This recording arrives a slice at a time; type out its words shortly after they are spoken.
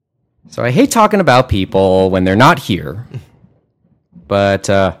So I hate talking about people when they're not here. But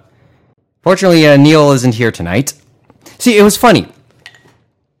fortunately, Neil isn't here tonight. See, it was funny.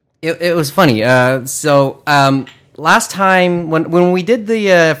 It was funny. Last time when we did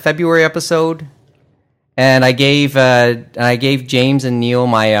the February episode, and I gave James and Neil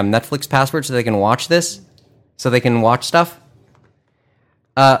my Netflix password so they can watch this, so they can watch stuff.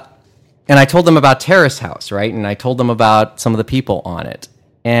 And I told them about Terrace House, right? And I told them about some of the people on it,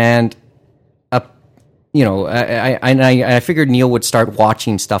 and I figured Neil would start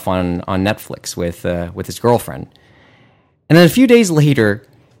watching stuff on Netflix with his girlfriend. And then a few days later,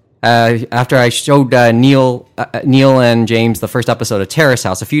 after I showed Neil and James the first episode of Terrace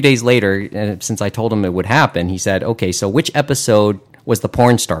House, a few days later, since I told him it would happen, he said, "Okay, so which episode was the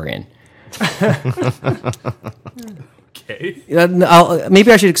porn star in?" Okay.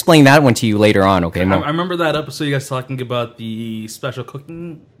 Maybe I should explain that one to you later on. Okay. I remember that episode you guys talking about the special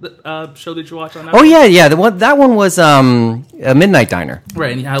cooking show that you watched on Netflix. Oh yeah. That one was a Midnight Diner,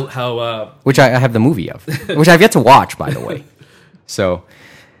 right? And how which I have the movie of, which I've yet to watch, by the way. So,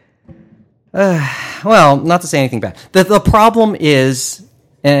 well, not to say anything bad. The problem is,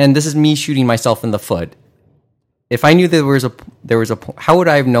 and this is me shooting myself in the foot. If I knew there was a, how would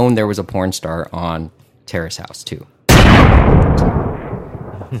I have known there was a porn star on Terrace House too?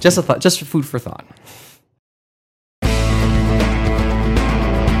 Just a thought, just food for thought.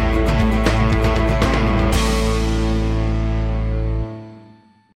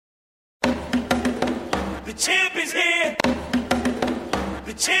 The champ is here.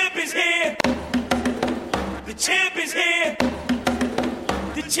 The champ is here. The champ is here.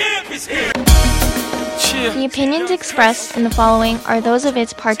 The champ is here. The opinions expressed in the following are those of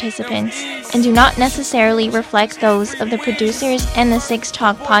its participants and do not necessarily reflect those of the producers and the Six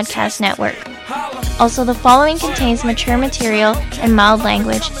Talk Podcast Network. Also, the following contains mature material and mild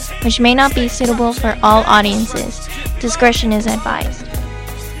language, which may not be suitable for all audiences. Discretion is advised.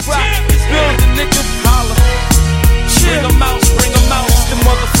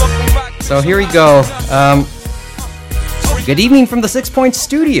 So here we go. Good evening from the 6 Point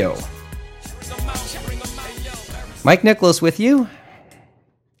Studio. Mike Nicholas with you.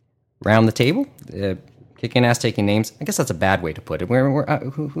 Round the table. Kicking ass, taking names. I guess that's a bad way to put it.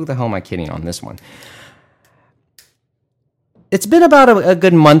 Who the hell am I kidding on this one? It's been about a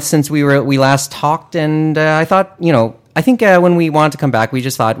good month since we last talked, and I thought, I think when we wanted to come back, we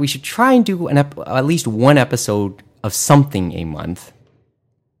just thought we should try and do at least one episode of something a month.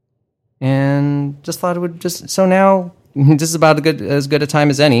 And just thought it would so now, this is about as good a time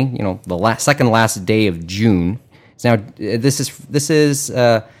as any, the second last day of June. Now, this is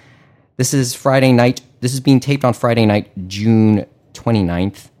Friday night. This is being taped on Friday night, June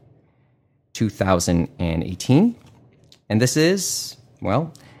 29th, 2018. And this is,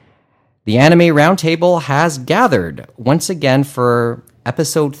 the Anime Roundtable has gathered once again for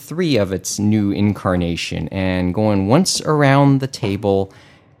episode 3 of its new incarnation. And going once around the table,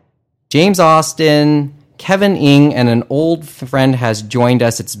 James Austin, Kevin Ng, and an old friend has joined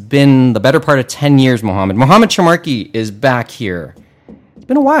us. It's been the better part of 10 years, Mohammed. Mohammed Shamarki is back here. It's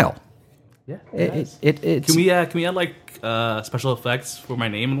been a while. Yeah. Can we add like special effects for my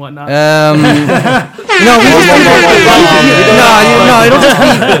name and whatnot?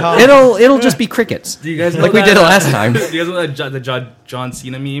 It'll just be crickets. Do you guys know like we did last time? Do you guys know the John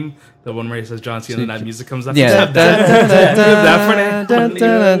Cena meme? The one where he says John Cena and that music comes up? Yeah.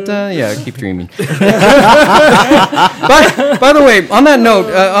 Yeah, keep dreaming. By the way, on that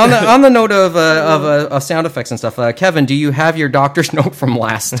note, on the note of sound effects and stuff, Kevin, do you have your doctor's note from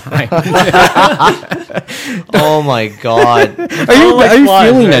last time? Oh my god! Are you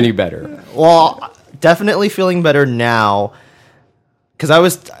feeling any better? Well, definitely feeling better now.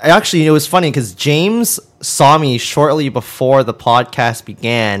 Because it was funny because James saw me shortly before the podcast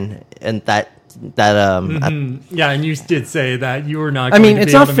began, and yeah, and you did say that you were not.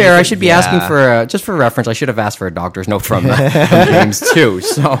 It's not fair. I should be asking for just for reference. I should have asked for a doctor's note from James too.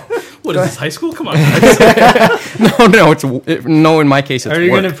 So, what is this, high school? Come on. No. In my case, it's Are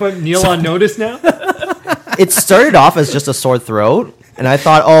you going to put Neil on notice now? It started off as just a sore throat. And I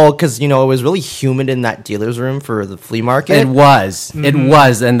thought, because it was really humid in that dealer's room for the flea market. It was,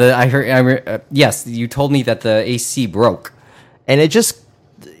 and I heard. Yes, you told me that the AC broke, and it just,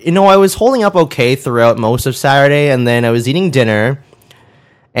 I was holding up okay throughout most of Saturday, and then I was eating dinner,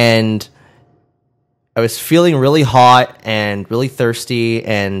 and I was feeling really hot and really thirsty,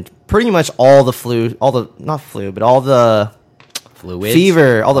 and pretty much all the fluids,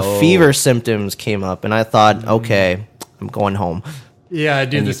 fever, fever symptoms came up, and I thought, okay, I'm going home. Yeah, I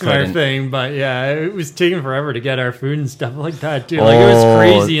do And the you smart couldn't. thing, but yeah, it was taking forever to get our food and stuff like that too. Like it was Oh.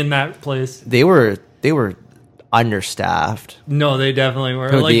 crazy in that place. They were understaffed. No, they definitely were.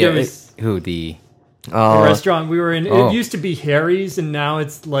 Who Like the, it was the the restaurant we were in. Oh. It used to be Harry's, and now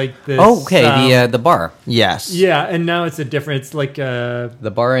it's like this. the bar, Yes. yeah, and now it's a different. It's like a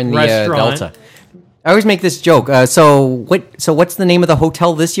the bar in the Restaurant. Delta. I always make this joke. So what's the name of the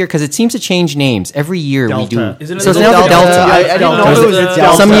hotel this year? Because it seems to change names every year. Delta. We do. Isn't it So it's the now the Delta? Delta. I didn't know Delta. it was a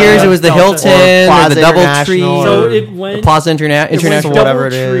Delta. Some years it was the Delta. Hilton Or or Plaza the DoubleTree, International. So or it the went Plaza it went International. whatever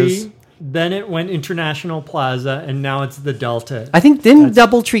it DoubleTree, is. Then it went International Plaza, and now it's the Delta. I think didn't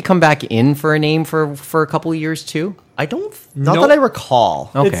DoubleTree come back in for a name for a couple of years too? I don't. Not Nope. that I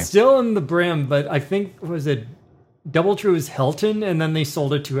recall. Okay. It's still in the Brim, but I think was it DoubleTree was Hilton, and then they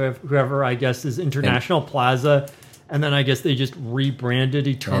sold it to whoever I guess is International Plaza, and then I guess they just rebranded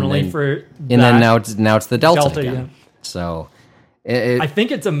eternally then- for. And then that. now it's the Delta, Delta, again. yeah. So, I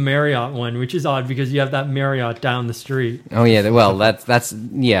think it's a Marriott one, which is odd because you have that Marriott down the street. oh yeah, well that's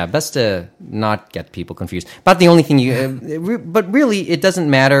yeah, best to not get people confused. But the only thing but really it doesn't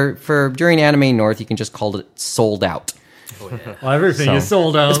matter for during Anime North. You can just call it sold out. Well, everything So, is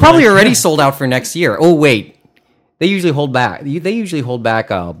sold out. It's probably already sold out for next year. Oh wait, they usually hold back. They usually hold back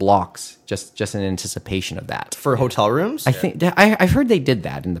blocks just in anticipation of that. For hotel rooms, I think I've heard they did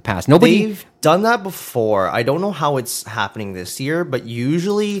that in the past. Nobody they've done that before. I don't know how it's happening this year, but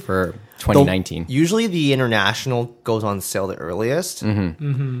usually for 2019. Usually the international goes on sale the earliest.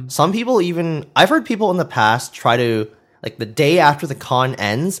 Some people even I've heard people in the past try to like the day after the con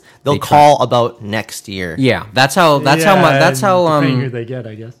ends, they'll call about next year. Yeah, that's how depending who they get,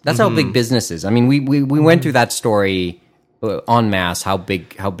 I guess. that's how big business is. I mean, we went through that story en masse. How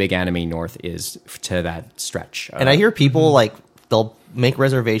big Anime North is to that stretch. And I hear people like they'll make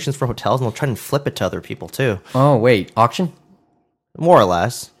reservations for hotels and they'll try and flip it to other people too. oh wait, auction? More or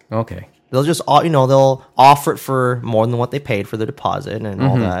less. Okay. They'll just they'll offer it for more than what they paid for the deposit and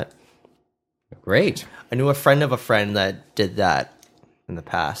all that. Great. I knew a friend of a friend that did that in the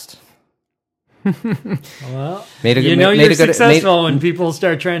past. Well, Made a good- you know made you're a good- successful when people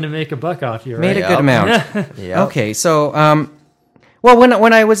start trying to make a buck off you, right? Made a good amount. Yeah. Okay, so well,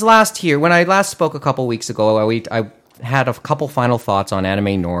 when I was last here, when I last spoke a couple weeks ago, I had a couple final thoughts on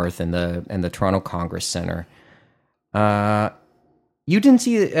Anime North and the Toronto Congress Center. You didn't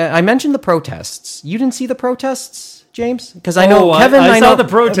see. I mentioned the protests. You didn't see the protests, James? Because I know Oh, Kevin. I know saw the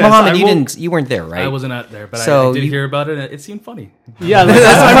protests. Mohammed, I you woke- didn't. You weren't there, right? I wasn't out there, but So I did you- hear about it, and it seemed funny. Yeah, like,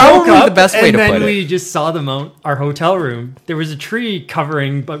 That's I woke probably up, the best way and to then put it. we just saw them out our hotel room. There was a tree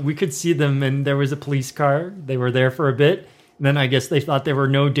covering, but we could see them, and there was a police car. They were there for a bit. And then I guess they thought they were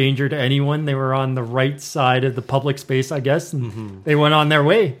no danger to anyone. They were on the right side of the public space, I guess, and they went on their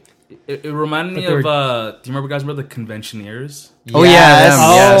way. It reminded me But of. they Do you remember guys? Remember the Conventioneers? Oh, yeah, them,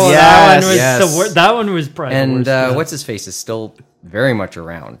 Oh, yes, that one was yes. that one was probably the and worst, yeah. what's his face is still very much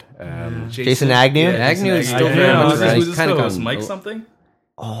around. Jason Agnew? Agnew is still very Yeah, much who's around. his He's kinda host? gone- Mike something?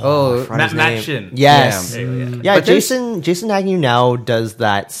 Oh, forgot his Matt name. Shin. Yes. Yeah. Yeah, But there's- Jason Agnew now does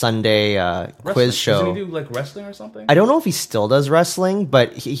that Sunday quiz Wrestling. show. Doesn't he do like wrestling or something? I don't know if he still does wrestling,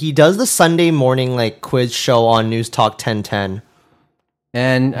 but he does the Sunday morning like quiz show on News Talk 1010.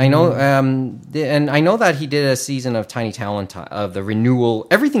 And I know, and I know that he did a season of Tiny Talent Time, of the renewal.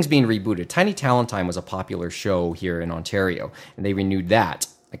 Everything's being rebooted. Tiny Talent Time was a popular show here in Ontario, and they renewed that.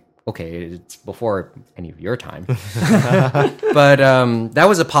 Like, okay, it's before any of your time, but that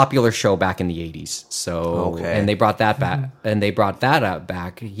was a popular show back in the '80s. So, Okay. and they brought that back, and they brought that out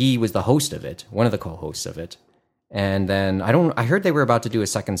back. He was the host of it, one of the co-hosts of it. And then I heard they were about to do a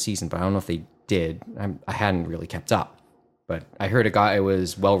second season, but I don't know if they did. I hadn't really kept up. But I heard it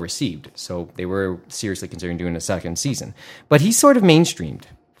was well received, so they were seriously considering doing a second season. But he's sort of mainstreamed,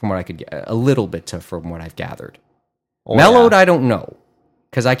 from what I could get, a little bit from what I've gathered. Mellowed, I don't know,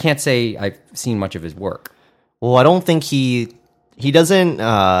 because I can't say I've seen much of his work. Well, I don't think he doesn't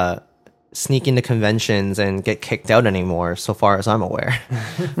sneak into conventions and get kicked out anymore, so far as I'm aware.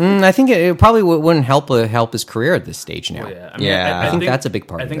 I think it probably wouldn't help his career at this stage now. Yeah, Yeah. I think that's a big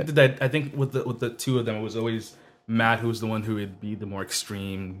part I of think it. that I think with the two of them, it was always Matt who was the one who would be the more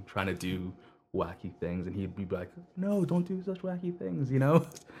extreme, trying to do wacky things, and he'd be like, "No, don't do such wacky things," you know.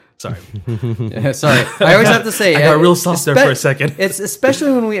 Sorry, Sorry, I always have to say I got real soft there for a second. It's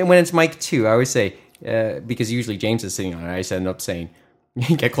especially when it's Mike too. I always say because usually James is sitting on it. I just end up saying,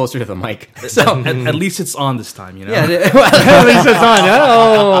 "Get closer to the mic." So at least it's on this time, you know. yeah, At least it's on.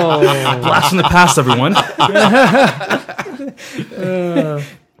 Oh, Blast from the past, everyone.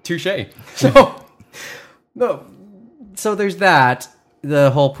 touche. So no, so there's that.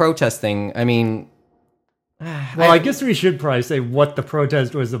 The whole protest thing. I mean, Well, I guess we should probably say what the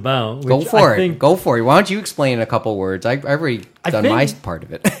protest was about. Go which for I it. think- Go for it. Why don't you explain in a couple words? I've already done my part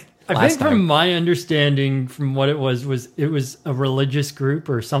of it. I last think time. from my understanding, from what it was a religious group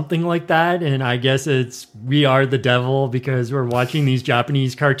or something like that, and I guess it's we are the devil because we're watching these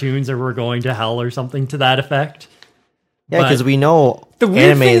Japanese cartoons or we're going to hell or something to that effect. Yeah, But because we know The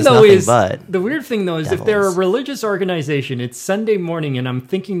weird anime thing is though nothing is but. the weird thing though is if they're a devils. religious organization, it's Sunday morning, and I'm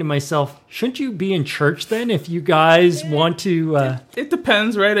thinking to myself, shouldn't you be in church then if you guys want to? It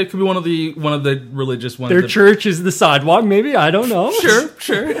depends, right? It could be one of the religious ones. Their that- church is the sidewalk, maybe, I don't know. Sure.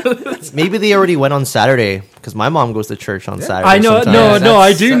 Maybe they already went on Saturday because my mom goes to church on Saturday. I know, sometimes. no, I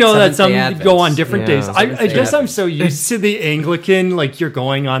that's do know that some Seventh-day go on Advents. different Yeah. days. I Seventh-day guess I'm Advents. so used to the Anglican, like you're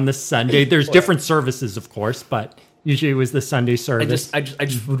going on the Sunday. There's different services, of course, but usually it was the Sunday service. I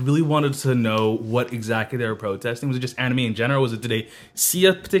just would really wanted to know what exactly they were protesting. Was it just anime in general? Was it, did they see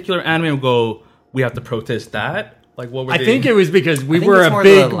a particular anime and go, we have to protest that? Like, what were I they? think it was because we I think were it's a more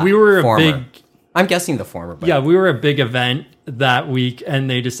big, the we were a former. big, I'm guessing the former. But yeah, we were a big event that week, and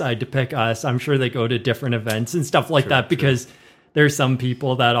they decided to pick us. I'm sure they go to different events and stuff like that because there's some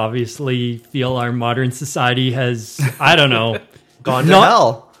people that obviously feel our modern society has, I don't know, Gone to Not-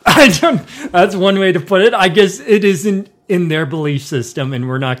 hell. I don't. That's one way to put it. I guess it isn't in their belief system, and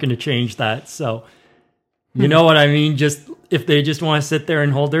we're not going to change that. So, you know what I mean? Just if they just want to sit there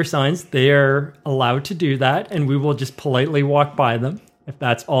and hold their signs, they are allowed to do that, and we will just politely walk by them if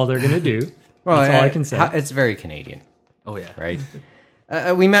that's all they're going to do. That's all I can say. It's very Canadian, Oh yeah. right?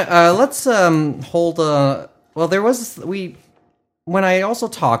 We met. Let's hold. Well, there was when I also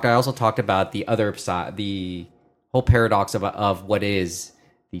talked about the other side, the whole paradox of what is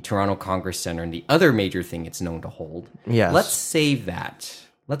the Toronto Congress Center and the other major thing it's known to hold. Yes. Let's save that.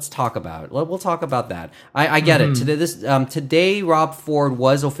 Let's talk about it. We'll talk about that. I get it. Today, Rob Ford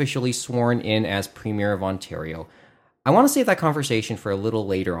was officially sworn in as Premier of Ontario. I want to save that conversation for a little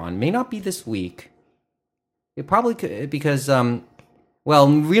later on. May not be this week. It probably could because,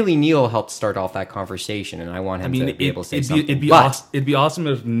 really, Neil helped start off that conversation, and I want him to be able to say something. It'd be awesome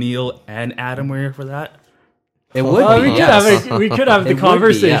if Neil and Adam were here for that. It would Well, be. we Yes. could have the It would be,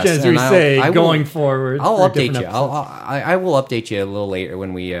 conversation yes. as we And say I will- going forward. I'll for update different you. episodes. I will update you a little later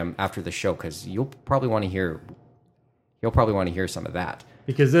when we after the show because you'll probably want to hear. You'll probably want to hear some of that.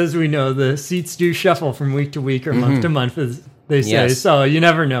 Because as we know, the seats do shuffle from week to week or month to month, as they say. Yes. So you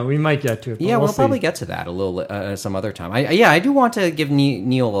never know. We might get to it. But Yeah, we'll see. probably get to that a little some other time. I do want to give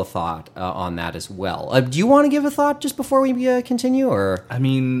Neil a thought on that as well. Do you want to give a thought just before we continue, or I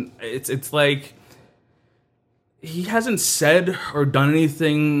mean, it's like he hasn't said or done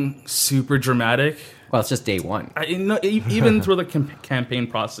anything super dramatic. well, it's just day one. Even through the campaign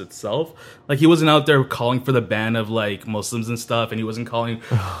process itself, like he wasn't out there calling for the ban of like Muslims and stuff, and he wasn't calling,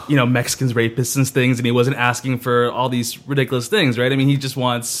 Mexicans rapists and things, and he wasn't asking for all these ridiculous things, right? I mean, he just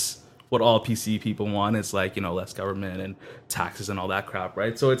wants what all PC people want. It's like, less government and taxes and all that crap,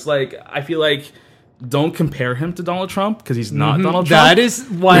 right? So it's like, I feel like don't compare him to Donald Trump because he's not Donald Trump. That is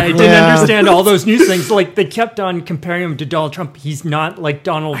why I didn't understand all those news things. Like they kept on comparing him to Donald Trump. He's not like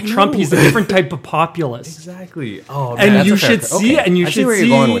Donald Trump. know. He's a different type of populist. Exactly. Oh, And man. you a fair- should see okay. and you I see should where you're see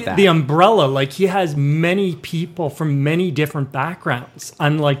going with that. the umbrella. Like he has many people from many different backgrounds,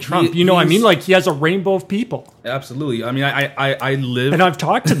 unlike Trump. You know what I mean? he's- Like he has a rainbow of people. Absolutely. I mean, I live. And I've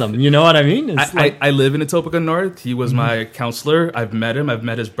talked to them. You know what I mean? It's I live in Etobicoke North. He was my counselor. I've met him. I've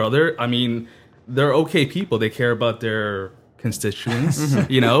met his brother. I mean, they're okay people. They care about their constituents. It's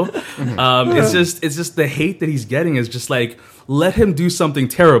just the hate that he's getting is just like, let him do something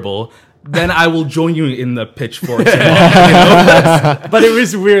terrible, then I will join you in the pitchforks. But it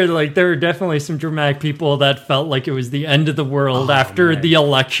was weird. Like there were definitely some dramatic people that felt like it was the end of the world after the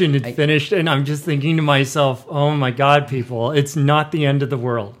election had finished. And I'm just thinking to myself, oh my God, people, it's not the end of the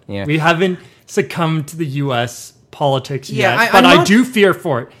world. Yeah. We haven't succumbed to the U.S. politics Yeah, yet. I'm But I not- do fear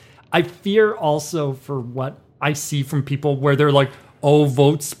for it. I fear also for what I see from people where they're like, oh,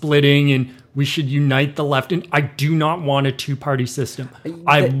 vote splitting and we should unite the left. And I do not want a two-party system.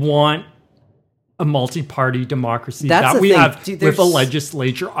 I want a multi-party democracy That's that the we thing. have Dude, with a there's-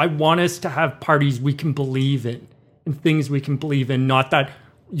 legislature. I want us to have parties we can believe in and things we can believe in, not that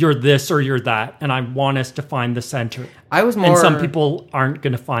you're this or you're that. And I want us to find the center. I was And more. some people aren't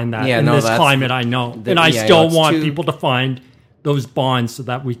going to find that Yeah, in no, this that's- climate, I know. the- And I yeah, still it's want too- people to find those bonds so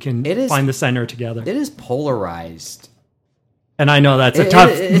that we can It is- find the center together. It is polarized. And I know that's a tough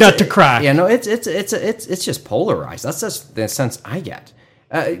nut to crack. Yeah, no, it's just polarized. That's just the sense I get.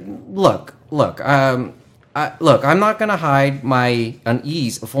 Look. I'm not gonna hide my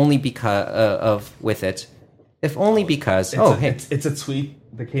unease, if only because with it, if only because it's a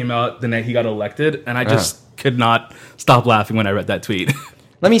tweet that came out the night he got elected, and I just could not stop laughing when I read that tweet.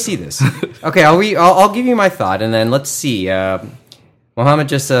 let me see this. Okay, I'll give you my thought, and then let's see. Mohammed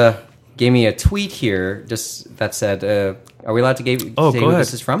just gave me a tweet here, just that said, "Are we allowed to say go who ahead.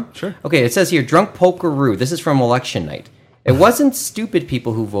 this is from?" Sure. Okay, it says here, "Drunk Pokeroo." This is from election night. It wasn't stupid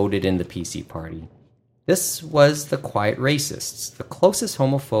people who voted in the PC party. This was the quiet racists, the closest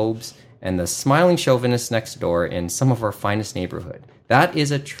homophobes, and the smiling chauvinists next door in some of our finest neighborhood. That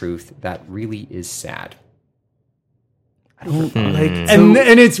is a truth that really is sad. And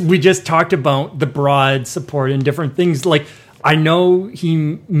it's we just talked about the broad support and different things. Like I know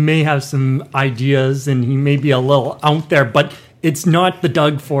he may have some ideas and he may be a little out there, but it's not the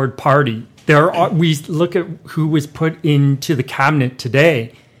Doug Ford party. We look at who was put into the cabinet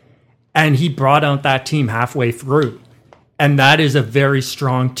today, and he brought out that team halfway through, and that is a very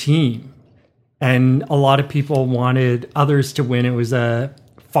strong team. And a lot of people wanted others to win. It was a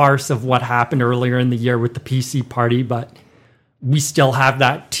farce of what happened earlier in the year with the PC party, but we still have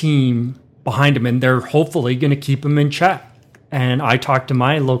that team behind him, and they're hopefully going to keep him in check. And I talked to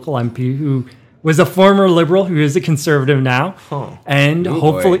my local MP who was a former Liberal, who is a Conservative now, and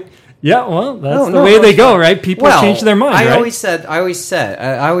hopefully... Boy. Yeah, well, that's the way they go, right? People change their mind, I right? always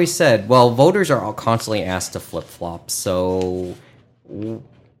said, well, voters are all constantly asked to flip-flop, so...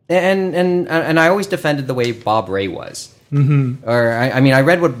 And I always defended the way Bob Ray was. Mm-hmm. Or I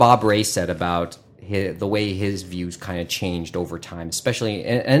read what Bob Ray said about the way his views kind of changed over time, especially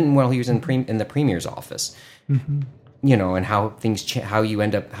and while he was in the premier's office. Mm-hmm. You know, and how things how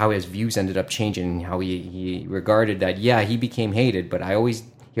his views ended up changing, and how he regarded that. Yeah, he became hated, but he always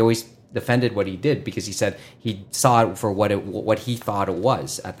defended what he did because he said he saw it for what he thought it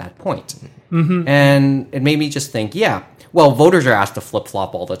was at that point. Mm-hmm. And it made me just think, yeah. Well, voters are asked to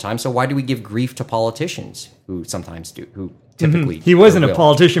flip-flop all the time, so why do we give grief to politicians who sometimes do, who typically... He wasn't a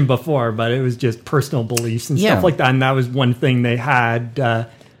politician before, but it was just personal beliefs and stuff like that, and that was one thing they had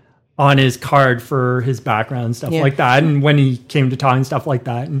on his card for his background and stuff like that, and when he came to talk and stuff like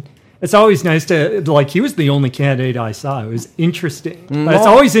that, and it's always nice to, like, he was the only candidate I saw. It was interesting. But it's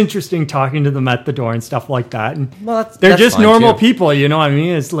always interesting talking to them at the door and stuff like that, and they're just normal people, you know what I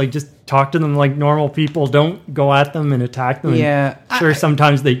mean? It's like, just talk to them like normal people. Don't go at them and attack them. Yeah,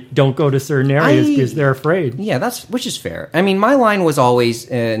 sometimes they don't go to certain areas because they're afraid. Yeah, which is fair. I mean, my line was always,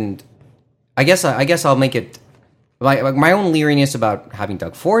 and I guess I'll make it like my own leeriness about having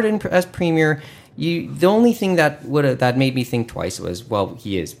Doug Ford as premier. The only thing that made me think twice was, well,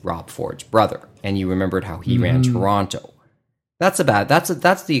 he is Rob Ford's brother, and you remembered how he ran Toronto. That's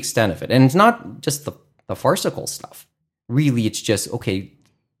the extent of it, and it's not just the farcical stuff. Really, it's just okay.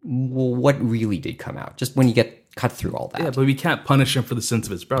 Well, what really did come out? Just when you get cut through all that. Yeah, but we can't punish him for the sins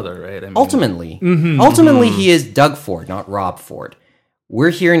of his brother, right? I mean, ultimately, he is Doug Ford, not Rob Ford. We're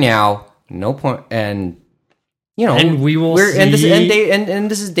here now. No point, and you know, and we will see. And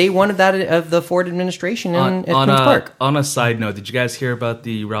this is day one of the Ford administration at Queen's Park. On a side note, did you guys hear about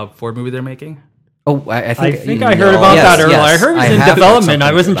the Rob Ford movie they're making? Oh, I think I heard about that earlier. I heard it was in development.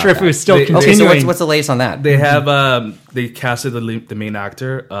 I wasn't sure if it was still continuing. Okay, so what's the latest on that? They have they casted the main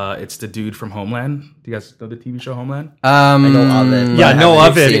actor. It's the dude from Homeland. Do you guys know the TV show Homeland? I know of it. Yeah, I know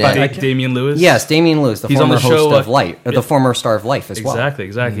of it. Damian Lewis. Yes, Damian Lewis, the former host of Light, the former star of Life as well. Exactly.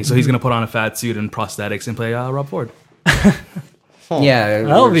 Mm-hmm. So he's going to put on a fat suit and prosthetics and play Rob Ford. Yeah,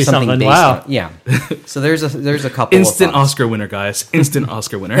 that'll be something. Wow. So there's a couple instant Oscar winner, guys. Instant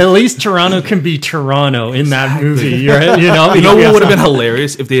Oscar winner. At least Toronto can be Toronto in that movie. Right? You know what would have been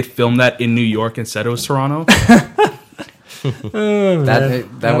hilarious if they had filmed that in New York and said it was Toronto. That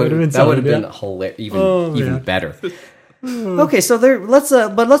would have been hilarious, even better. Okay, so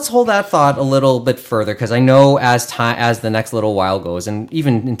let's hold that thought a little bit further, because I know as the next little while goes, and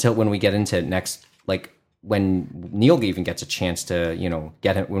even until when we get into next, like when Neil even gets a chance to,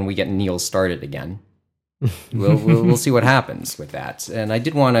 when we get Neil started again, we'll see what happens with that. And I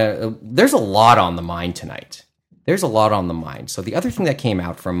did want to. There's a lot on the mind tonight. There's a lot on the mind. So the other thing that came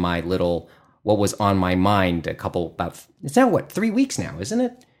out from my little what was on my mind it's now 3 weeks now, isn't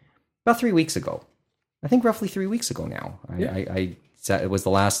it? About 3 weeks ago. I think roughly 3 weeks ago now. Yeah. I said it was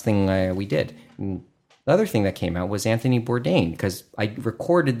the last thing we did. And the other thing that came out was Anthony Bourdain, because I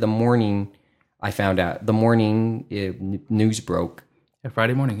recorded the morning. I found out the morning news broke.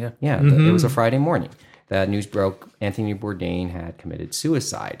 Friday morning, yeah. Yeah, Mm-hmm. It was a Friday morning. The news broke. Anthony Bourdain had committed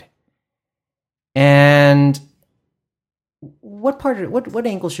suicide. And what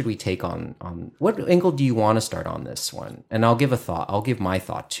angle should we take on what angle do you want to start on this one? And I'll give a thought. I'll give my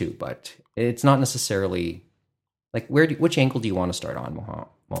thought too, but it's not necessarily like which angle do you want to start on,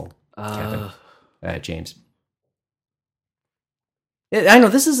 Kevin, James? I know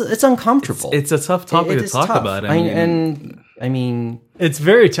it's uncomfortable. It's a tough topic It to is talk tough. about. I mean, It's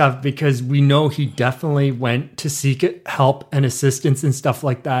very tough because we know he definitely went to seek help and assistance and stuff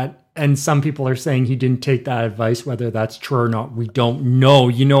like that. And some people are saying he didn't take that advice. Whether that's true or not, we don't know.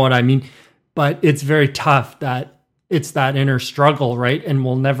 You know what I mean? But it's very tough that it's that inner struggle, right? And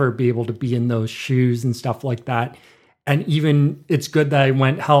we'll never be able to be in those shoes and stuff like that. And even it's good that I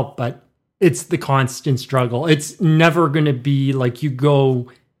went help, but it's the constant struggle. It's never going to be like you go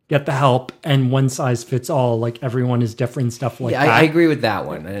get the help and one size fits all. Like everyone is different, stuff like that. I agree with that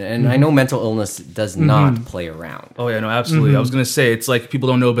one. And I know mental illness does not play around. Oh yeah, no, absolutely. I was gonna say it's like people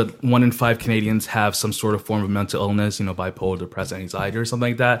don't know, but 1 in 5 Canadians have some sort of form of mental illness, bipolar, depressed, anxiety, or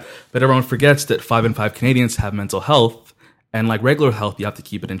something like that. But everyone forgets that 5 in 5 Canadians have mental health, and like regular health, you have to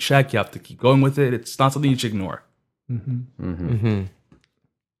keep it in check. You have to keep going with it. It's not something you should ignore.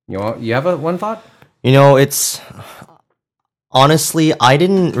 You have one thought? It's honestly, I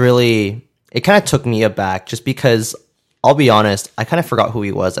didn't really. It kind of took me aback, just because I'll be honest, I kind of forgot who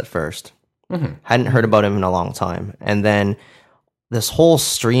he was at first. Hadn't heard about him in a long time, and then this whole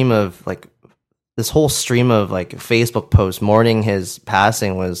stream of Facebook posts mourning his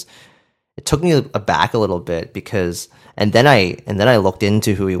passing it took me aback a little bit, because and then I looked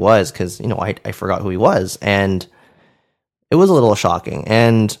into who he was, because I forgot who he was, and it was a little shocking.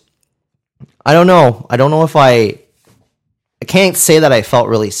 And I don't know if I can't say that I felt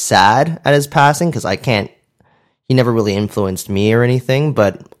really sad at his passing, because he never really influenced me or anything,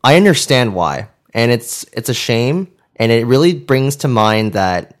 but I understand why. And it's a shame, and it really brings to mind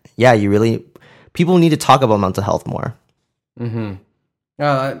that, people need to talk about mental health more.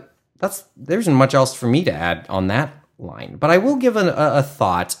 There isn't much else for me to add on that line, but I will give a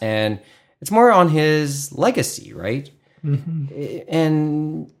thought, and it's more on his legacy, right?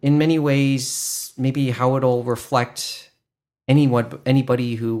 And in many ways, maybe how it'll reflect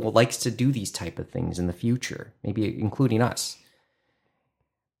anybody who likes to do these type of things in the future, maybe including us.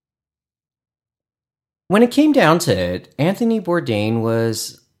 When it came down to it, Anthony Bourdain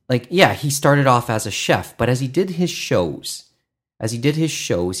was he started off as a chef, but as he did his shows,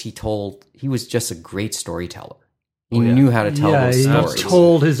 he was just a great storyteller. He knew how to tell those stories. He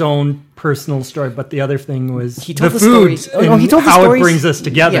told his own personal story, but the other thing was he told the food stories. He told how stories. It brings us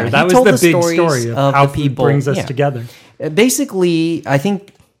together. Yeah, that was the big story of how food brings us together. Basically, I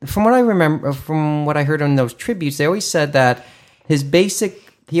think from what I remember, from what I heard on those tributes, they always said that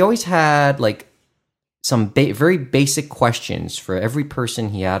he always had some very basic questions for every person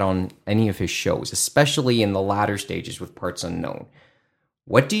he had on any of his shows, especially in the latter stages with Parts Unknown.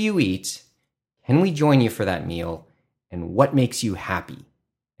 What do you eat? Can we join you for that meal? And what makes you happy?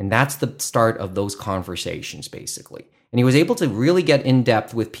 And that's the start of those conversations, basically. And he was able to really get in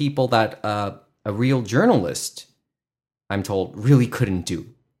depth with people that a real journalist, I'm told, really couldn't do,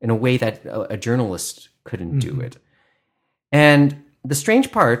 in a way that a journalist couldn't do it. And the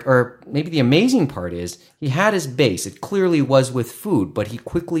strange part, or maybe the amazing part, is he had his base. It clearly was with food, but he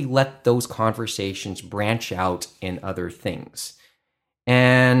quickly let those conversations branch out in other things.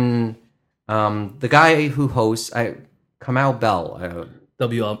 And the guy who hosts, Kamau Bell,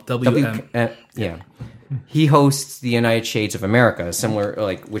 he hosts the United Shades of America,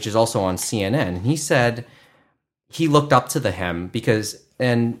 similar, which is also on CNN. And he said he looked up to him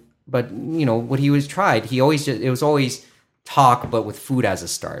but what he was tried, it was always talk, but with food as a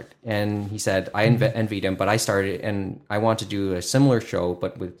start. And he said, I envied him, but I started, and I want to do a similar show,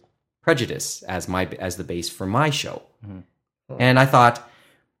 but with prejudice as the base for my show. And I thought,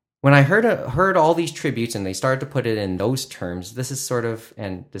 when I heard all these tributes and they started to put it in those terms, this is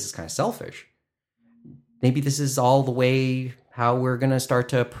kind of selfish. Maybe this is all the way how we're going to start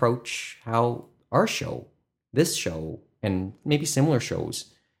to approach how our show, this show, and maybe similar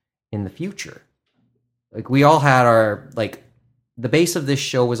shows in the future. We all had the base of this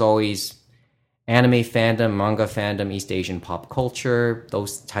show was always anime fandom, manga fandom, East Asian pop culture,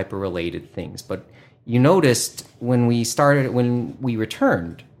 those type of related things. But you noticed when we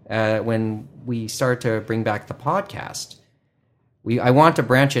returned, when we started to bring back the podcast, I want to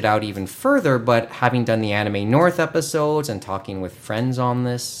branch it out even further, but having done the Anime North episodes and talking with friends on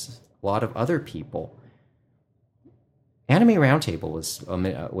this, a lot of other people, Anime Roundtable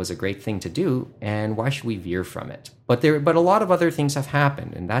was a great thing to do, and why should we veer from it? But a lot of other things have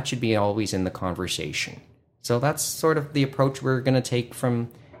happened, and that should be always in the conversation. So that's sort of the approach we're going to take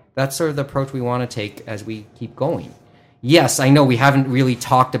that's sort of the approach we want to take as we keep going. Yes, I know we haven't really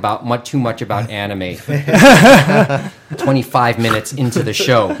talked about too much about anime. 25 minutes into the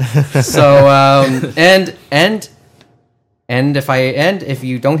show. So And if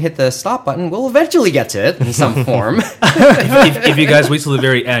you don't hit the stop button, we'll eventually get to it in some form. if you guys wait till the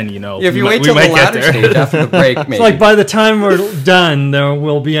very end, you know, If you wait till the latter stage after the break, maybe. It's like by the time we're done, there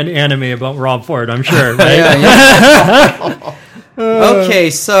will be an anime about Rob Ford, I'm sure, right? Yeah. Okay,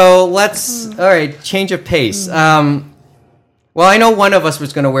 so all right, change of pace. Well, I know one of us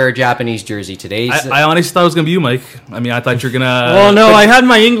was going to wear a Japanese jersey today. I honestly thought it was gonna be you, Mike. I mean, I thought you're gonna. Well, no, I had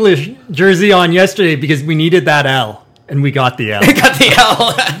my English jersey on yesterday because we needed that L, and we got the L. got the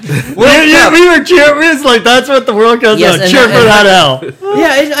L. We were cheering. We was like, that's what the World Cup's Yes, about. and Cheer that- for that L.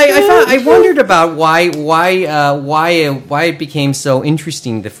 Yeah, I wondered about why it became so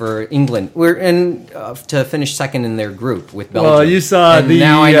interesting for England. We're to finish second in their group with Belgium. Well, you saw and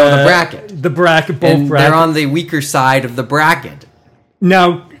now I know the bracket. The bracket, both And brackets. they're on the weaker side of the bracket.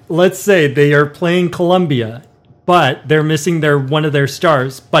 Now, let's say they are playing Colombia, but they're missing one of their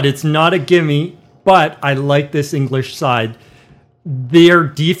stars. But it's not a gimme. But I like this English side. Their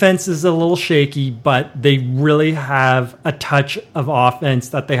defense is a little shaky, but they really have a touch of offense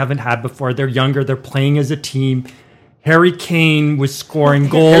that they haven't had before. They're younger. They're playing as a team. Harry Kane was scoring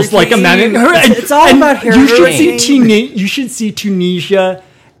goals like a man. It's all about Harry Kane. You should see Tunisia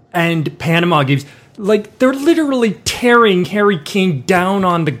and Panama games. Like, they're literally tearing Harry Kane down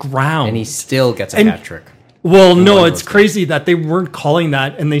on the ground. And he still gets a And- hat trick. Well, no, one of it's those crazy that they weren't calling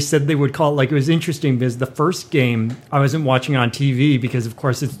that, and they said they would call it. Like, it was interesting because the first game I wasn't watching on TV because, of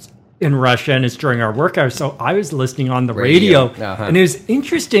course, it's in Russia and it's during our work hours. So I was listening on the radio. Uh-huh. And it was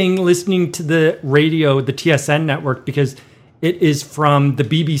interesting listening to the radio, the TSN network, because it is from the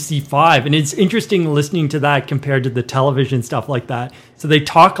BBC 5, and it's interesting listening to that compared to the television stuff like that. So they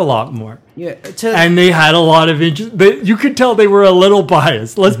talk a lot more. Yeah, And they had a lot of interest. You could tell they were a little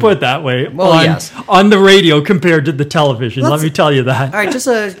biased. Let's put it that way. Well, yes. On the radio compared to the television. Let Let's- me tell you that. All right, just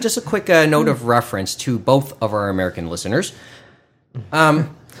a quick note of reference to both of our American listeners. The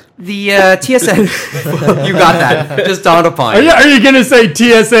TSN, you got that. Just dawned upon you. Are you going to say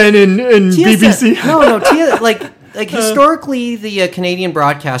TSN and BBC? Like historically, the Canadian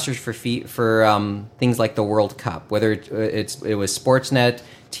broadcasters for things like the World Cup, whether it was Sportsnet,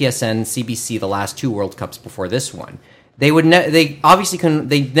 TSN, CBC, the last two World Cups before this one, they obviously couldn't.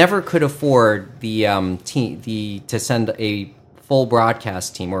 They never could afford the to send a full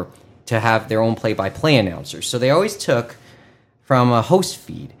broadcast team or to have their own play-by-play announcers. So they always took from a host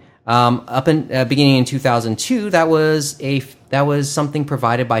feed. Up in beginning in 2002, that was something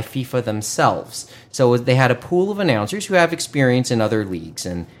provided by FIFA themselves. So they had a pool of announcers who have experience in other leagues,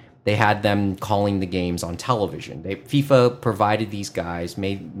 and they had them calling the games on television. FIFA provided these guys,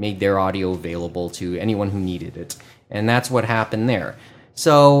 made their audio available to anyone who needed it, and that's what happened there.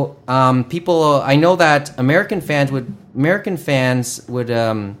 So I know that American fans would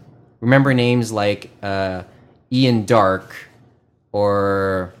remember names like Ian Dark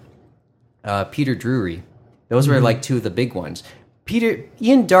or Peter Drury. Those were like two of the big ones.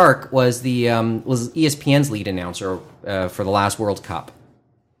 Ian Dark was was ESPN's lead announcer for the last World Cup,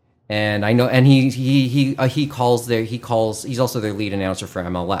 and I know, and he's also their lead announcer for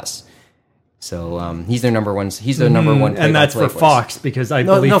MLS. So he's their number one. He's the number one, and that's for play-by-play Fox because I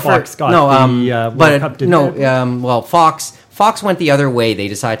believe Fox got the World Cup. Well, Fox went the other way. They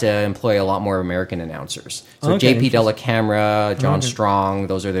decided to employ a lot more American announcers. So Okay. JP Dellacamera, John Strong,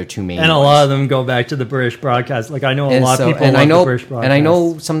 those are their two main. And a ones. lot of them go back to the British broadcast. Like I know a lot of people and love I know, the British broadcast. and I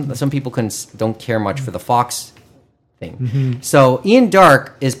know some people don't care much for the Fox thing. Mm-hmm. So Ian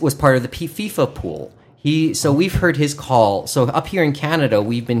Dark was part of the FIFA pool. We've heard his call. So up here in Canada,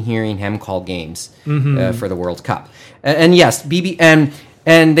 we've been hearing him call games for the World Cup. And yes,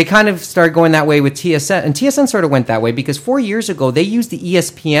 and they kind of started going that way with TSN, and TSN sort of went that way because 4 years ago they used the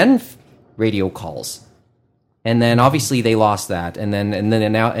ESPN radio calls, and then obviously they lost that,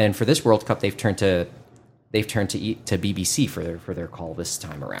 and for this World Cup they've turned to BBC for their call this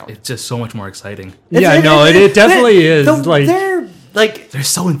time around. It's just so much more exciting. It definitely is. They're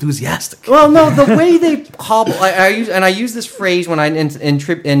so enthusiastic. Well, no, the way they cobble. I use this phrase when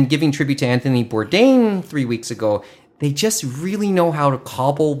in giving tribute to Anthony Bourdain 3 weeks ago. They just really know how to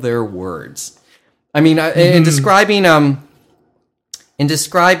cobble their words. I mean, in describing Iceland,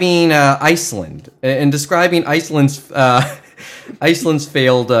 in describing Iceland's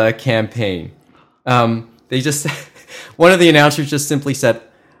failed campaign, they just one of the announcers just simply said,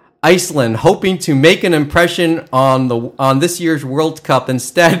 "Iceland hoping to make an impression on this year's World Cup,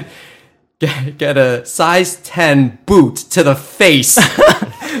 instead get a size 10 boot to the face."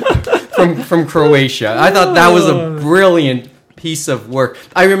 From Croatia. I thought that was a brilliant piece of work.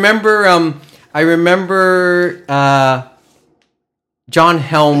 I remember John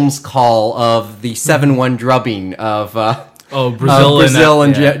Helm's call of the 7-1 drubbing of Brazil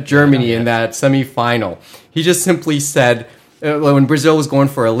and Germany in that semifinal. He just simply said, when Brazil was going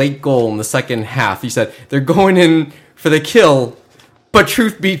for a late goal in the second half, he said, they're going in for the kill, but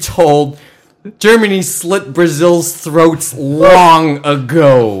truth be told, Germany slit Brazil's throats long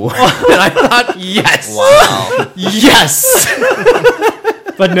ago. And I thought, yes. Wow. Yes.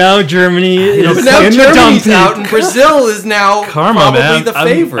 But now Germany is in Germany's the dump out, and Brazil is now probably the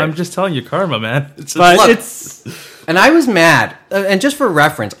favorite. I'm just telling you, karma, man. And I was mad. And just for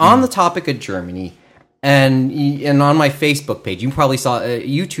reference, on the topic of Germany, and on my Facebook page,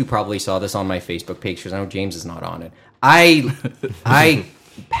 you two probably saw this on my Facebook page because I know James is not on it. I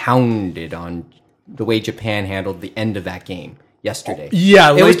pounded on the way Japan handled the end of that game yesterday.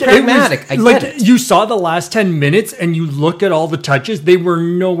 Yeah, it was pragmatic. I get it. You saw the last 10 minutes and you look at all the touches, they were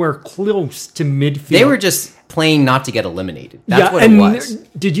nowhere close to midfield. They were just playing not to get eliminated. That's what it was.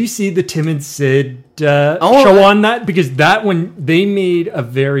 Did you see the Tim and Sid show on that? Because that one, they made a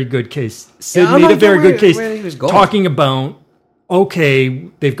very good case. Sid made a very good case talking about, okay,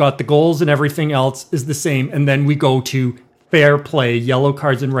 they've got the goals and everything else is the same. And then we go to fair play, yellow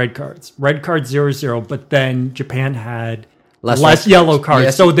cards and red cards. Red cards 0-0, but then Japan had less yellow cards.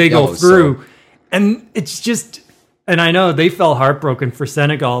 Yes, so they go through. So. And it's just... And I know they felt heartbroken for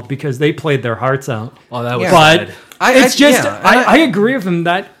Senegal because they played their hearts out. Oh, that was bad. I agree with him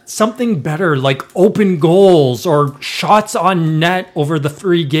that something better, like open goals or shots on net over the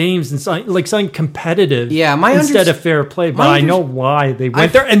 3 games and something competitive. Yeah, instead of fair play. But I know why they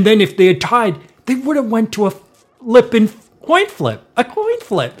went there. And then if they had tied, they would have went to a coin flip.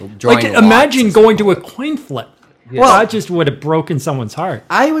 Like imagine going to a coin flip. Yeah. Well, that just would have broken someone's heart.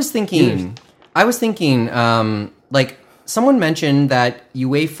 I was thinking. Like someone mentioned that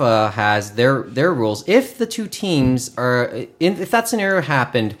UEFA has their rules. If the two teams if that scenario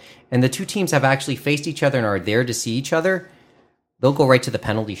happened and the two teams have actually faced each other and are there to see each other, they'll go right to the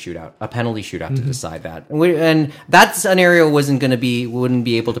penalty shootout to decide that. And that scenario wouldn't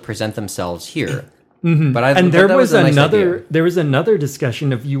be able to present themselves here. Mm-hmm. But there was another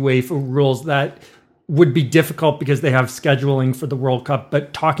discussion of UEFA rules that would be difficult because they have scheduling for the World Cup,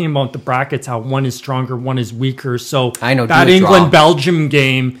 but talking about the brackets, how one is stronger, one is weaker. So I know that England-Belgium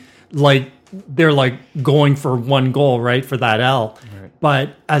game, they're going for 1 goal, right, for that L. Right.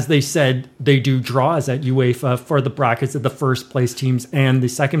 But as they said, they do draws at UEFA for the brackets of the first place teams and the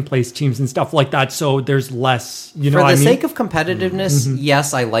second place teams and stuff like that. So there's less, For the sake of competitiveness,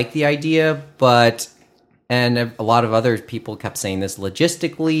 yes, I like the idea, but... And a lot of other people kept saying this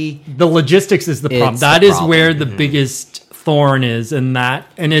logistically. The logistics is the problem. That is where the biggest thorn is, and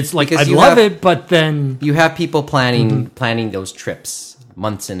it's like I'd love it, but then you have people planning those trips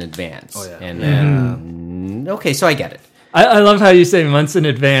months in advance. Oh, yeah. And okay, so I get it. I love how you say months in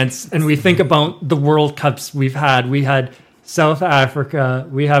advance, and we think about the World Cups we've had. We had South Africa,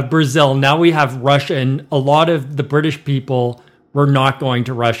 we have Brazil, now we have Russia, and a lot of the British people. We're not going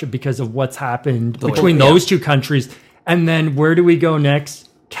to Russia because of what's happened between those two countries. And then where do we go next?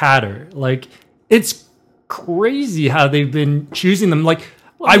 Qatar. It's crazy how they've been choosing them.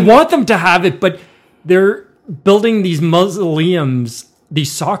 I want them to have it, but they're building these mausoleums,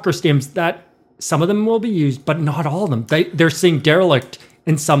 these soccer stadiums that some of them will be used, but not all of them. They're seeing derelict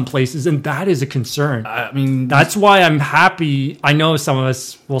in some places, and that is a concern. I mean, that's why I'm happy. I know some of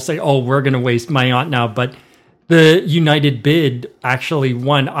us will say, oh, we're going to waste money on it now, but... The United bid actually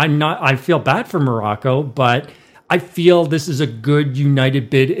won. I feel bad for Morocco, but I feel this is a good United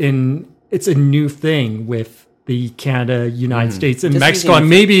bid it's a new thing with the Canada, United States, and Mexico, and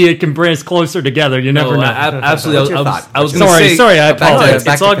maybe it can bring us closer together. You never know. Absolutely. I was going to say... Sorry, I apologize.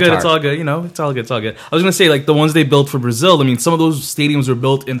 It's all good. It's all good. It's all good. It's all good. I was going to say, the ones they built for Brazil, I mean, some of those stadiums were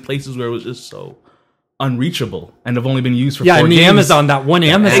built in places where it was just so... unreachable and have only been used for 4 games. Amazon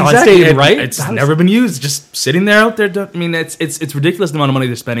stadium, right? It's never been used. Just sitting there out there. I mean, it's ridiculous the amount of money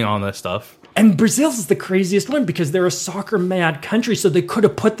they're spending on this stuff. And Brazil's is the craziest one because they're a soccer mad country, so they could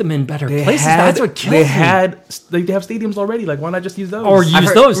have put them in better places. That's what kills me. They have stadiums already. Why not just use those? Or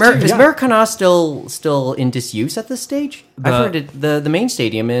use those too. Is Maracanã still in disuse at this stage? I've heard it, the main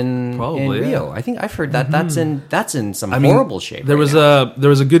stadium in Rio. I think I've heard that that's in some horrible shape. There was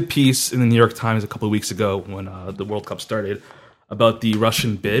a good piece in the New York Times a couple of weeks ago when the World Cup started about the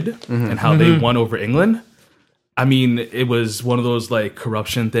Russian bid and how they won over England. I mean, it was one of those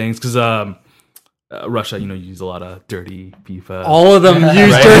corruption things because Russia, use a lot of dirty FIFA. All of them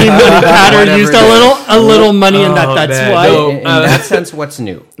use dirty money. Qatar used a little money in that. That's why. In that sense, what's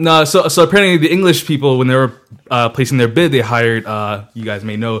new? No, so apparently the English people, when they were placing their bid, they hired, you guys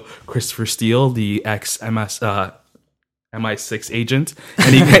may know, Christopher Steele, the MI6 agent,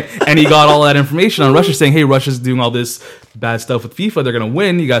 and he got all that information on Russia, saying, "Hey, Russia's doing all this bad stuff with FIFA. They're gonna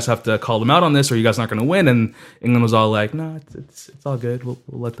win. You guys have to call them out on this, or you guys not gonna win. And England was all like, "No, it's all good. We'll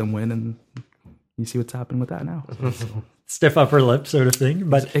let them win." And you see what's happening with that now. Stiff upper lip sort of thing.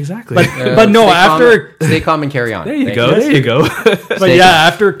 But Exactly. but no, Stay calm and carry on. There you Thank go. There you go. But yeah,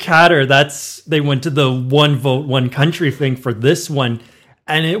 after Qatar, they went to the one vote, one country thing for this one,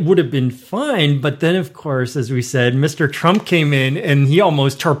 and it would have been fine. But then, of course, as we said, Mr. Trump came in and he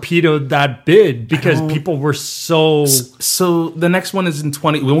almost torpedoed that bid because people were so. So the next one is in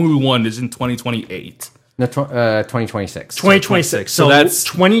 20. When we won is in 2028. No, 2026. 2026. So that's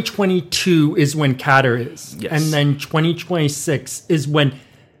 2022 is when Qatar is. Yes. And then 2026 is when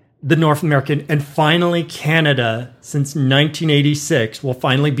the North American and finally Canada, since 1986, will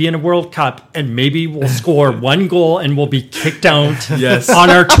finally be in a World Cup and maybe we'll score one goal and we'll be kicked out Yes.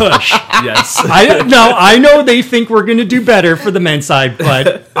 on our tush. Yes. I know they think we're going to do better for the men's side,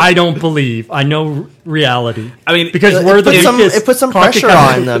 but I don't believe. I know reality. I mean, because we're the weakest. It puts some pressure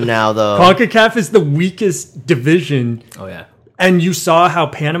CONCACAF on them now, though. CONCACAF is the weakest division. Oh yeah. And you saw how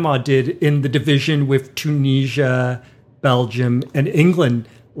Panama did in the division with Tunisia, Belgium, and England.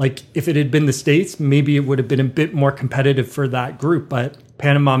 Like, if it had been the States, maybe it would have been a bit more competitive for that group. But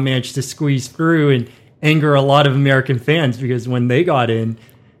Panama managed to squeeze through and anger a lot of American fans because when they got in,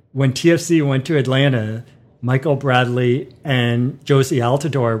 when TFC went to Atlanta, Michael Bradley and Josie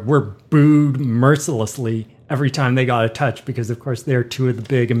Altidore were booed mercilessly every time they got a touch because, of course, they're two of the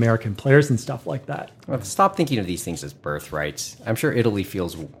big American players and stuff like that. Well, stop thinking of these things as birthrights. I'm sure Italy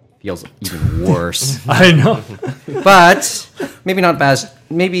feels even worse. I know. But maybe not bad.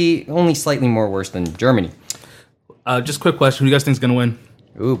 Maybe only slightly more worse than Germany. Just quick question: who do you guys think is gonna win?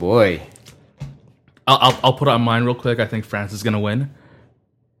 Oh boy. I'll put it on mine real quick. I think France is gonna win.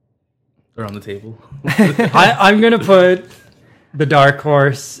 They're on the table. I'm going to put the dark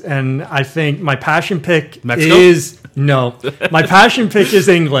horse, and I think my passion pick Mexico? is no. My passion pick is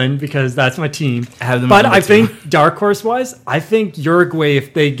England because that's my team. I have them But at I number think dark horse wise, I think Uruguay,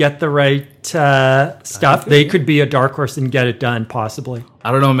 if they get the right stuff, they could be a dark horse and get it done possibly.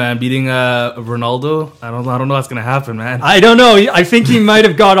 I don't know, man. Beating Ronaldo, I don't know what's gonna happen, man. I don't know. I think he might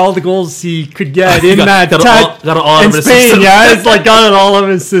have got all the goals he could get in Got it all in over his Spain. system. Yeah, it's like got it all of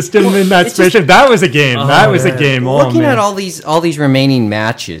his system in that Spain. That was a game. That was a game. Oh, Looking man. at all these remaining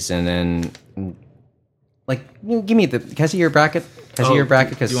matches, and then like give me the. Can I see your bracket? Can I see your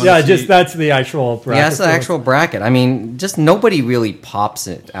bracket? Because you want- Yeah, just that's the actual bracket. yeah, that's the actual bracket. I mean, just nobody really pops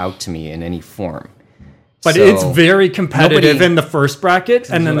it out to me in any form. But So, it's very competitive nobody- in the first bracket,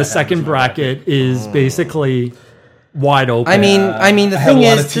 and then the second bracket is basically wide open. I mean, the I have a thing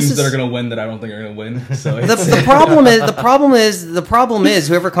lot is, of teams this that are is gonna win that I don't think are gonna win. So the problem is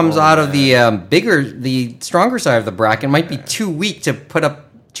whoever comes out of the stronger side of the bracket might be too weak to put up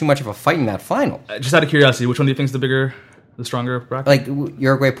too much of a fight in that final. just out of curiosity, which one do you think is the stronger bracket? Like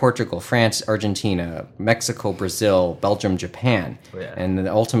Uruguay, Portugal, France, Argentina, Mexico, Brazil, Belgium, Japan, yeah. and then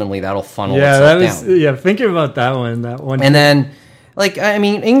ultimately that'll funnel yeah, that itself was down. yeah. Thinking about that one, And then, like, I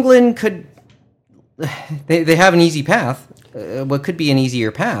mean, England could they have an easy path. What could be an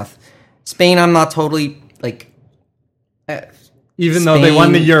easier path? Spain, I'm not totally like. even though they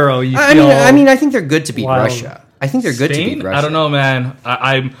won the Euro, you I feel mean, I think they're good to beat wild. Russia. I think they're good to Spain? beat Russia. I don't know, man.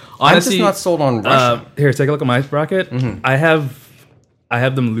 I'm honestly just not sold on Russia. Here, take a look at my bracket. I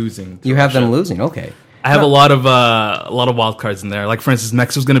have them losing. to You have them Russia. losing. Okay. I have a lot of wild cards in there. Like for instance,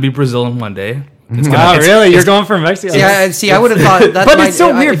 Mexico's going to beat Brazil in one day. It's gonna, Wow, it's- really? it's- You're going for Mexico? See, I would have thought that. but might, it's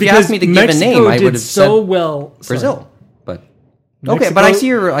so weird if you because asked me to give Mexico a name, I did would have so said well. Brazil. But Mexico- okay, but I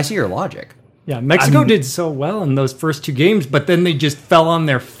see your logic. Yeah, Mexico did so well in those first two games, but then they just fell on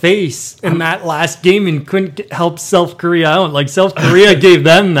their face in that last game and couldn't help South Korea out. Like South Korea gave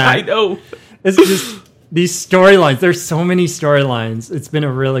them that. I know. It's just these storylines. There's so many storylines. It's been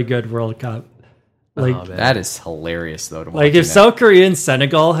a really good World Cup. Like, That is hilarious, though. To like if South Korea and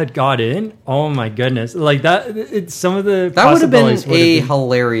Senegal had got in, oh my goodness! Like that, it's some of the that would have been possibilities would have a been-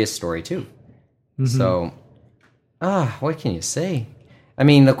 hilarious story too. So, what can you say? I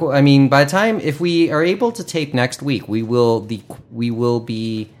mean, by the time if we are able to tape next week, we will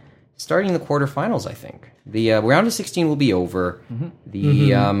be starting the quarterfinals. I think the round of 16 will be over.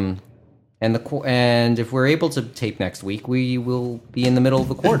 And if we're able to tape next week, we will be in the middle of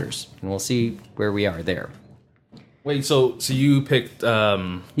the quarters, and we'll see where we are there. Wait, so you picked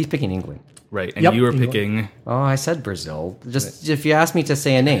He's picking England. right, and Yep, you were England. picking. Oh, I said Brazil. Just if you ask me to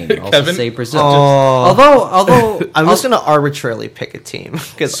say a name, I'll Kevin? just say Brazil. Oh. Although I'm just gonna arbitrarily pick a team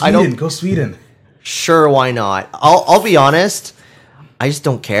because I don't. go Sweden. Sure, why not? I'll be honest. I just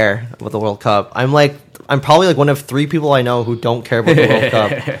don't care about the World Cup. I'm I'm probably like one of 3 people I know who don't care about the World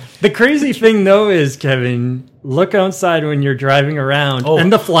Cup. The crazy thing, though, is, Kevin, look outside when you're driving around,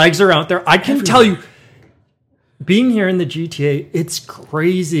 and the flags are out there. I can tell you, being here in the GTA, it's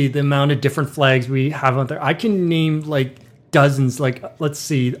crazy the amount of different flags we have out there. I can name, like, dozens. Like, let's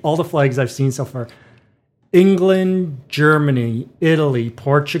see, all the flags I've seen so far. England, Germany, Italy,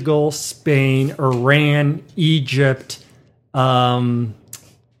 Portugal, Spain, Iran, Egypt.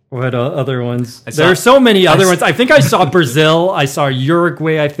 What other ones? There are so many other ones. I think I saw Brazil. I saw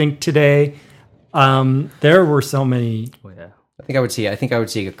Uruguay, I think, today. There were so many. Oh, yeah. I think I would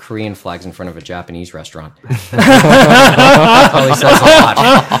see Korean flags in front of a Japanese restaurant. Probably says a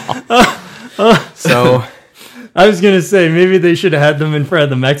lot. So I was gonna say maybe they should have had them in front of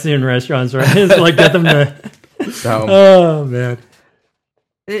the Mexican restaurants, right? It's like get them to. Oh man.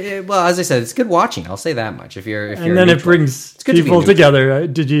 Well, as I said, it's good watching. I'll say that much. If you're and then it brings people together.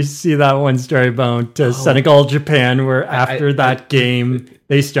 Did you see that one story about Senegal, Japan, where after that game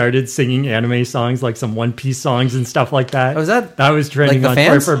they started singing anime songs, like some One Piece songs and stuff like that? Was that was trending like on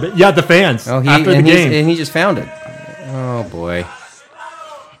Twitter for a bit? Yeah, the fans. Oh, after the game, and he just found it. Oh boy.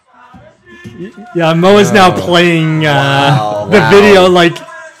 Yeah, Mo is now playing the video. Like,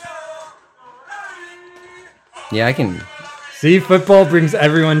 yeah, I can. See, football brings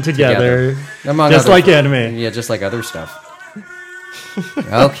everyone together. Just like anime. Yeah, just like other stuff.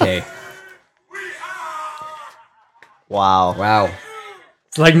 Okay. Wow.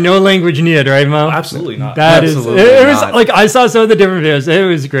 It's like no language needed, right, Mo? Absolutely not. It was not. like I saw some of the different videos. It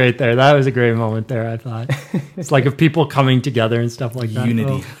was great there. That was a great moment there, I thought. It's like of people coming together and stuff like that.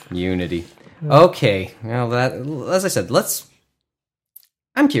 Unity. Okay. Well, as I said,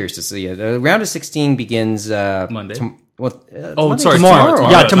 I'm curious to see it. Round of 16 begins Monday. Monday? Sorry, tomorrow.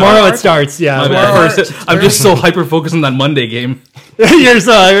 Yeah, tomorrow it starts. Yeah, I'm just so hyper focused on that Monday game. You're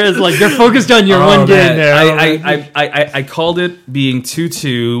focused on your one game there. I called it being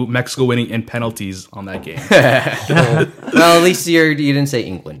 2-2, Mexico winning in penalties on that game. Well, at least you didn't say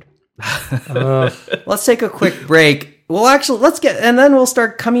England. Let's take a quick break. Well, actually, and then we'll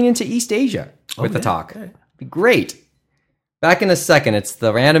start coming into East Asia with the talk. Okay. Be great. Back in a second. It's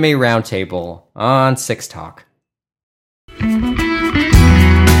the Anime Roundtable on 6 Talk.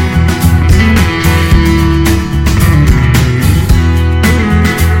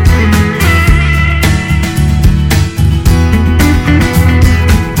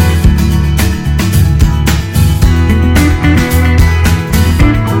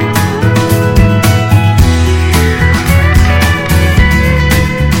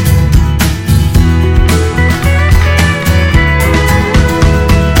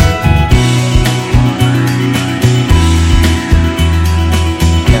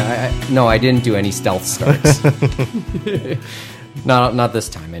 No, I didn't do any stealth starts. Not this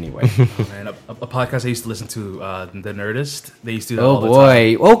time, anyway. Man, a podcast I used to listen to, The Nerdist. They used to do that all the time.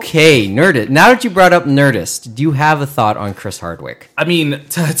 Oh boy, okay, Nerdist. Now that you brought up Nerdist, do you have a thought on Chris Hardwick? I mean,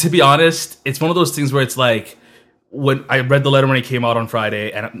 to be honest, it's one of those things where it's like when I read the letter when it came out on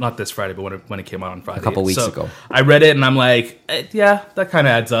Friday, and not this Friday, but when it came out on Friday, a couple weeks ago. I read it and I'm like, yeah, that kind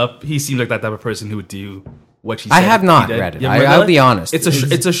of adds up. He seems like that type of person who would do what he said. I have not read it. I'll be honest. It's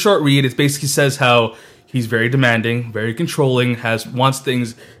a short read. It basically says how he's very demanding, very controlling, wants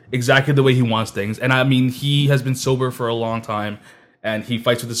things exactly the way he wants things. And I mean, he has been sober for a long time, and he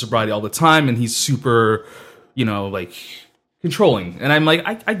fights with his sobriety all the time, and he's super, like controlling. And I'm like,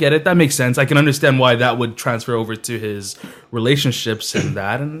 I get it. That makes sense. I can understand why that would transfer over to his relationships and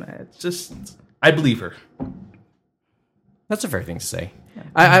that. And it's just, I believe her. That's a fair thing to say.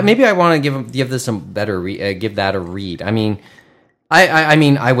 Maybe I want to give this some better give that a read. I mean,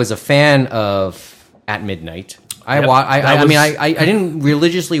 I was a fan of At Midnight. I didn't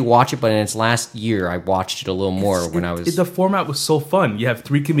religiously watch it, but in its last year, I watched it a little more The format was so fun. You have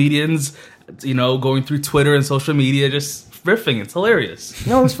 3 comedians, going through Twitter and social media, just riffing. It's hilarious.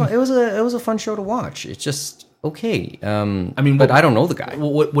 No, it was fun. It was a fun show to watch. It's just okay. But I don't know the guy.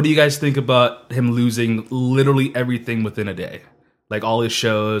 What do you guys think about him losing literally everything within a day? Like all his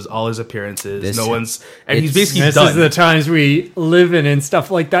shows, all his appearances, he's basically done. This is the times we live in and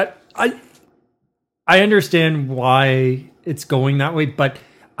stuff like that. I understand why it's going that way, but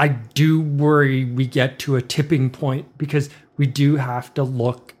I do worry we get to a tipping point because we do have to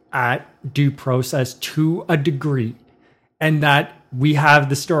look at due process to a degree, and that we have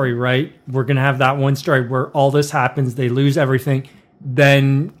the story, right? We're going to have that one story where all this happens, they lose everything.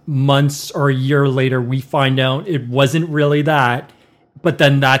 Then months or a year later, we find out it wasn't really that. But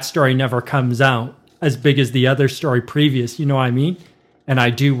then that story never comes out as big as the other story previous. You know what I mean? And I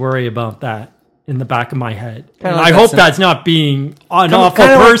do worry about that in the back of my head. Kinda And like I that hope sim- that's not being an awful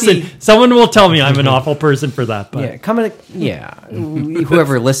kinda like person. the- Someone will tell me I'm an awful person for that. But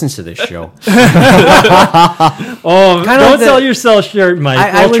Whoever listens to this show. don't like the- sell yourself short, Mike.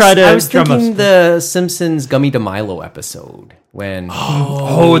 I was drum up. thinking the Simpsons Gummy DeMilo episode when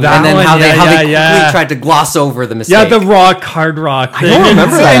Oh, that and then one. how they quickly yeah. tried to gloss over the mistake. Yeah, the rock, hard rock. I don't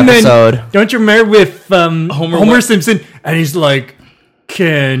remember that episode. Don't you remember with Homer what? Simpson? And he's like,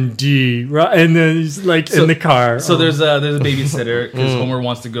 candy, right? And then he's like in the car. So there's a babysitter because Homer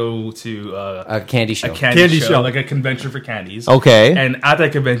wants to go to a candy show. a candy show. show, like a convention for candies. Okay. And at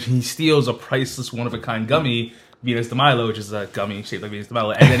that convention, he steals a priceless, one-of-a-kind gummy, Venus de Milo, which is a gummy shaped like Venus de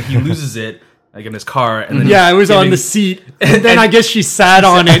Milo, and then he loses it, like in his car. And then yeah, he's it was on giving- the seat. And then I guess she sat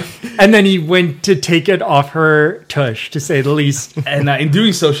on it. And then he went to take it off her tush, to say the least. And in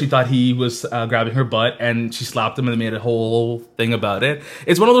doing so, she thought he was grabbing her butt, and she slapped him and made a whole thing about it.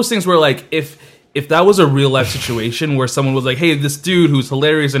 It's one of those things where, like, if that was a real life situation where someone was like, "Hey, this dude who's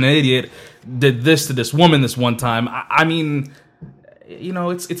hilarious and an idiot did this to this woman this one time," I mean, you know,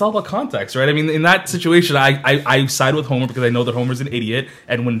 it's all about context, right? I mean, in that situation, I side with Homer because I know that Homer's an idiot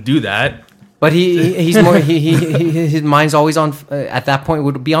and wouldn't do that. But he's more his mind's always on at that point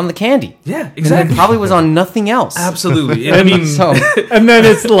would be on the candy. Yeah, And exactly. it probably was on nothing else. Absolutely. I mean, So And then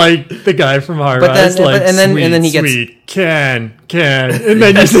it's like the guy from High But then- Rise, like, but- and then- sweet, and then he gets- sweet, can. And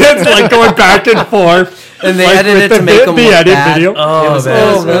then you see it's like going back and forth. and they like edited with it to make him the look edit bad. video. Oh, It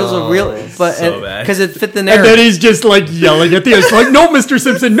man. was a real, but so bad. because it fit the And narrative. then he's just like yelling at the end, like, "No, Mr.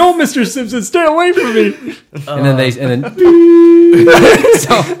 Simpson! No, Mr. Simpson! Stay away from me!" and then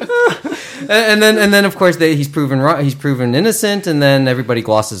so, and then of course he's proven innocent, and then everybody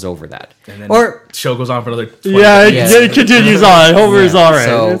glosses over that. and then Or show goes on for another 20 Yeah, minutes. it continues on. Homer's all right.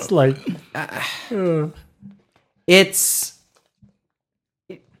 so- It's like it's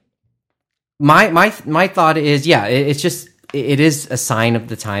my thought is it's just it is a sign of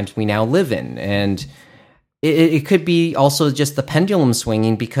the times we now live in, and it could be also just the pendulum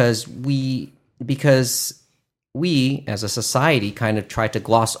swinging because we as a society kind of try to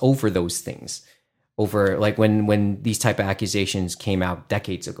gloss over those things, over like when these type of accusations came out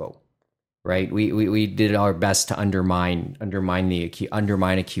decades ago, right? We did our best to undermine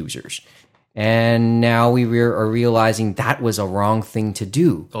accusers. And now we are realizing that was a wrong thing to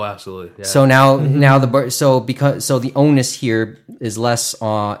do. Oh, absolutely. Yeah. So now the onus here is less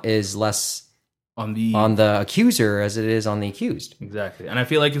on the accuser as it is on the accused. Exactly. And I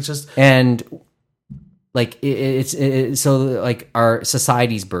feel like it's just And like it's so like our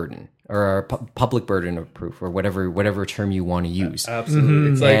society's burden or our public burden of proof or whatever term you want to use.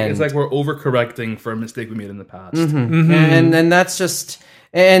 absolutely. It's And- like we're overcorrecting for a mistake we made in the past. And that's just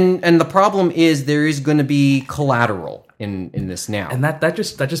and the problem is there is going to be collateral in this now. And that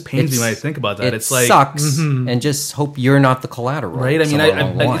just pains me when I think about that. It It's like sucks, and just hope you're not the collateral, right? I mean, somewhere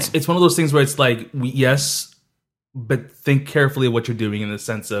along the line. it's one of those things where it's like, yes, but think carefully of what you're doing in the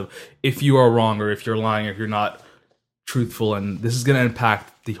sense of if you are wrong or if you're lying or if you're not truthful, and this is going to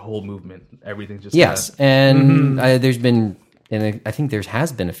impact the whole movement. Everything's just Yes, and there's been, and I think there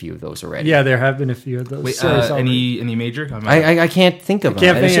has been a few of those already. yeah, there have been a few of those. Wait, stories already. any major? I can't think of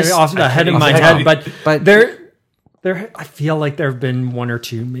Can't them. It's think just- off the head of my can't- head, but but- there. I feel like there have been one or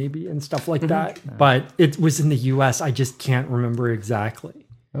two maybe and stuff like that, but it was in the U.S. I just can't remember exactly.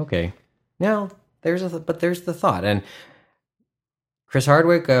 Okay, now there's the thought, and Chris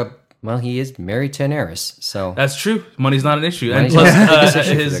Hardwick, well, he is married to an heiress, so That's true. Money's not an issue, and Money's plus not a big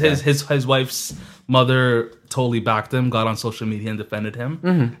issue for the his wife's mother totally backed him, got on social media and defended him. Mm-hmm.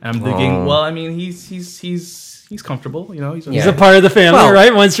 And I'm thinking, well, I mean, he's comfortable, you know. He's He's a part of the family, Well-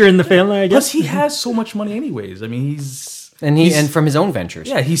 right? Once you're in the family, I Plus, guess. he has so much money, anyways. I mean, he's and from his own ventures.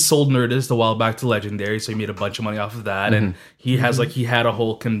 yeah, he sold Nerdist a while back to Legendary, so he made a bunch of money off of that, and he has he had a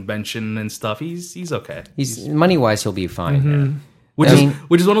whole convention and stuff. He's okay. He's money wise, he'll be fine. Which I is mean-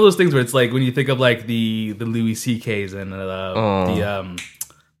 which is one of those things where it's like when you think of like the Louis C.K.'s and the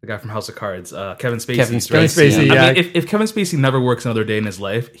guy from House of Cards, Kevin Spacey. Kevin right? Spacey, I yeah. mean, if Kevin Spacey never works another day in his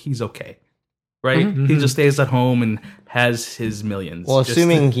life, he's okay, right? He just stays at home and has his millions. Well, Just-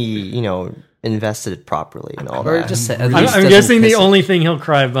 assuming he, invested it properly and all Or that. just at I'm, least I'm doesn't guessing the piss- only thing he'll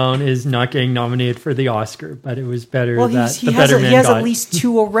cry about is not getting nominated for the Oscar, but it was better Well, that he the has better man he has got. at least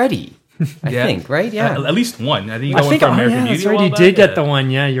two already. I Yeah. think, right? Yeah. at least one. I think he I got one think for American yeah, Beauty. that's a right. while He back. did get Yeah. the one.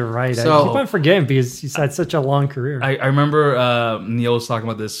 Yeah, you're right. So- I keep on forgetting because he's had such a long career. I remember Neil was talking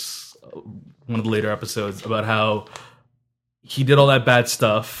about this one of the later episodes about how he did all that bad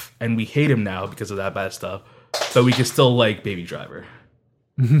stuff and we hate him now because of that bad stuff, but we can still like Baby Driver.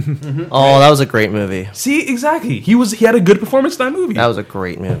 Oh, that was a great movie. See, exactly. He had a good performance in that movie. That was a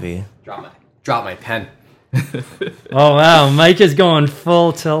great movie. Drop my pen. Oh wow, Mike is going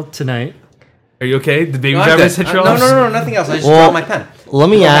full tilt tonight. Are you okay? The baby No, I'm drivers good. hit you No, off? no, nothing else. I just Well, dropped my pen.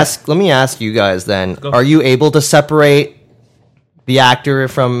 Let me ask you guys then. Are you able to separate the actor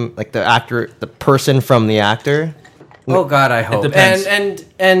from the person from the actor? Oh God, I hope. depends.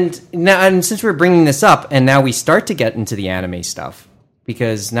 And now, and since we're bringing this up, and now we start to get into the anime stuff,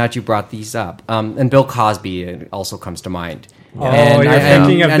 because now that you brought these up, and Bill Cosby also comes to mind. Oh, you're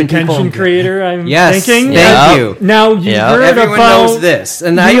thinking of the Kenshin creator, I'm Yes, thinking? thank you. Now, you heard Everyone about... knows this,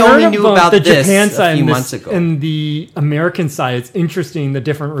 and I you heard only knew about the this Japan a side few and this- months ago. And the American side, it's interesting, the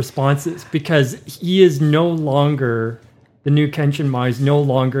different responses, because he is no longer... The new Kenshin Ma is no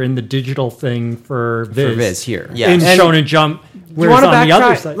longer in the digital thing for Viz. For Viz here. Yeah. In And- Shonen Jump, You whereas want to on the other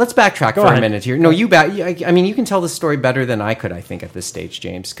backtrack? side... Let's backtrack for ahead. a minute here. No, I mean, you can tell the story better than I could, I think, at this stage,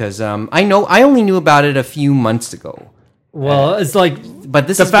 James, because I only knew about it a few months ago. Well, it's like... But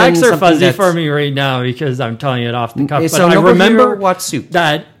this the has been facts are something fuzzy that's- for me right now because I'm telling it off the cuff. But So I Nobuhiro remember Watsuki.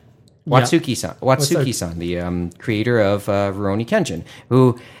 that... yeah. Watsuki-san, the creator of Rurouni Kenshin,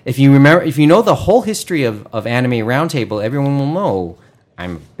 who, if you know the whole history of Anime Roundtable, everyone will know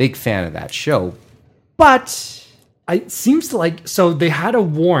I'm a big fan of that show. But It seems like so they had a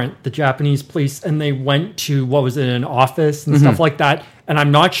warrant, the Japanese police, and they went to what was it, an office and stuff like that. And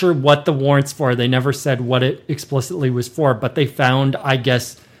I'm not sure what the warrant's for. They never said what it explicitly was for, but they found, I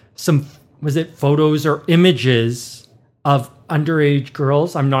guess, some photos or images of underage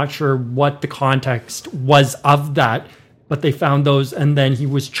girls. I'm not sure what the context was of that, but they found those, and then he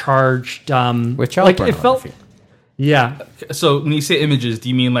was charged with child pornography. yeah. So when you say images, do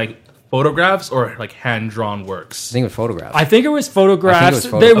you mean like photographs or like hand-drawn works? I think with photographs. I think it was photographs. I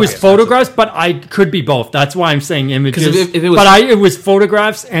think it was It was photographs, but I could be both. That's why I'm saying images. 'Cause if it was- but it was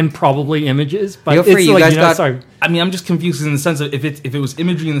photographs and probably images. But Feel free, it's you like, guys got- I mean, I'm just confused in the sense of if it was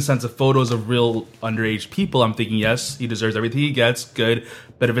imagery in the sense of photos of real underage people, I'm thinking yes, he deserves everything he gets, good.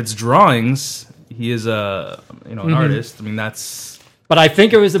 But if it's drawings, he is an artist. I mean, that's But I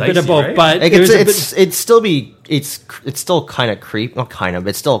think it was a bit of Dicey, both. right? But Like it was it's still kind of creepy. Not kind of.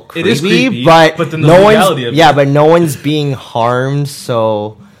 It's still creepy. It is creepy, but but then the no reality one's of it. but no one's being harmed.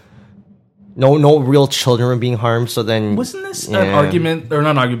 So no real children are being harmed. So then wasn't this an yeah. argument or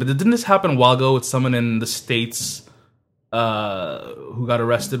not an argument? But didn't this happen a while ago with someone in the States who got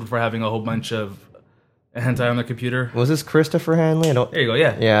arrested for having a whole bunch of hentai on their computer? Was this Christopher Hanley? I don't. There you go.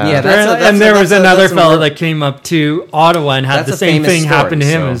 Yeah. Yeah. Yeah, that's and there was another that's a fellow word- that came up to Ottawa and had That's the a same famous thing happen to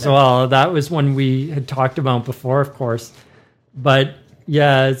story, him so- as well. That was one we had talked about before, of course. But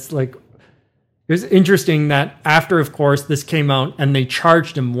yeah, it's like it was interesting that after, of course, this came out and they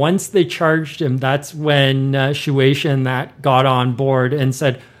charged him. Once they charged him, that's when Shueisha and that got on board and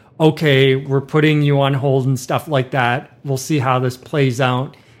said, "Okay, we're putting you on hold and stuff like that. We'll see how this plays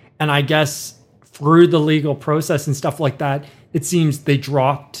out." And I guess through the legal process and stuff like that, it seems they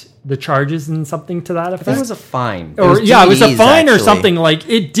dropped the charges and something to that I effect. think it was a fine. Or was it was a DVDs, fine or actually. something. Like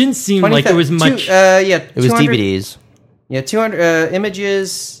it didn't seem like it was much. It was 200 DVDs. Yeah, 200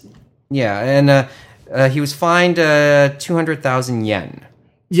 images. Yeah, and he was fined 200,000 yen.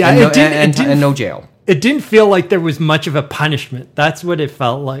 yeah, and it no, didn't. and, it didn't. and no jail. It didn't feel like there was much of a punishment. That's what it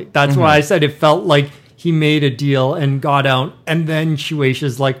felt like. That's why I said it felt like he made a deal and got out, and then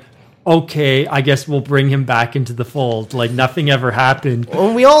Shueisha's like, "Okay, I guess we'll bring him back into the fold." Like nothing ever happened.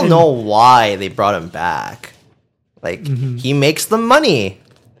 Well, we all know why they brought him back. Like he makes the money.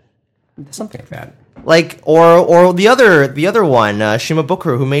 Something like that. Like or the other one,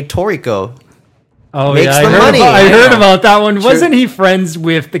 Shimabukuro, who made Toriko. Oh Makes yeah, the money. I I heard know. about that one. Wasn't he friends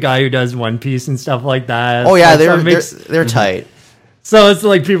with the guy who does One Piece and stuff like that? Oh yeah, So they're tight. So it's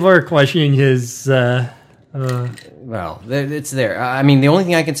like people are questioning his. Well, it's there. I mean, the only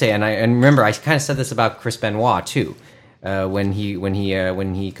thing I can say, and remember, I kind of said this about Chris Benoit too, when he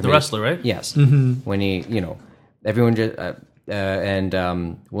committed, The wrestler, right? Yes, when he, everyone just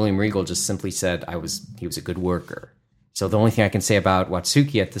William Regal just simply said he was a good worker. So the only thing I can say about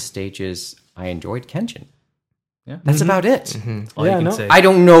Watsuki at this stage is I enjoyed Kenshin. Yeah. That's about it. All Yeah, you can no. say. I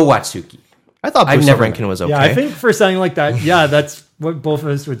don't know Watsuki. I thought I've Bruce never- Rankin was okay. Yeah, I think for something like that, yeah, that's what both of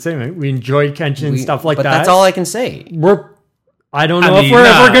us would say. Man. We enjoyed Kenshin and stuff like but that. that's all I can say. I don't I know if mean, we're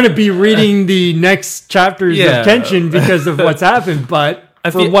nah. ever going to be reading the next chapters Yeah. of Kenshin because of what's happened, but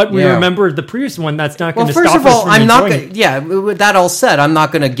for feel- what we yeah. remember of the previous one, that's not Well, going to first stop of all, us from I'm not enjoying going. it. Yeah, with that all said, I'm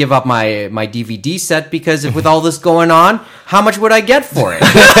not going to give up my DVD set because with all this going on, how much would I get for it?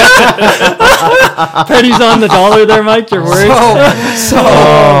 Pennies on the dollar there, Mike, your words.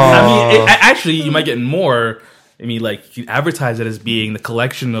 I mean, actually, you might get more. I mean, like, you advertise it as being the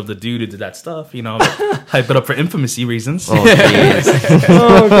collection of the dude who did that stuff, hype it up for infamousy reasons. Oh,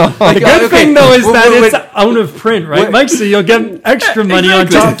 jeez. The good thing though is that it's out of print, right, Mike? So you'll get extra money on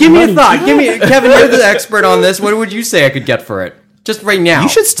top. Give me of a money. thought. Kevin, you're the expert on this. What would you say I could get for it? Just right now. You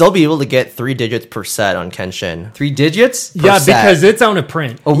should still be able to get 3 digits per set on Kenshin. 3 digits? Yeah, set. because it's out of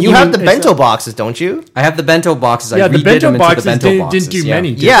print. Oh, You have the bento boxes, don't you? I have the bento boxes. Yeah, I the redid bento them into boxes the bento boxes. didn't do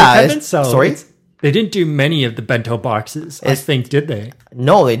many. Did Yeah, they, Kevin? So sorry? they didn't do many of the bento boxes. I think, did they?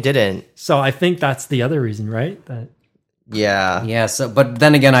 No, they didn't. So I think that's the other reason, right? That Yeah. Yeah, so but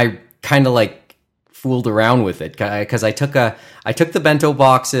then again, I kind of like fooled around with it because I took the bento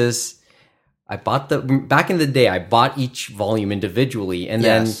boxes. I bought back in the day. I bought each volume individually, and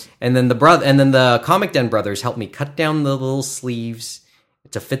Yes. then the Comic Den brothers helped me cut down the little sleeves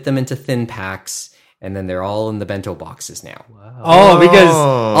to fit them into thin packs, and then they're all in the bento boxes now.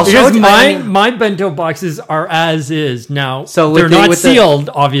 because show it to- my bento boxes are as is now. So they're with the- not with the- sealed,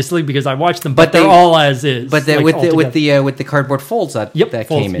 obviously, because I watched them, but But they're they- all as is. But like, with altogether. the cardboard folds that Yep, folds,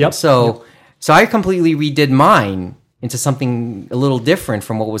 came in. yep, So I completely redid mine into something a little different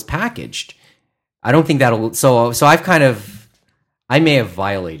from what was packaged. I don't think that'll. So I may have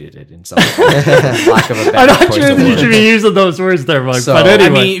violated it in some way. Lack of a better I'm not choice sure of that you word. should be using those words there, Mike. So, but I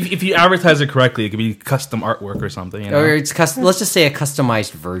anyway, I mean, if you advertise it correctly, it could be custom artwork or something. You know? Or it's let's just say a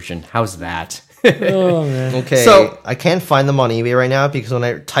customized version. How's that? oh man, Okay, So- I can't find them on eBay right now because when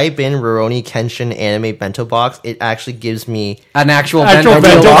I type in Rurouni Kenshin anime bento box, it actually gives me An actual Actual bento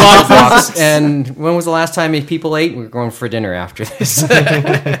bento box. boxes. And when was the last time people ate? We're going for dinner after this.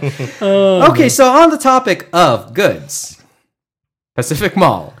 Okay, so on the topic of goods, Pacific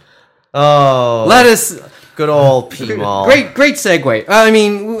Mall. Let us. good old P Mall. Great segue. I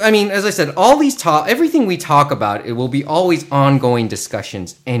mean, as I said, all these everything we talk about, it will be always ongoing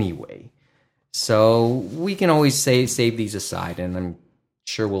discussions anyway. So we can always save these aside, and I'm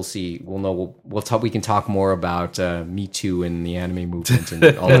sure we'll talk. We can talk more about Me Too and the anime movement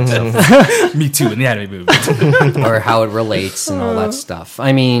and all that stuff, Me too in the anime movement. or how it relates and all that stuff.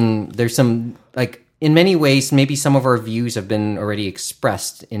 I mean, there's some in many ways, maybe some of our views have been already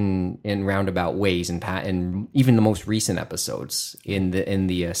expressed in roundabout ways, and even the most recent episodes in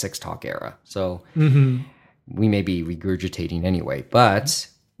the Six Talk era. So we may be regurgitating anyway, but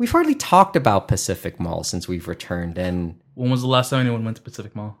we've hardly talked about Pacific Mall since we've returned. And When was the last time anyone went to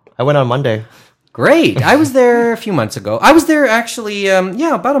Pacific Mall? I went on Monday. great, I was there a few months ago. I was there actually,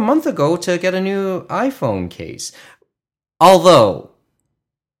 about a month ago to get a new iPhone case. Although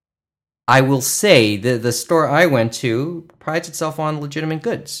I will say the store I went to prides itself on legitimate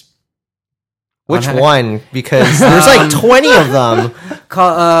goods. Which On- one? Because there's like 20 of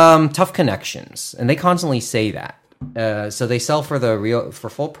them. Tough Connections, and they constantly say that. So they sell for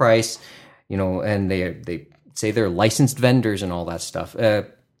full price, and they say they're licensed vendors and all that stuff.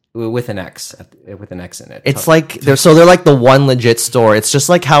 With an X in it. It's like they're like the one legit store. It's just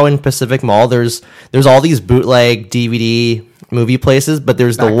like how in Pacific Mall there's all these bootleg DVD movie places, but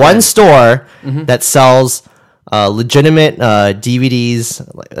there's the one store that sells legitimate DVDs.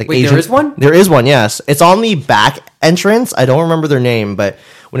 Like Wait, there is one? There is one. Yes, it's on the back entrance. I don't remember their name, but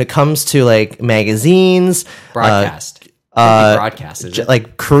when it comes to like magazines, broadcast. Broadcast is it?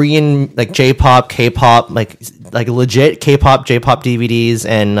 like Korean, like J-pop, K-pop, like legit K-pop, J-pop DVDs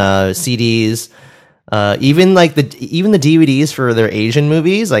and CDs. Even the DVDs for their Asian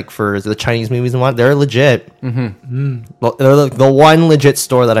movies, like for the Chinese movies and what, they're legit. Well, they're the one legit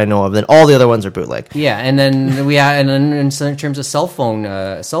store that I know of. Then all the other ones are bootleg. Yeah, and then in terms of cell phone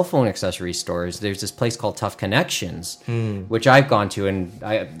accessory stores, there's this place called Tough Connections, which I've gone to, and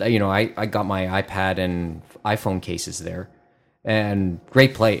I got my iPad and iPhone cases there, and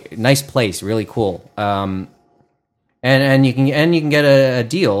nice place, really cool. And you can get a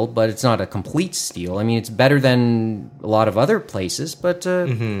deal, but it's not a complete steal. I mean, it's better than a lot of other places, but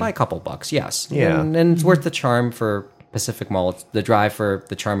by a couple bucks, yes. Yeah. and it's worth the charm for Pacific Mall. It's the drive for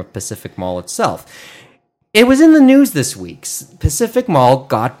the charm of Pacific Mall itself. It was in the news this week. Pacific Mall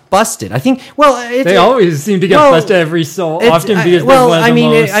got busted. I think. Well, they always seem to get busted every so often because they're one of the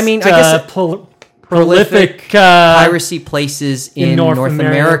most I guess prolific piracy places in North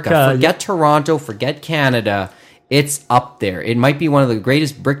America. America. Forget Toronto, forget Canada. It's up there. It might be one of the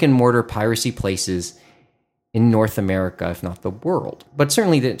greatest brick and mortar piracy places in North America, if not the world, but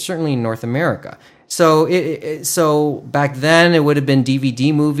certainly in North America. So, so back then it would have been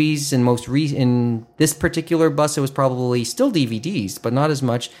DVD movies, and in this particular bus it was probably still DVDs, but not as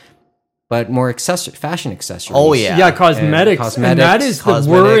much. but more fashion accessories. Oh, yeah. Yeah, cosmetics. And that is the cosmetics,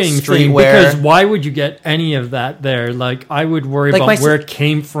 worrying thing, streetwear. because why would you get any of that there? Like, I would worry Like about my where it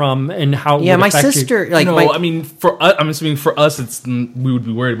came from and how it Yeah, would my affect you. sister, like, No, my, I mean, for us, I'm assuming for us, we would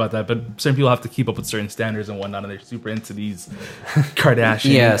be worried about that. But certain people have to keep up with certain standards and whatnot, and they're super into these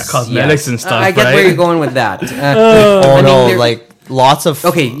Kardashian cosmetics and stuff. I get right? where you're going with that. Oh, I mean, no, they're- like lots of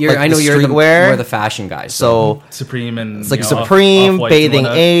Okay, like, I know the you're streetwear. the fashion guy. So Supreme and it's like you know, Supreme, Off-Whites and Bathing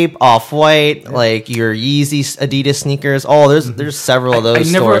whatnot. Ape, Off-White, like your Yeezy, Adidas sneakers. Oh, there's several of those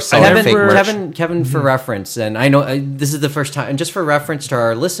I never- stores selling I fake never- merch. Kevin, for reference, and I know this is the first time, and just for reference to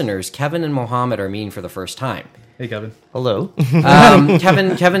our listeners, Kevin and Mohammed are meeting for the first time. Hey, Kevin. Hello.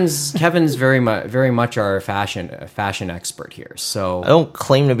 Kevin's very much our fashion expert here. So I don't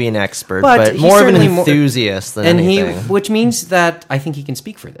claim to be an expert, But but he's more of an certainly more- enthusiast than and anything. which means that I think he can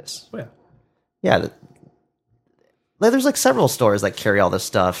speak for this. Oh, yeah. Yeah, there's like several stores that carry all this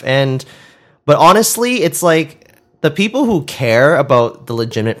stuff, but honestly, it's like the people who care about the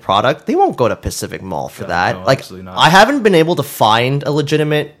legitimate product, they won't go to Pacific Mall for that. no, Like, absolutely not. I haven't been able to find a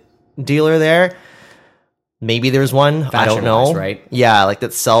legitimate dealer there. Maybe there's one. I don't know. Fashion-wise, right? Yeah, like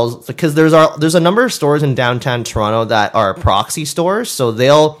that sells, because there's a number of stores in downtown Toronto that are proxy stores, so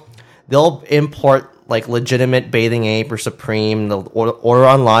they'll import like legitimate Bathing Ape or Supreme. They'll order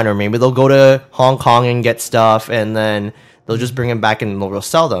online, or maybe they'll go to Hong Kong and get stuff, and then they'll just bring them back and they'll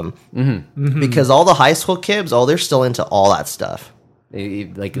sell them. Mm-hmm. Because all the high school kids, they're still into all that stuff.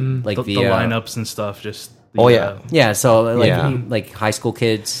 Like The the lineups and stuff. Just Oh, yeah. Yeah, so like Yeah. like high school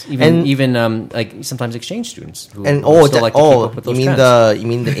kids, And- even like sometimes exchange students who And who still like to keep up with you those mean trends. you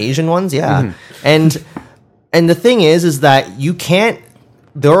mean the Asian ones? Yeah. And the thing is that you can't.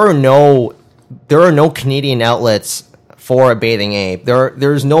 There are no Canadian outlets for a Bathing Ape.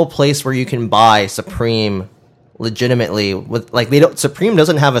 There's no place where you can buy Supreme legitimately. With like Supreme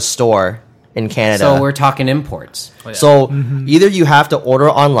doesn't have a store in Canada. So we're talking imports. So either you have to order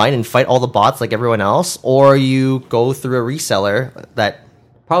online and fight all the bots like everyone else, or you go through a reseller that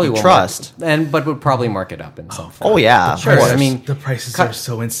Probably you won't trust. but would probably mark it up in some form. Oh yeah, Sure, of course. I mean, the prices are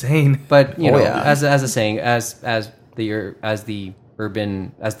so insane. but you Oh, know, yeah. as a saying, as the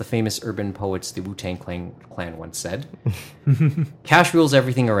famous urban poets, the Wu-Tang Clan once said, "Cash rules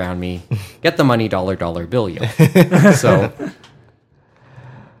everything around me. Get the money, dollar bill, yo." So,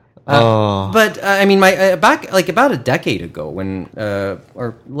 but I mean, my back like about a decade ago, when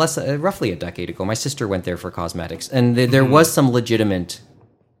or less, roughly a decade ago, my sister went there for cosmetics, and there was some legitimate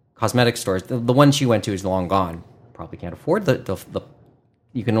cosmetic stores. The one she went to is long gone. Probably can't afford the.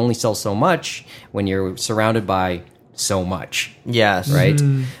 You can only sell so much when you're surrounded by so much, Yes. right?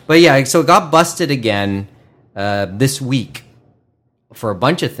 But yeah, so it got busted again this week for a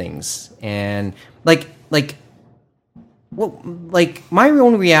bunch of things, and like my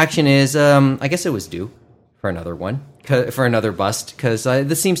own reaction is, I guess it was due for another one. For another bust, because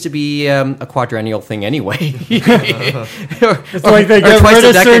this seems to be a quadrennial thing anyway. It's like they get rid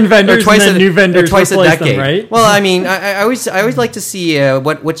of certain vendors and then new vendors twice a replace them, decade. right? Well, I mean, I always like to see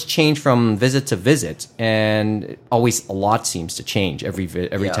what's changed from visit to visit, and always a lot seems to change every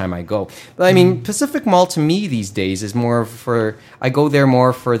time I go. But I mean, Pacific Mall to me these days is more for I go there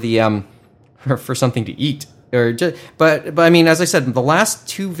more for the for something to eat, or just, but I mean, as I said, the last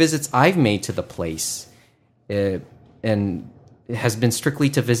 2 visits I've made to the place. And it has been strictly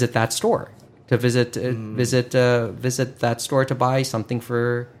to visit that store, to visit that store to buy something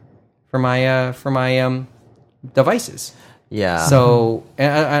for my devices. Yeah. So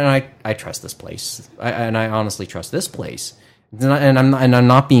and I trust this place, and I honestly trust this place, and I'm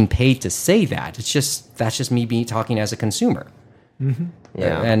not being paid to say that. That's just me talking as a consumer.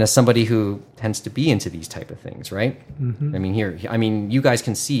 Yeah. And as somebody who tends to be into these type of things, right? I mean, you guys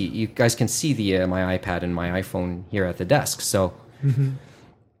can see the my iPad and my iPhone here at the desk. So,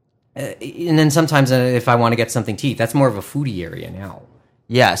 and then sometimes if I want to get something to eat, that's more of a foodie area now.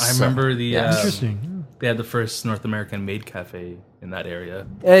 Yes. I remember the Interesting. they had the first North American maid cafe in that area.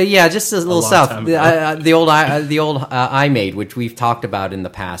 Yeah, just a little long south. time ago. The old iMaid, which we've talked about in the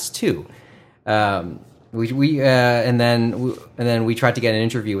past too. And then we tried to get an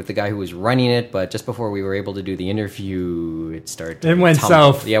interview with the guy who was running it, but just before we were able to do the interview, it started. It went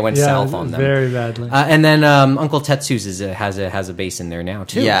south. Yeah, it went south on them very badly. And then Uncle Tetsu's has a base in there now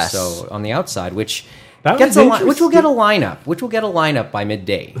too. Yes. So on the outside, which That gets was which will get a lineup, by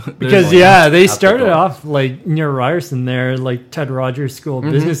midday. Because they started off like near Ryerson there, like Ted Rogers School of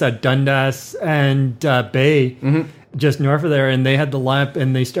Mm-hmm. Business at Dundas and Bay, just north of there, and they had the lineup,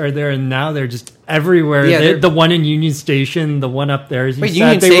 and they started there, and now they're just everywhere. Yeah, The one in Union Station, the one up there. As you Wait, said,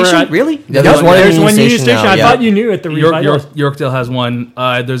 Union they were Station? at- Really? Yeah, There's one Union Union Station Station. now, I yeah. thought you knew at the Revitals. Yorkdale has one.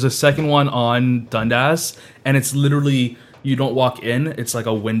 There's a second one on Dundas, and it's literally you don't walk in; it's like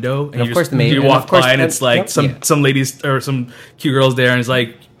a window, and of you course just, the maid- you and walk of course- by, and it's like Yep. some ladies or some cute girls there, and it's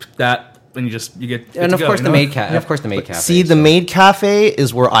like that, and you get And to of go, course you the know? maid of course the maid cafe. See, the maid cafe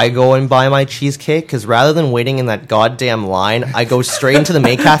is where I go and buy my cheesecake because rather than waiting in that goddamn line, I go straight into the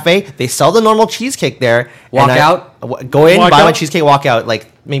maid cafe. They sell the normal cheesecake there. Walk and out? Go in, Walk buy my out? cheesecake, walk out.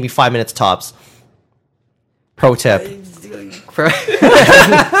 Like maybe 5 minutes tops. Pro tip.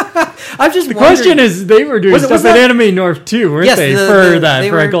 I'm just The question is, they were doing Was it- stuff was at that- Anime North too, weren't yes, they? the- For the- that, they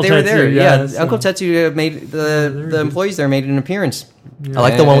for were, Uncle they were Tetsu. there. Yeah, so- Uncle Tetsu made the employees there made an appearance. I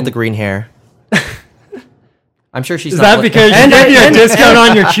like the one with And the green hair. I'm sure she's Is not that li- because you and- get your and- discount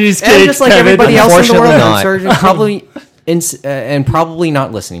on your cheesecake? and just like Kevin? everybody else in the world, Unfortunately I'm sure probably and probably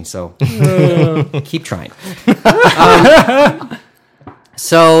not listening. So keep trying.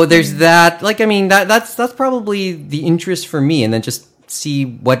 So there's that. Like, I mean, that's probably the interest for me, and then just see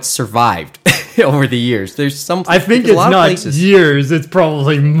what survived over the years. There's some. I think there's it's a lot of not places. years; it's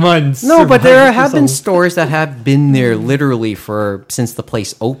probably months. No, but there survived have for been some- stores that have been there literally since the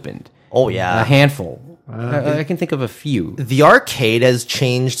place opened. Oh A yeah. handful. I can think of a few, The arcade has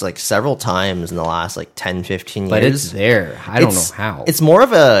changed like several times in the last like 10, 15 years. but it's there. I don't know It's- how.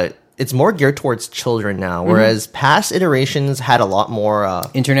 It's more geared towards children now, whereas past iterations had a lot more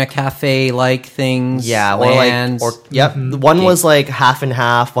Internet cafe like things. yeah, LANs. One was like half and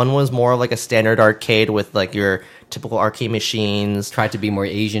half. One was more like a standard arcade with like your typical arcade machines. tried to be more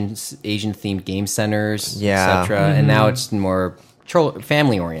Asian themed game centers, Yeah. etc. And now it's more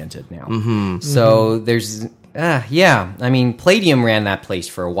family oriented now. So there's yeah. I mean, Palladium ran that place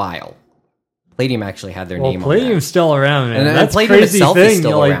for a while. Palladium actually had their Well, name Palladium's on that. still around, man. And That's Palladium crazy itself thing. is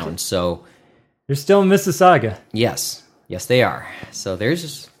still like, around. So You're still in Mississauga. yes, they are. So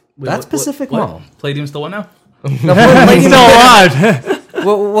there's Wait, that's what- Pacific what? Mall. Palladium still one now? It's still alive.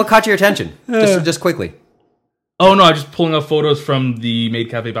 What caught your attention? Just quickly. Oh no, I'm just pulling up photos from the Maid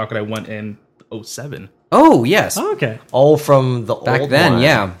Cafe back when I went in 07. Oh yes, Okay. Oh, from the back old then, one.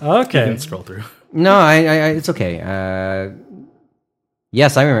 yeah. I Okay. can scroll through. No, I it's okay.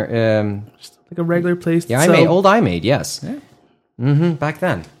 Yes, I remember. Like a regular place. Yeah, old iMade, yes. Back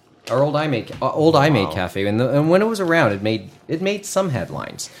then, our old iMade cafe, and when it was around, it made some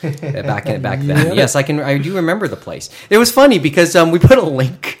headlines back then. Yes, I do remember the place. It was funny because we put a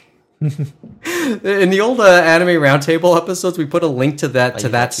link in the old Anime Roundtable episodes. We put a link to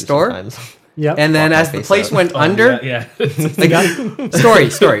that store, Sometimes. Yep. and then Walk my as the face place out. went under, Yeah.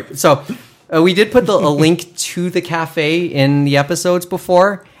 story. So we did put a link to the cafe in the episodes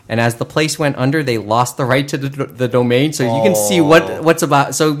before, and as the place went under, they lost the right to the domain. So you can see what's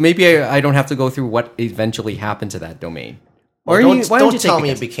about. So maybe I don't have to go through what eventually happened to that domain. Well, Or don't why don't you tell take me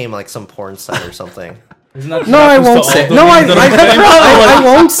a it guess? became like some porn site or something. No, I won't say. No, I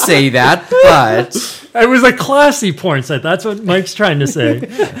won't say that. But It was a classy porn site. That's what Mike's trying to say.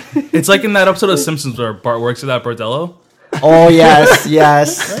 It's like in that episode of Simpsons where Bart works at that bordello. Oh yes,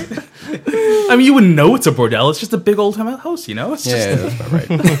 yes. I mean, you wouldn't know it's a bordel. It's just a big old house, you know? It's just yeah, that's about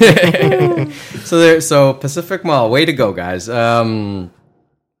right. So Pacific Mall, way to go, guys.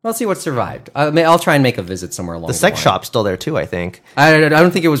 Let's see what survived. I'll try and make a visit somewhere along The the sex line. shop's still there too, I think. I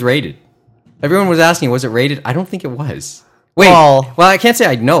don't think it was rated. Everyone was asking, was it rated? I don't think it was. Wait, Well- well, I can't say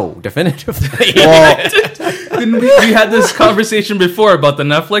I know definitively. Well, Didn't we had this conversation before about the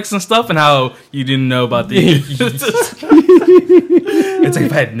Netflix and stuff and how you didn't know about the. It's like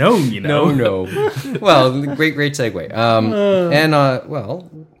if I had known, you know. no. Well, great segue. Well,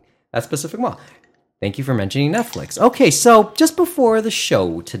 that's Pacific Mall. Thank you for mentioning Netflix. Okay, so just before the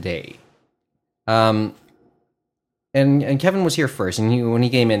show today, and Kevin was here first, and when he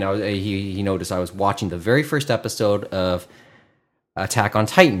came in, he noticed I was watching the very first episode of Attack on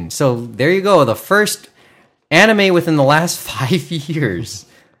Titan. So there you go, the first anime within the last 5 years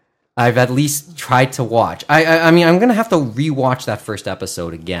I've at least tried to watch. I mean, I'm going to have to rewatch that first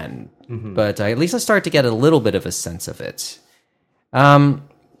episode again, but at least I started to get a little bit of a sense of it.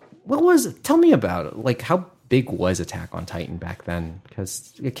 Tell me about it. Like, how big was Attack on Titan back then?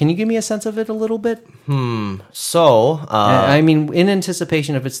 Because can you give me a sense of it a little bit? so I mean, in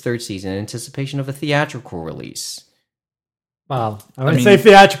anticipation of its third season, in anticipation of a theatrical release. Wow. I wouldn't say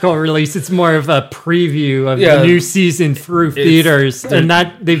theatrical release. It's more of a preview of the new season through theaters. And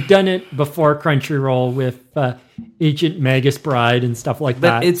that they've done it before Crunchyroll with Agent Magus Bride and stuff like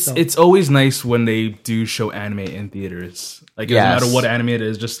But that. it's always nice when they do show anime in theaters. Like, it doesn't matter what anime it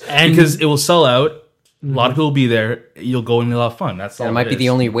is, just because it will sell out lot of people will be there. You'll go and you'll have fun. That's all. That might be the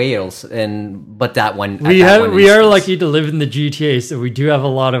only Wales, but that one. We are lucky to live in the GTA, so we do have a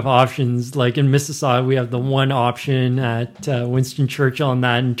lot of options. Like in Mississauga, we have the one option at Winston Churchill, and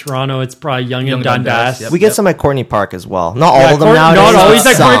that in Toronto, it's probably Yonge and Dundas. We get some at Courtney Park as well. Not all of them nowadays. Not always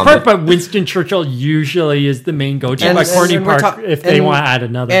at Courtney some. Park, but Winston Churchill usually is the main go-to by Courtney Park if they want to add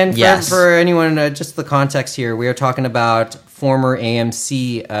another. And for anyone, just the context here, we are talking about former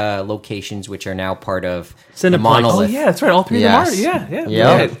AMC locations, which are now part of the Monolith. Oh yeah, that's right. All three of them are.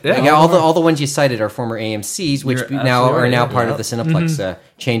 Yeah. All the ones you cited are former AMCs, which now are part of the Cineplex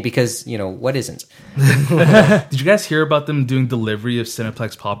chain. Because what isn't? Did you guys hear about them doing delivery of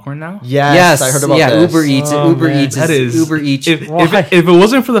Cineplex popcorn now? Yes, I heard about this. Uber Eats. Uber Eats. If it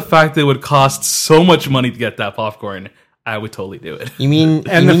wasn't for the fact that it would cost so much money to get that popcorn, I would totally do it. You mean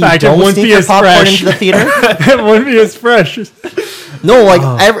the fact it won't be as fresh into the theater? It won't be as fresh. No,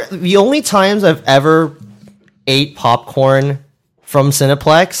 the only times I've ever ate popcorn from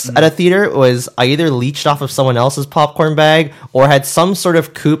Cineplex at a theater was I either leached off of someone else's popcorn bag or had some sort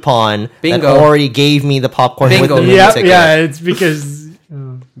of coupon that already gave me the popcorn with the movie ticket. Yeah, it's because...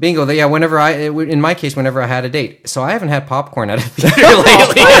 Bingo. Yeah, in my case, whenever I had a date. So I haven't had popcorn at a theater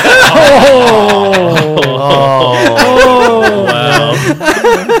lately. Wow.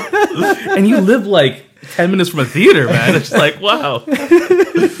 And you live like 10 minutes from a theater, man. It's like, wow.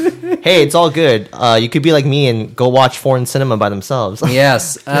 Hey, it's all good. You could be like me and go watch foreign cinema by themselves.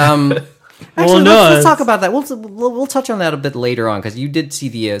 Yes. Actually, let's talk about that. We'll touch on that a bit later on because you did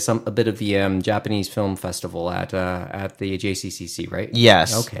see a bit of the Japanese Film Festival at the JCCC, right?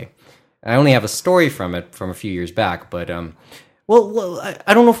 Yes. Okay. I only have a story from it from a few years back, but I don't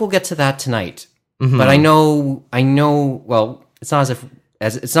know if we'll get to that tonight. Mm-hmm. But I know. Well, it's not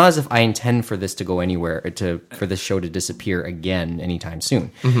as if I intend for this to go anywhere for this show to disappear again anytime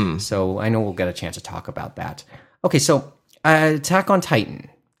soon. Mm-hmm. So I know we'll get a chance to talk about that. Okay, so Attack on Titan.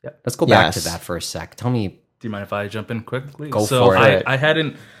 Yep. Let's go back to that for a sec. Tell me. Do you mind if I jump in quickly? Go for it. I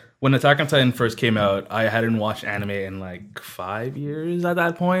hadn't, when Attack on Titan first came out, I hadn't watched anime in like 5 years at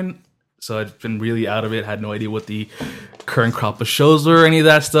that point. So I'd been really out of it, had no idea what the current crop of shows were or any of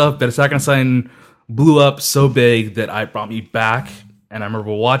that stuff. But Attack on Titan blew up so big that it brought me back. And I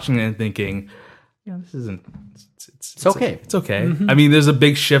remember watching it and thinking, this isn't... It's okay. It's okay. Mm-hmm. I mean, there's a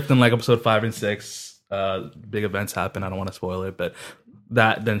big shift in like episode 5 and 6. Big events happen. I don't want to spoil it, but...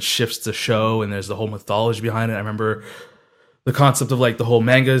 that then shifts the show and there's the whole mythology behind it. I remember the concept of like the whole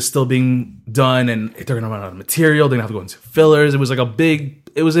manga is still being done and they're going to run out of material. They're going to have to go into fillers. It was like a big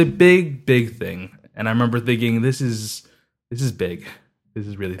thing. And I remember thinking, this is big. This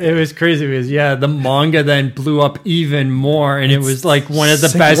is really big. It was crazy because the manga then blew up even more and it was like one of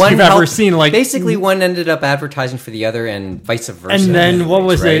the best you've ever seen. Like basically one ended up advertising for the other and vice versa. And then what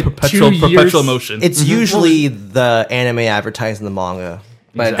was it? Perpetual motion. It's usually the anime advertising the manga.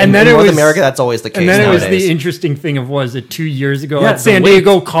 But and then in North America, that's always the case. And then nowadays. it was the interesting thing of 2 years ago at San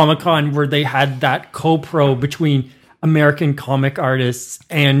Diego Comic-Con where they had that co-pro between American comic artists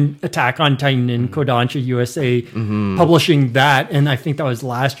and Attack on Titan and Kodansha USA publishing that. And I think that was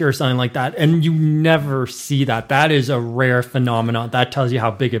last year or something like that. And you never see that. That is a rare phenomenon. That tells you how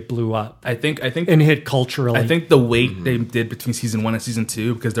big it blew up. I think and hit culturally. I think the wait they did between season 1 and season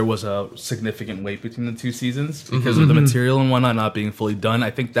 2, because there was a significant wait between the two seasons because of the material and whatnot not being fully done. I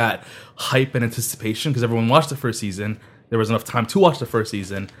think that hype and anticipation, because everyone watched the first season, there was enough time to watch the first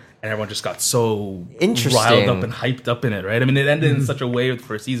season. And everyone just got so riled up and hyped up in it, right? I mean, it ended in such a way with the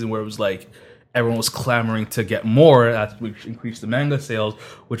first season where it was like everyone was clamoring to get more, which increased the manga sales,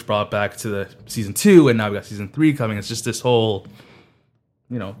 which brought back to the season 2, and now we got season 3 coming. It's just this whole,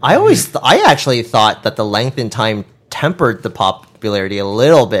 I actually thought that the length in time tempered the popularity a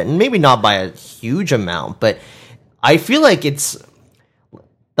little bit, and maybe not by a huge amount, but I feel like the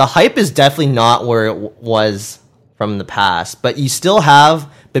hype is definitely not where it was from the past, but you still have...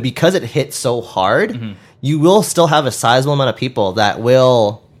 But because it hit so hard, you will still have a sizable amount of people that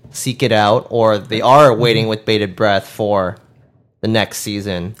will seek it out, or they are waiting with bated breath for the next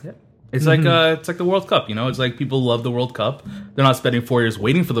season. Yeah. It's like the World Cup, It's like people love the World Cup. They're not spending 4 years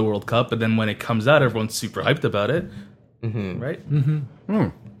waiting for the World Cup, but then when it comes out, everyone's super hyped about it, right?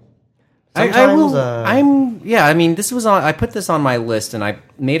 I mean, this was on. I put this on my list, and I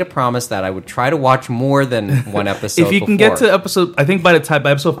made a promise that I would try to watch more than one episode. If you can get to episode, I think by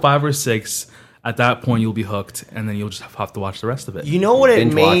episode 5 or 6, at that point you'll be hooked, and then you'll just have to watch the rest of it. You know what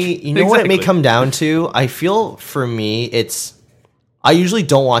it may, what it may come down to. I feel for me, I usually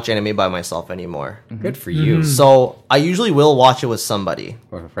don't watch anime by myself anymore. Good for you. So I usually will watch it with somebody,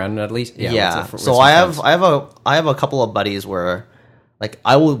 or a friend at least. Yeah. So I have a couple of buddies where Like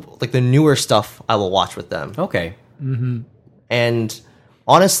I will like the newer stuff I will watch with them. Okay. And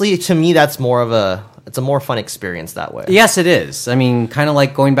honestly, to me, that's it's a more fun experience that way. Yes, it is. I mean, kind of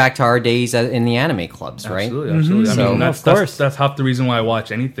like going back to our days in the anime clubs, right? Absolutely, absolutely. I mean, of course. that's half the reason why I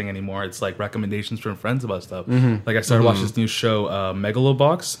watch anything anymore. It's like recommendations from friends about stuff. Like I started watching this new show,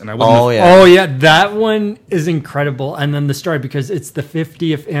 Megalobox, and I wasn't. Oh yeah, that one is incredible. And then the story, because it's the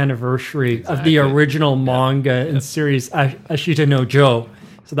 50th anniversary of the original manga and series Ashita no Joe.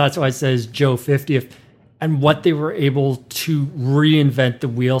 So that's why it says Joe 50th. And what they were able to reinvent the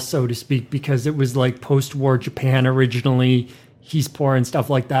wheel, so to speak, because it was like post-war Japan originally, he's poor and stuff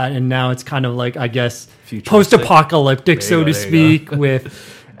like that. And now it's kind of like, I guess, post-apocalyptic, so to speak, with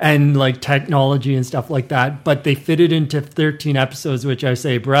and like technology and stuff like that. But they fit it into 13 episodes, which I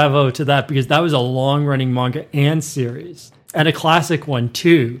say bravo to that, because that was a long-running manga and series. And a classic one,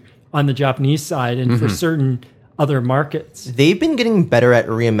 too, on the Japanese side and for certain other markets. They've been getting better at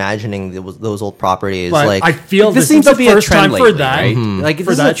reimagining those old properties. But like I feel this this seems is to the be a first trend time lately, for that. right? Like this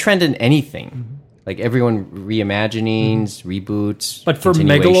is a that. trend in anything. Like everyone reimaginings, reboots. But for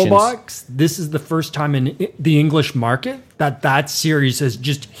continuations. Megalobox, this is the first time in the English market that series has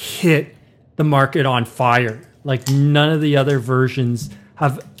just hit the market on fire. Like none of the other versions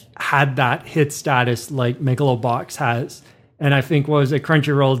have had that hit status like Megalobox has. And I think, what was it,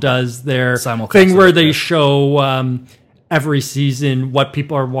 Crunchyroll does their thing where they show every season what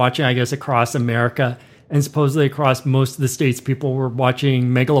people are watching, I guess, across America. And supposedly across most of the states, people were watching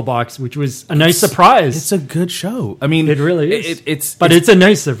Megalobox, which was a nice surprise. It's a good show. I mean, it really is. It's a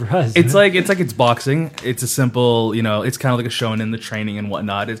nice surprise. It's like it's boxing. It's a simple, it's kind of like a shonen, the training and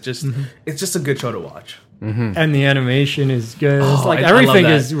whatnot. It's just a good show to watch. And the animation is good. It's like I everything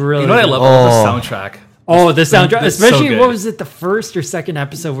love that. is really. You know what I love? The soundtrack. Oh, the soundtrack, It's especially so good. what was it, the first or second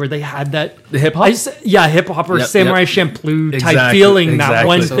episode where they had that The hip hop? hip hop or Yep, Samurai yep. Champloo type Exactly, feeling. That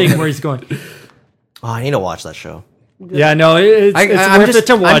one exactly. thing where he's going. Oh, I need to watch that show. Yeah, no, it's worth it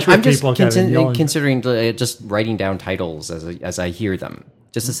to watch with people. Kevin. Considering just writing down titles as I hear them,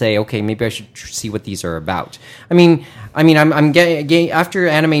 just to say, okay, maybe I should see what these are about. I mean, I'm getting after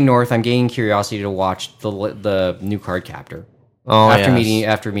Anime North, I'm gaining curiosity to watch the new Card Captor. After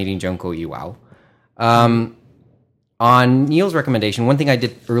meeting Junko Iwao. On Neil's recommendation, one thing I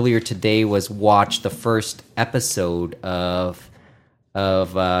did earlier today was watch the first episode of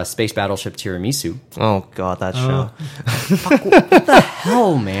Space Battleship Tiramisu. Oh god, that show. What the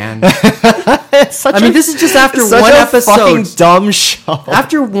hell, man? This is just after such one a episode. fucking dumb show.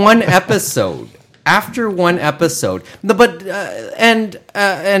 After one episode. But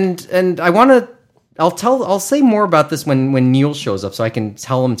I want to. I'll say more about this when Neil shows up, so I can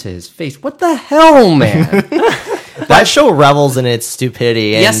tell him to his face. What the hell, man? That show revels in its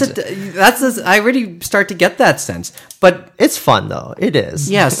stupidity. And yes, I already start to get that sense. But it's fun though. It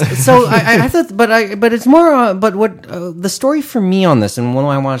is. Yes. So I thought, but it's more. But what the story for me on this, and one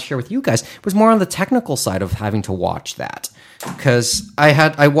I want to share with you guys, was more on the technical side of having to watch that, because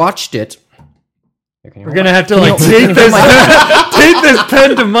I watched it. We're gonna have to take this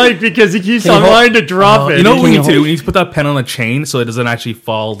pen to Mike because he keeps on wanting to drop it. You know what we need to do? We need to put that pen on a chain so it doesn't actually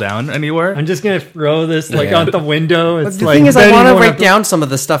fall down anywhere. I'm just gonna throw this out the window. It's the thing is, I want to write down some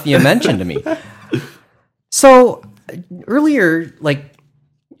of the stuff you mentioned to me. So earlier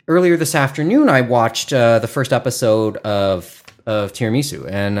this afternoon, I watched the first episode of Tiramisu,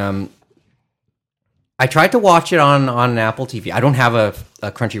 and I tried to watch it on Apple TV. I don't have a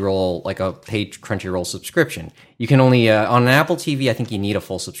Crunchyroll, like a paid Crunchyroll subscription. You can only on an Apple TV. I think you need a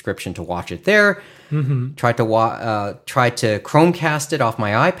full subscription to watch it there. Mm-hmm. Tried to Chromecast it off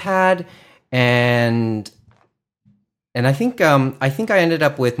my iPad, and I think I ended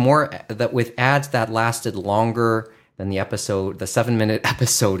up with with ads that lasted longer than the 7-minute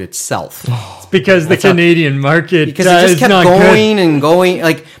episode itself. It's because the Canadian market it just kept going and going.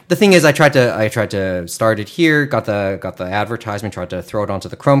 Like the thing is, I tried to start it here, got the advertisement, tried to throw it onto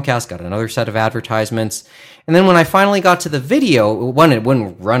the Chromecast, got another set of advertisements, and then when I finally got to the video, it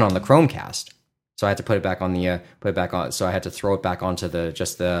wouldn't run on the Chromecast, so I had to put it back on. So I had to throw it back onto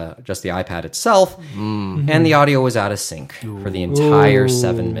just the iPad itself, and the audio was out of sync for the entire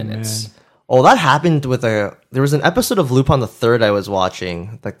 7 minutes. Man. Oh, that happened with there was an episode of Lupin the Third I was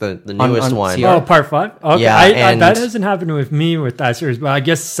watching, like the newest one. Oh, part 5? Okay. Yeah, that hasn't happened with me with that series, but I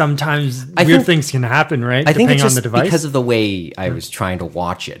guess sometimes weird things can happen, right? I think it's Depending on just the device. because of the way I was trying to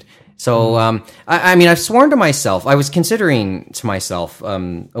watch it. So, I've sworn to myself, I was considering to myself,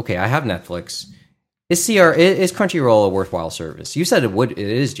 okay, I have Netflix. Is Crunchyroll a worthwhile service? You said it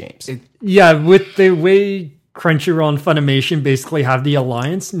is, James. With the way Crunchyroll and Funimation basically have the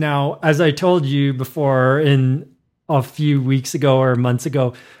alliance. Now, as I told you before in a few weeks ago or months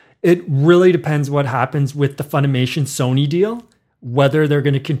ago, it really depends what happens with the Funimation Sony deal, whether they're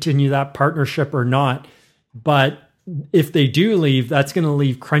going to continue that partnership or not. But if they do leave, that's going to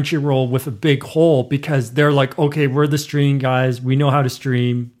leave Crunchyroll with a big hole because they're like, okay, we're the streaming guys. We know how to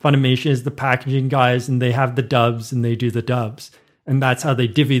stream. Funimation is the packaging guys, and they have the dubs and they do the dubs. And that's how they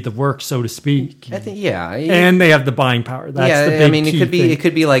divvy the work, so to speak. I think, yeah. And they have the buying power. That's the big I mean, key it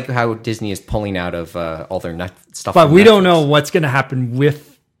could be like how Disney is pulling out of all their stuff. But from we Netflix. don't know what's going to happen with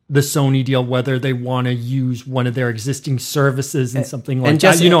the Sony deal, whether they want to use one of their existing services and something like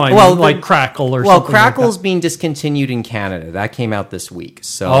that. You know, like Crackle or something. Well, Crackle's like being discontinued in Canada. That came out this week.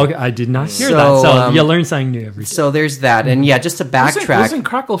 So I did not hear that. So you learn something new every day. So there's that, and yeah, just to backtrack. Wasn't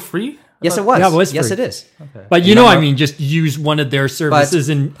Crackle free? Yes, it was. Yeah, it was yes, free. it is. Okay. But you know, I mean, just use one of their services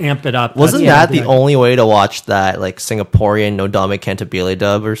and amp it up. Wasn't That's that the only way to watch that like Singaporean Nodame Cantabile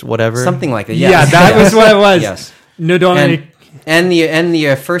dub or whatever? Something like that. Yeah, Yes. that was what it was. Yes. No, don't. And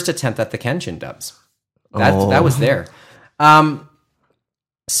the first attempt at the Kenshin dubs. That was there.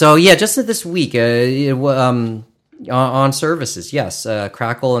 So yeah, just this week, on services, yes,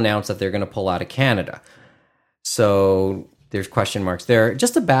 Crackle announced that they're going to pull out of Canada. So there's question marks there.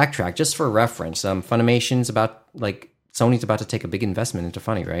 Just to backtrack, just for reference, Funimation's Sony's about to take a big investment into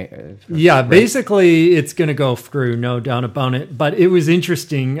Funny, right? Yeah, basically it's going to go through, no doubt about it. But it was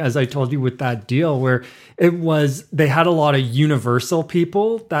interesting, as I told you, with that deal where they had a lot of Universal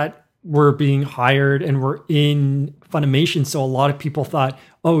people that were being hired and were in Funimation. So a lot of people thought,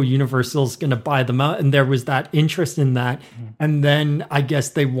 oh, Universal's going to buy them out. And there was that interest in that. And then I guess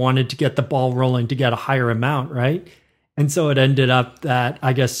they wanted to get the ball rolling to get a higher amount, right? And so it ended up that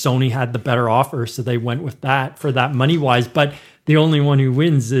I guess Sony had the better offer, so they went with that for that money-wise. But the only one who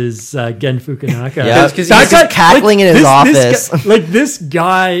wins is Gen Fukunaga. Yeah, because he's just cackling in his office. This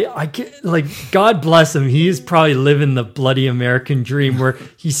guy, God bless him. He's probably living the bloody American dream where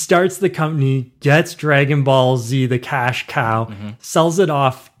he starts the company, gets Dragon Ball Z, the cash cow, sells it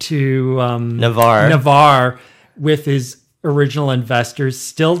off to Navarre with his original investors,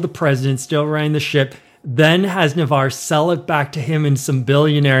 still the president, still running the ship. Then has Navarre sell it back to him and some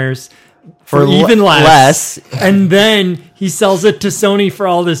billionaires for even less. And then he sells it to Sony for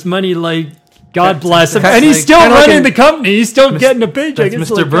all this money. Like, God bless him. And he's still running the company. He's still getting a paycheck. That's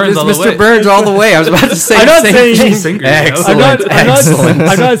Mr. Burns all the way. Mr. Burns all the way. I was about to say I'm not saying excellent.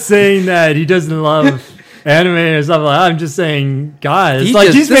 I'm not saying that he doesn't love anime or something like that. I'm just saying, God,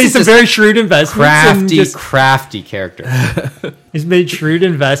 he's made some very shrewd investments. Crafty character. He's made shrewd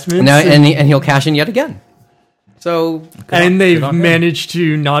investments. Now, and he'll cash in yet again. So they've managed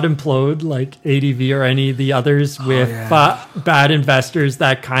to not implode like ADV or any of the others with bad investors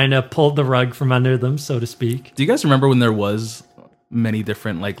that kind of pulled the rug from under them, so to speak. Do you guys remember when there was many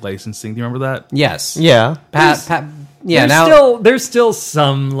different like licensing? Do you remember that? Yes. Yeah. There's still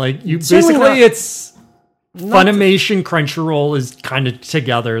some it's Funimation, Crunchyroll is kind of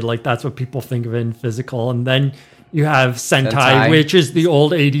together. Like that's what people think of it in physical. And then you have Sentai, which is the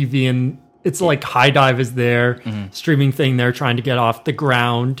old ADV, and it's like High Dive is their streaming thing they're trying to get off the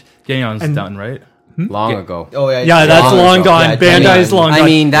ground. Gaon's done, right? Long ago. Oh yeah. Yeah, that's long gone. Yeah, Bandai's long gone. I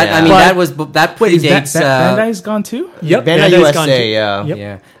mean that predates. Bandai's gone too. Yep, Bandai Bandai's USA. gone too. Yeah. Yep.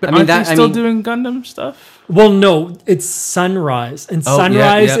 Yeah. But aren't they still doing Gundam stuff? Well, no, it's Sunrise. And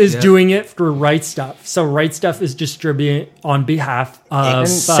Sunrise is doing it for Right Stuff. So Right Stuff is distributing on behalf of...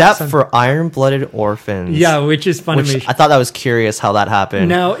 Except for Iron Blooded Orphans. Yeah, which is Funimation. Which I thought that was curious how that happened.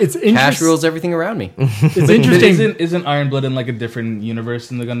 Now, it's interesting. Cash rules everything around me. It's interesting. Isn't Iron Blood in like a different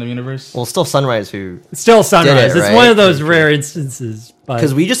universe in the Gundam universe? Well, still Sunrise who... It's still Sunrise. Did it, It's right? one of those rare instances.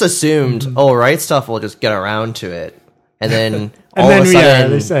 Because we just assumed, Right Stuff will just get around to it. And then all of a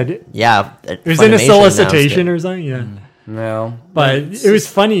sudden... they said... It was Funimation in a solicitation or something, yeah. No. But it was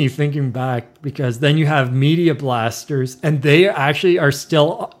funny thinking back because then you have Media Blasters and they actually are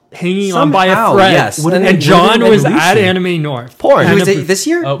still hanging on by a thread. Yes. And John was at Anime North. Porn. He was this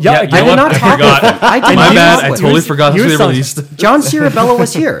year? Oh, Yeah, you know what? I forgot. I did My not bad. talk I with totally him. forgot he this was was released. John Cirabella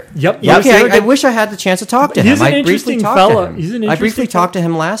was here. Yep. Okay, I wish I had the chance to talk to him. He's an I briefly interesting talked fellow. to him. He's an I briefly interesting talked to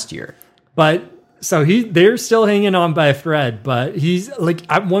him last year. But so they're still hanging on by a thread, but he's like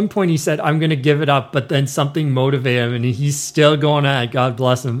at one point he said, I'm gonna give it up, but then something motivated him and he's still going at it. God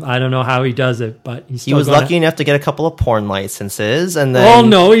bless him. I don't know how he does it, but he was lucky enough to get a couple of porn licenses and then well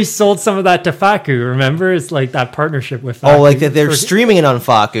no, he sold some of that to Faku, remember? It's like that partnership with Faku. Oh, like they're streaming it on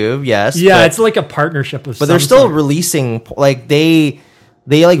Faku, yes. Yeah, it's like a partnership with but they're still releasing like they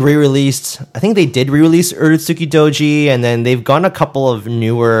like re-released. I think they did re-release Urutsuki Doji, and then they've gone a couple of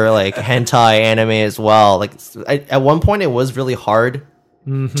newer like hentai anime as well. Like at one point, it was really hard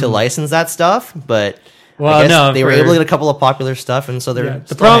to license that stuff, but Well, I guess no, they were able to get a couple of popular stuff, and so they're Yeah, the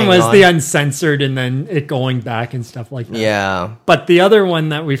still problem hanging was on. the uncensored and then it going back and stuff like that. Yeah. But the other one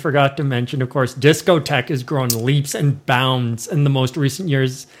that we forgot to mention, of course, Discotheque has grown leaps and bounds in the most recent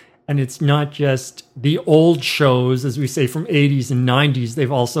years. And it's not just the old shows, as we say, from 80s and 90s.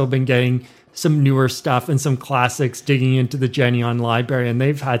 They've also been getting some newer stuff and some classics digging into the Geneon library. And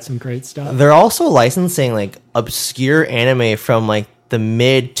they've had some great stuff. They're also licensing like obscure anime from like the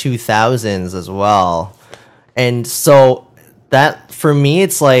mid 2000s as well. And so that for me,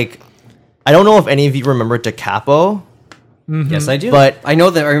 it's like, I don't know if any of you remember Da Capo. Yes, I do. But I know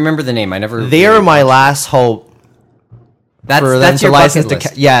that I remember the name. I never. They are my last hope. for them That's to your license bucket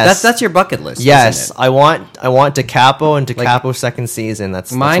list. yes. That's your bucket list. Yes, isn't I want Da Capo and Da Capo second season.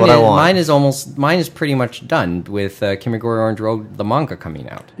 That's it? what I want. Mine is pretty much done with Kimigure Orange Road, the manga coming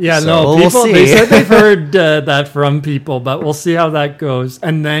out. Yeah, So- no, we'll people, see. they said they've heard that from people, but we'll see how that goes.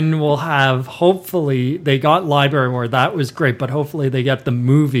 And then we'll have, hopefully, they got Library War. That was great, but hopefully they get the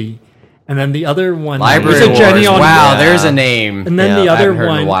movie. And then the other one, Library was a Wars. Jenny on Wow, Yeah. there's a name. And then Yeah, the I other haven't heard in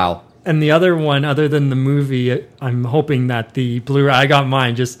one, a while. and the other one, other than the movie, I'm hoping that the Blu-ray. I got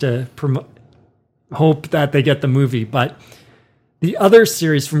mine just to hope that they get the movie. But the other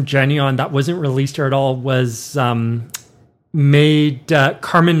series from Geneon that wasn't released here at all was made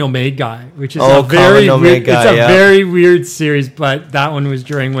Carmen no Guy, which is Oh, a very Carmen no weird, Guy, it's a yeah. very weird series. But that one was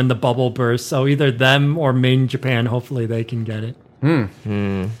during when the bubble burst. So either them or Made in Japan. Hopefully they can get it.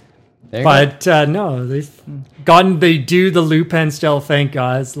 There you go. But no, they do the Lupin still. Thank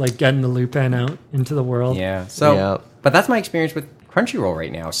God, it's like getting the Lupin out into the world. Yeah. So, Yeah. but that's my experience with Crunchyroll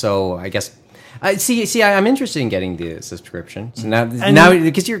right now. So I guess I'm interested in getting the subscription. So now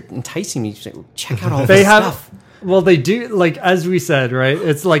because you're enticing me to say, check out all They this have, stuff. well, they do, like as we said, right?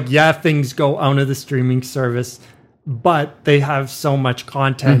 It's like things go out of the streaming service, but they have so much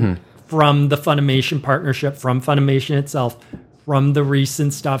content from the Funimation partnership, from Funimation itself. From the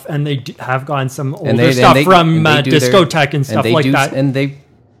recent stuff, and they have gotten some older stuff from Discotheque and stuff like that. And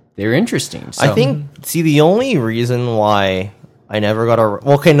they're interesting. So. I think, see, the only reason why I never got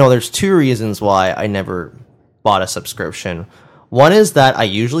there's two reasons why I never bought a subscription. One is that I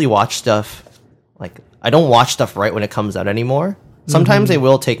usually watch stuff, like, I don't watch stuff right when it comes out anymore. Sometimes it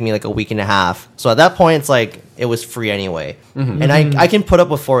will take me like a week and a half. So at that point, it's like, it was free anyway. And I can put up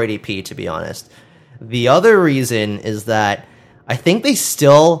with 480p, to be honest. The other reason is that I think they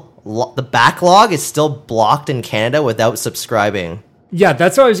still, the backlog is still blocked in Canada without subscribing. Yeah,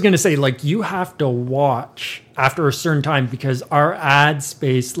 that's what I was going to say. Like, you have to watch after a certain time because our ad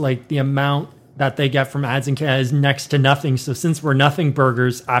space, like the amount that they get from ads in Canada is next to nothing. So since we're nothing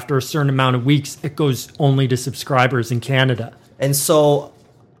burgers, after a certain amount of weeks, it goes only to subscribers in Canada. And so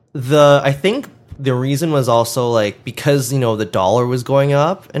I think the reason was also like, because, the dollar was going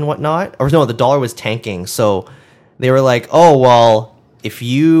up and whatnot, or no, the dollar was tanking. So they were like, oh, well, if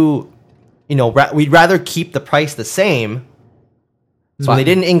we'd rather keep the price the same. So they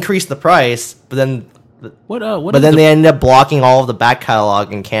didn't increase the price, but then they ended up blocking all of the back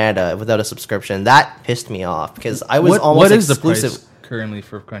catalog in Canada without a subscription. That pissed me off because I was almost what is exclusive. the price currently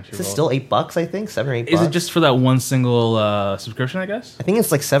for Crunchyroll? Is it still $8? I think $7 or $8. Is it just for that one single subscription? I guess. I think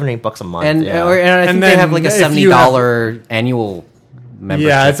it's like $7 or $8 a month. and yeah. I think And they then have like a if you $70 annual membership.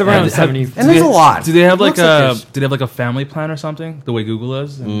 Yeah, it's around And- 70. and there's a lot. Do they have like Looks like do they have like a family plan or something? The way Google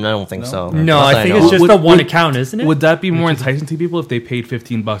is. I don't think so. No, Not I that think know it's of. just Would- the one would- account, isn't it? Would that be more enticing to people if they paid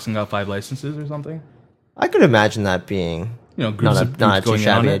 $15 and got 5 licenses or something? I could imagine that being Groups not of a groups too going on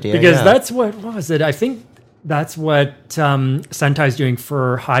shabby it. idea. Because yeah. that's what was it? I think that's what Sentai's doing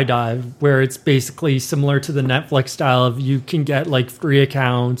for High Dive, where it's basically similar to the Netflix style of you can get like free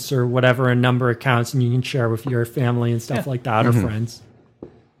accounts or whatever, a number of accounts, and you can share with your family and stuff like that or friends.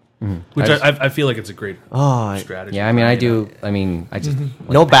 Which I feel like it's a great strategy. Yeah, I mean, I do. I mean, I just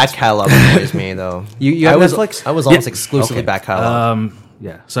no back catalog annoys me though. You I have was, Netflix? I was almost exclusively Okay. back catalog.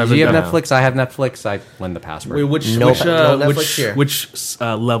 Yeah. So Do you have got- Netflix? I have Netflix. I lend the password. Wait, which No Netflix here.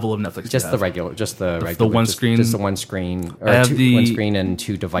 level of Netflix? do you just the have? regular, just the regular, one just, screen? just the one screen, or I have one screen and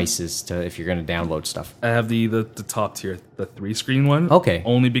 2 devices to if you're going to download stuff. I have the top tier, the 3-screen one. Okay.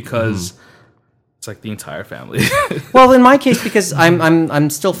 Only because it's like the entire family. Well, in my case, because I'm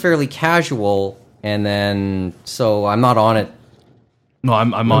still fairly casual, and then so I'm not on it No,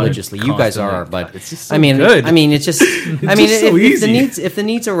 I'm on it religiously. You guys constantly. are, but it's just so I mean, good. I mean, it's just. I mean, just so easy. if the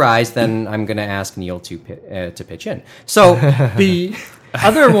needs arise, then I'm going to ask Neil to pitch in. So The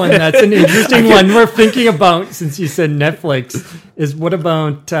other one that's an interesting one we're thinking about, since you said Netflix, is what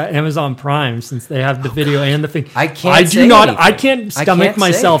about Amazon Prime, since they have the video and the thing. I can't I do say not. anything. I can't I stomach can't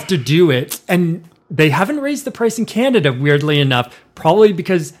myself to do it. And They haven't raised the price in Canada, weirdly enough, probably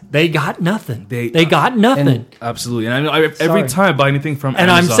because they got nothing. They got nothing. Absolutely. And every Sorry. time I buy anything from And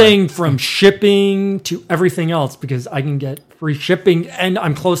Amazon, I'm saying from shipping to everything else, because I can get free shipping, and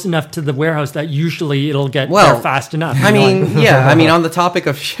I'm close enough to the warehouse that usually it'll get there fast enough. I mean, on the topic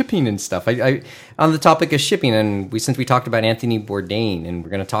of shipping and stuff, on the topic of shipping, and since we talked about Anthony Bourdain, and we're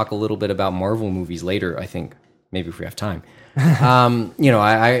going to talk a little bit about Marvel movies later, I think, maybe if we have time.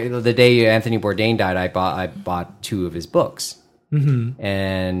 The day Anthony Bourdain died, I bought 2 of his books,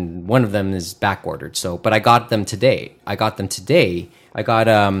 and one of them is back ordered. So, but I got them today. I got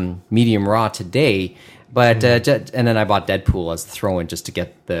Medium Raw today. But and then I bought Deadpool as the throw-in just to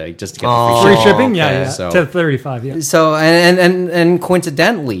get the free shipping, okay. to 35, yeah. So and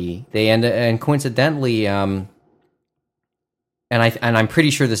coincidentally, and I'm pretty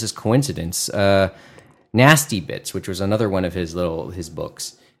sure this is coincidence. Nasty Bits, which was another one of his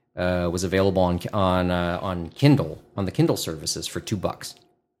books, was available on Kindle, on the Kindle services for $2.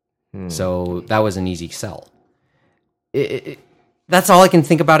 So that was an easy sell. That's all I can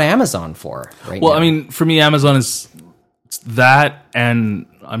think about Amazon for right now. I mean, for me, Amazon is that, and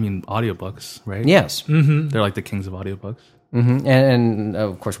I mean, audiobooks, right? Yes. Mm-hmm. They're like the kings of audiobooks. Mm-hmm. And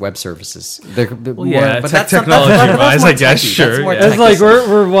of course, web services. Technology-wise, I guess, sure. It's like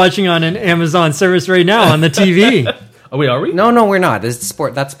we're watching on an Amazon service right now on the TV. Oh, wait, are we? No, we're not. It's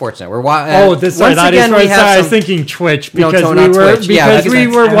That's Sportsnet. We're I was thinking Twitch because we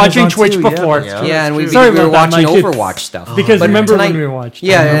were watching Twitch before. Yeah, and we were watching Overwatch stuff. Because remember when we watched?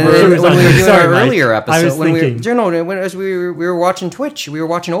 Yeah, when we were doing our earlier episode, I was thinking. As we were watching Twitch, we were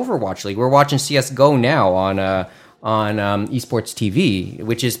watching Overwatch League. We're watching CS:GO now on Esports TV,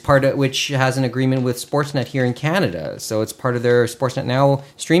 which has an agreement with Sportsnet here in Canada. So it's part of their Sportsnet Now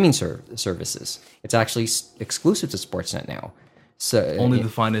streaming services. It's actually exclusive to Sportsnet Now. So only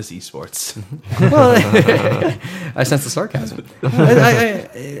defined as esports. Well, I sense the sarcasm.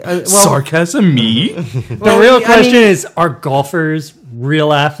 Sarcasm, me? The real question is: are golfers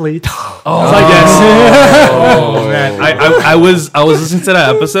real athletes? Man. I was listening to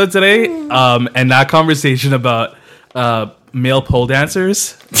that episode today, and that conversation about male pole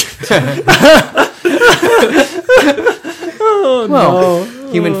dancers.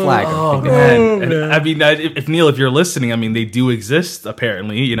 Human flag. Man. And, I mean, if Neil, if you're listening, I mean, they do exist.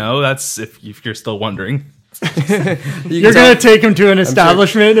 Apparently, that's if you're still wondering. You're gonna take him to an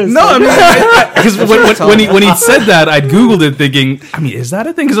establishment? Sure. No, I mean, because when he said that, I googled it, thinking, I mean, is that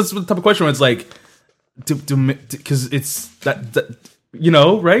a thing? Because that's the type of question where it's like, because it's that.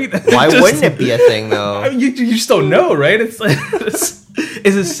 Right? Why wouldn't it be a thing, though? I mean, you just don't know, right? It's like,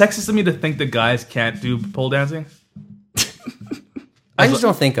 is it sexist of me to think that guys can't do pole dancing? I just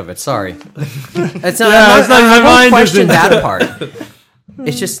don't think of it. Sorry, it's not. I won't question that part.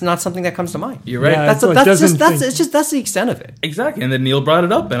 It's just not something that comes to mind. You're right. Yeah, That's the extent of it. Exactly. And then Neil brought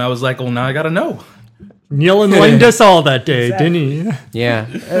it up, and I was like, well, now I got to know. Neil enlightened us all that day, didn't he? Yeah.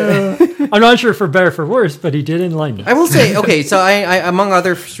 I'm not sure for better or for worse, but he did enlighten us. I will say, okay, so I among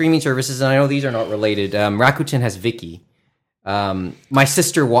other streaming services, and I know these are not related, Rakuten has Viki.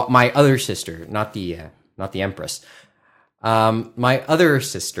 My other sister, not the Empress. My other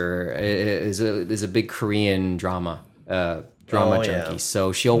sister is a big Korean drama junkie. Yeah.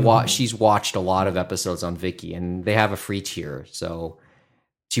 So she's watched a lot of episodes on Viki, and they have a free tier. So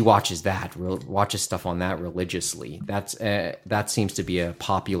she watches watches stuff on that religiously. That seems to be a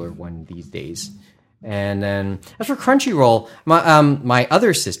popular one these days. And then as for Crunchyroll, my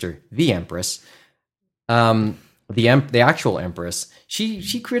other sister, the Empress, the actual Empress,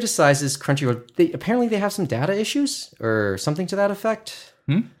 she criticizes Crunchyroll. Apparently they have some data issues or something to that effect.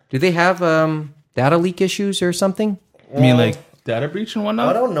 Do they have data leak issues or something? You mean like data breach and whatnot?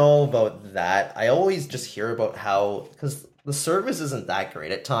 I don't know about that. I always just hear about how, because the service isn't that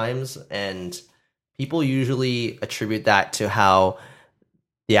great at times, and people usually attribute that to how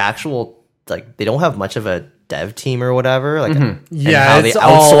the actual, like, they don't have much of a dev team or whatever, like, and how they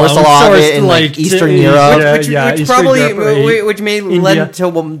outsource a lot of it in like Eastern Europe, which may led to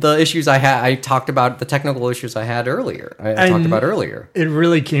the issues I talked about, the technical issues I had earlier. I talked about earlier. It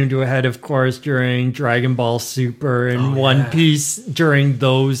really came to a head, of course, during Dragon Ball Super and One Piece, during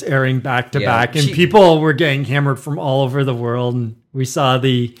those airing back to back, and people were getting hammered from all over the world. And we saw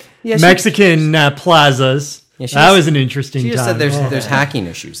the Mexican plazas. Yeah, that was an interesting time. She just said there's hacking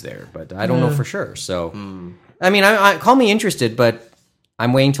issues there, but I don't know for sure. So, I mean, I call me interested, but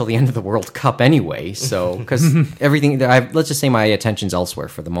I'm waiting till the end of the World Cup anyway. So, because everything, let's just say my attention's elsewhere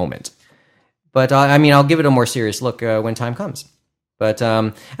for the moment. But I mean, I'll give it a more serious look when time comes. But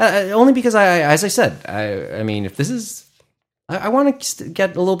only because as I said, I mean, if this is, I want to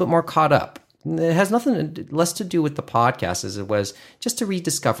get a little bit more caught up. It has nothing less to do with the podcast as it was just to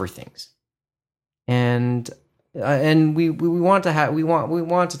rediscover things, and we want to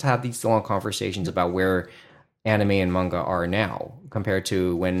have these long conversations about where anime and manga are now compared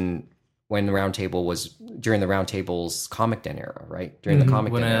to when the Roundtable was during the Roundtable's Comic Den era, right? During the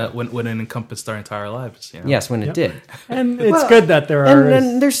Comic Den era. When it encompassed our entire lives. You know? Yes, when it did. And it's good that there are.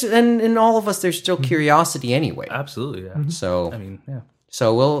 And there's and in all of us there's still curiosity anyway. Absolutely, yeah. So I mean, yeah.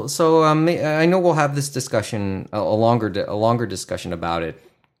 So I know we'll have this discussion, a longer discussion about it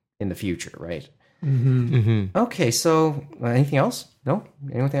in the future, right? Okay, so anything else? No?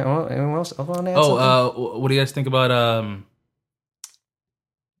 Anyone else want to add something? What do you guys think about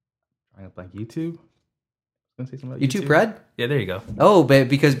like YouTube? I was gonna say something about YouTube Red? Yeah, there you go. Oh, but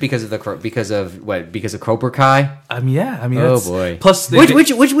because of Cobra Kai? Oh boy! Plus,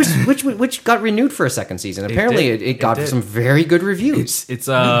 which got renewed for a second season. Apparently, it got did. some very good reviews. It's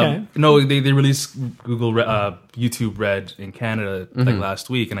no, they released YouTube Red in Canada like last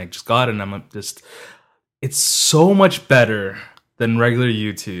week, and I just got it, and I'm just, it's so much better than regular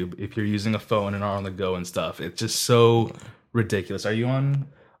YouTube if you're using a phone and are on the go and stuff. It's just so ridiculous. Are you on?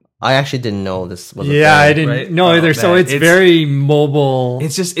 I actually didn't know this was a Yeah, thing. I didn't right? know Oh, either. So man. it's very mobile.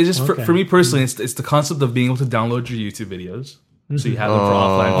 It's just Okay. for me personally, it's the concept of being able to download your YouTube videos, so you have them for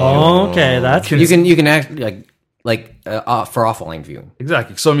offline view. Oh, okay, that's You can act for offline viewing.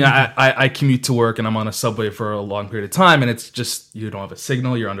 Exactly. So I mean, I commute to work and I'm on a subway for a long period of time, and it's just, you don't have a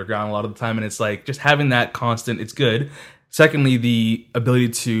signal. You're underground a lot of the time, and it's like just having that constant. It's good. Secondly, the ability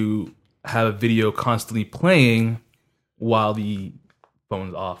to have a video constantly playing while the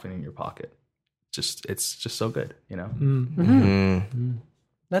phone's off and in your pocket. It's just so good, you know.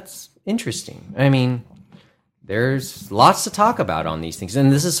 That's interesting. I mean, there's lots to talk about on these things,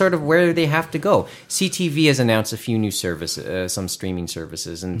 and this is sort of where they have to go. CTV has announced a few new services, some streaming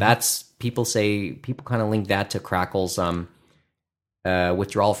services, and that's people kind of link that to Crackle's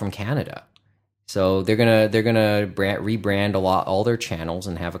withdrawal from Canada. So they're gonna rebrand all their channels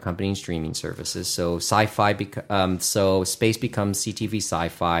and have accompanying streaming services. So so Space becomes CTV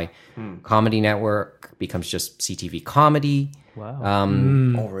Sci-Fi, Comedy Network becomes just CTV Comedy. Wow.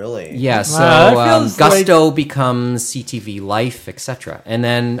 Oh, really? Yeah, so that feels Gusto becomes CTV Life, etc. And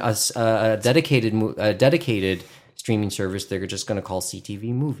then a dedicated streaming service they're just going to call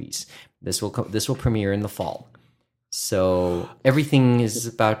CTV Movies. This will premiere in the fall. So everything is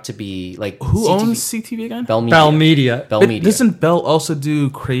about to be like Who owns CTV again? Bell Media. Bell Media. Bell Media. Doesn't Bell also do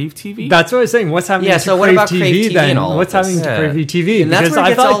Crave TV? That's what I was saying. What's happening Yeah, to so what Crave about TV Crave TV then? and all of What's this? happening to Yeah. Crave TV? And that's Because where it I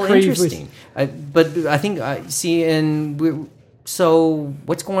gets thought all Crave interesting. But I think so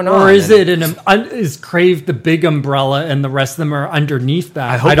what's going on? Or is it is Crave the big umbrella and the rest of them are underneath that?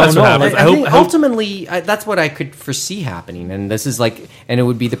 I hope I don't that's know. what happens. I think I hope- ultimately that's what I could foresee happening, and this is and it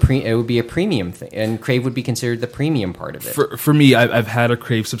would be a premium thing, and Crave would be considered the premium part of it. For me, I've had a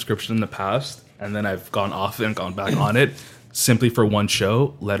Crave subscription in the past, and then I've gone off it and gone back on it simply for one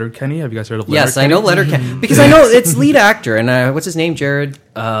show, Letterkenny. Have you guys heard of Letterkenny? Yes, I know Letterkenny because I know its lead actor, and what's his name, Jared?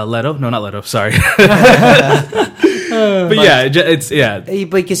 Leto? No, not Leto. Sorry. But yeah,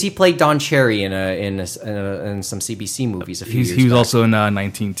 Because he played Don Cherry in some CBC movies a few years he was back. also in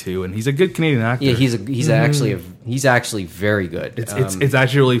 19-2, and he's a good Canadian actor. Yeah, he's actually very good. It's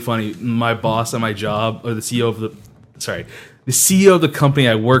actually really funny. My boss at my job, or the CEO of the company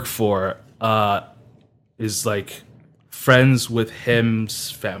I work for, is like friends with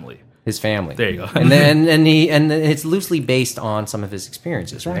him's family. His family. There you go. and it's loosely based on some of his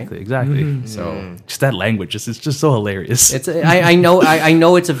experiences, right? Exactly. So just that language, it's just so hilarious. I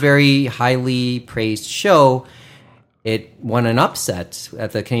know it's a very highly praised show. It won an upset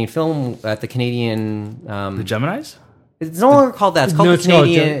at the Canadian the Geminis? It's no longer called that. It's called No, the it's not.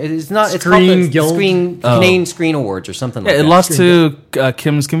 Canadian. It's not. It's Screen called the Guild? Canadian Screen Awards or something like Yeah, that. it lost to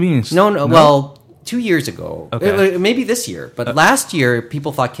Kim's Convenience. No. Well, 2 years ago, Okay. maybe this year, but last year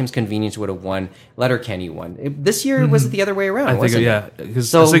people thought Kim's Convenience would have won. Letterkenny won. This year was it the other way around? I think, wasn't yeah. it? Because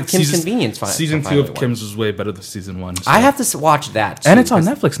So I think Kim's Convenience season 2 finally of won. Kim's was way better than season 1. so- I have to watch that, and too, it's on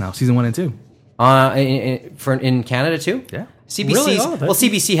because- Netflix now, season 1 and 2. in Canada too. Yeah. CBC's Really? Oh, that's-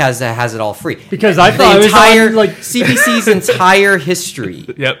 CBC has it all free Because I thought it was on, like- CBC's entire history.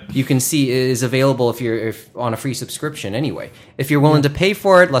 Yep. You can see is available if on a free subscription anyway. If you're willing to pay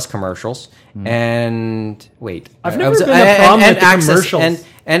for it, less commercials and wait. I've never been a problem with the commercials.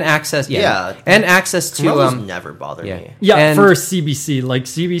 and access. Yeah. and access to Commercials never bothered yeah. me. Yeah, and- for CBC, like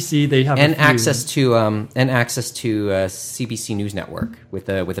CBC, they have and a few. access to CBC News Network with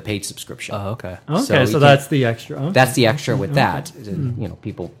a paid subscription. Oh, okay. Okay, so you so can- that's the extra. Okay. That's the extra with that. You know,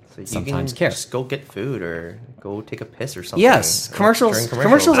 people So you sometimes can care. Just go get food or go take a piss or something. Yes, During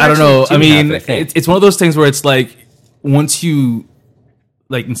commercials I don't know. actually I do mean, have it, I think. it's one of those things where it's like once you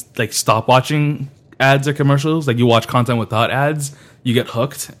like stop watching ads or commercials, like you watch content without ads, you get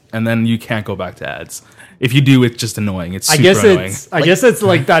hooked, and then you can't go back to ads. If you do, it's just annoying. It's super annoying. I guess it's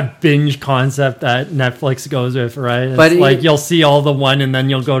like that binge concept that Netflix goes with, right? It's But like it- you'll see all the one and then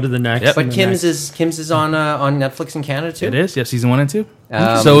you'll go to the next. Yep. But and the Kim's next. is on Netflix in Canada too. It is, yeah, season 1 and 2.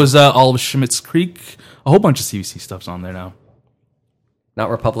 So is all of Schmidt's Creek. A whole bunch of CBC stuff's on there now. Not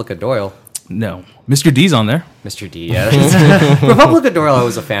Republic of Doyle. No, Mr. D's on there. Mr. D. Yeah. Republic of Doyle I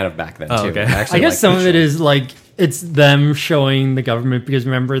was a fan of back then too. Oh, okay. Actually I guess liked some the of it show. is like it's them showing the government because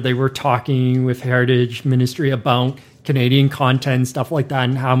remember they were talking with Heritage Ministry about Canadian content and stuff like that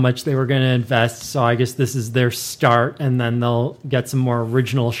and how much they were going to invest. So I guess this is their start, and then they'll get some more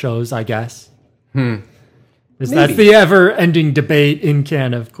original shows. I guess. That's Maybe. the ever-ending debate in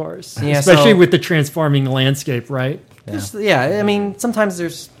Canada, of course, Yeah, especially so- with the transforming landscape, right? Yeah, I mean, sometimes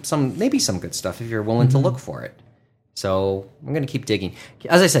there's maybe some good stuff if you're willing to look for it. So I'm gonna keep digging.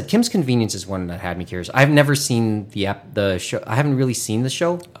 As I said, Kim's Convenience is one that had me curious. I've never seen the show. I haven't really seen the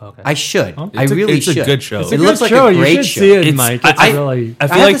show. Okay. I should. I It's a- really it's a should. good show. It's a It good looks like show. a great You should show. see it, Mike. It's I really. I I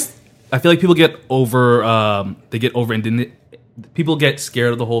feel have like this- I feel like people get over they get over people get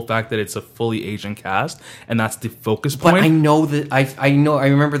scared of the whole fact that it's a fully Asian cast and that's the focus But point. I know that I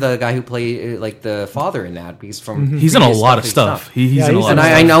remember the guy who played like the father in that because from He's in a previous lot of stuff. stuff. He's in a he's lot And of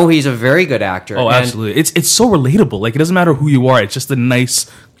stuff. I know he's a very good actor. Oh, and- absolutely. It's so relatable. Like it doesn't matter who you are. It's just a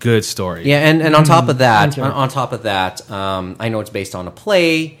nice, good story. Yeah, and on top of that, Okay. on top of that, I know it's based on a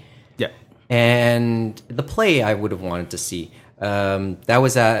play. Yeah. And the play I would have wanted to see. That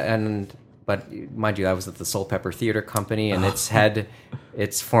was but mind you, that was at the Soul Pepper Theater Company, and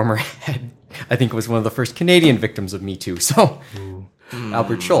its former head, I think, was one of the first Canadian victims of Me Too. So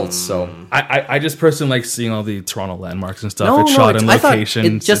Albert Schultz. So I just personally like seeing all the Toronto landmarks and stuff. It's shot in I thought location.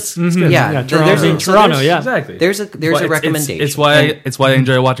 it just It's good. yeah. Yeah, there's Toronto, a- so Toronto, there's- yeah. Exactly. There's a But recommendation. It's why And- it's why I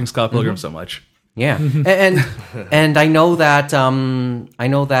enjoy watching Scott Pilgrim so much. Yeah, and I know that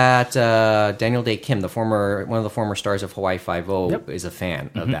Daniel Day Kim, one of the former stars of Hawaii Five-O, is a fan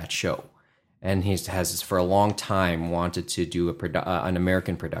of that show, and he has for a long time wanted to do an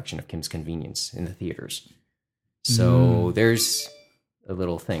American production of Kim's Convenience in the theaters. So there's a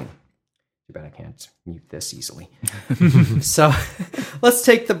little thing. Too bad I can't mute this easily. So let's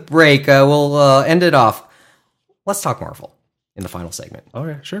take the break. We'll end it off. Let's talk Marvel in the final segment.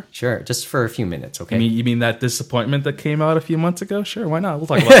 Okay, sure. Sure, just for a few minutes, okay? You mean that disappointment that came out a few months ago? Sure, why not? We'll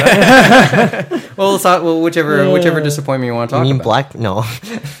talk about that. Well, let's talk, whichever disappointment you want to talk You mean about. Black? No.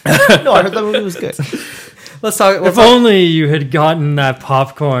 No, I heard that movie was good. Let's talk. If only you had gotten that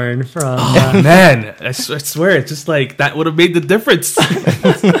popcorn from. Man, I swear, it's just like that would have made the difference.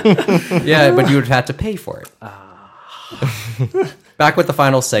 Yeah, but you would have had to pay for it. Back with the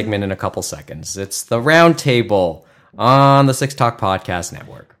final segment in a couple seconds. It's the Round Table on the Six Talk Podcast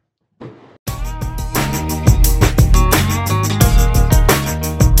Network.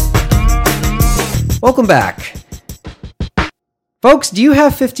 Welcome back. Folks, do you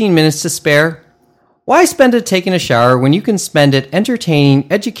have 15 minutes to spare? Why spend it taking a shower when you can spend it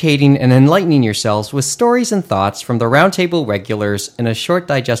entertaining, educating, and enlightening yourselves with stories and thoughts from the Roundtable regulars in a short,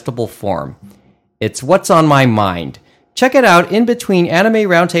 digestible form? It's What's on My Mind. Check it out in between Anime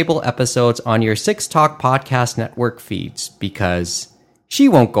Roundtable episodes on your Six Talk Podcast Network feeds, because she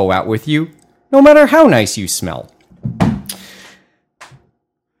won't go out with you, no matter how nice you smell.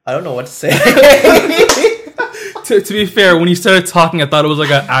 I don't know what to say. to be fair, when you started talking, I thought it was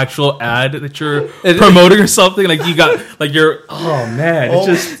like an actual ad that you're promoting or something. Like you got like you're. Oh man, it's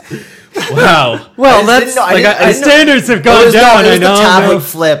just wow. Well, I that's didn't know- I like didn't- I The didn't know- standards have It gone was down. it I was the know. tablet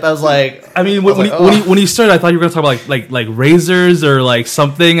flip. I was like, I mean, when you started, I thought you were going to talk about like razors or like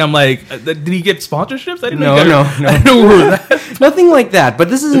something. I'm like, did he get sponsorships? I didn't know. No. I didn't know we were that. nothing like that. But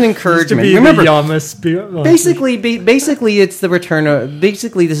this is an To encouragement. be Remember, the Yama basically, it's the return of.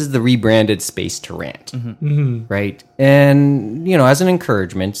 Basically, this is the rebranded Space to Rant, right? And as an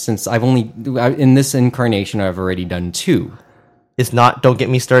encouragement, since I've only in this incarnation, I've already done 2. it's not Don't Get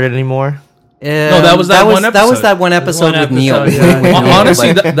Me Started anymore. No, that was that one That was episode. that one episode One with Neil. episode, yeah. With Neil.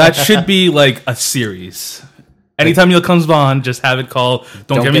 Honestly, that should be like a series. Anytime Neil comes on, just have it called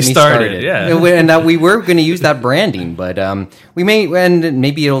 "Don't Get Me Started." Yeah, and that we were going to use that branding, but we may, and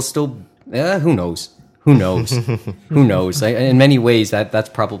maybe it'll still. Who knows? Who knows? Who knows? In many ways, that's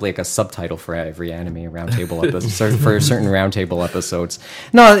probably like a subtitle for every anime roundtable episode, for certain roundtable episodes.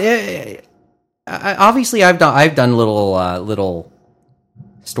 No, obviously, I've done little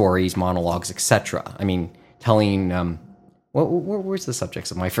stories, monologues, etc. I mean, telling Where's the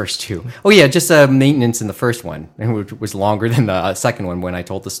subjects of my first two? Oh yeah, just maintenance in the first one, which was longer than the second one when I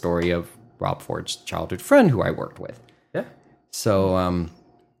told the story of Rob Ford's childhood friend who I worked with. Yeah. So,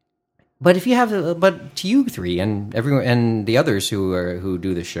 but if you have, but to you three and everyone and the others who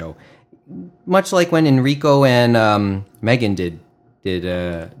do the show, much like when Enrico and Megan did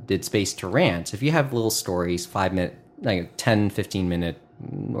Space to Rant, if you have little stories, 5 minute, like 10, 15 minute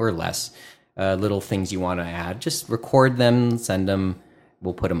or less. Little things you want to add, just record them, send them.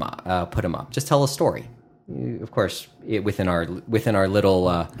 We'll put them up. Just tell a story. Of course, within our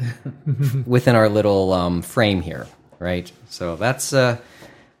little frame here, right? So that's and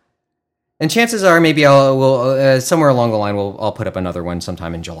chances are maybe we'll somewhere along the line I'll put up another one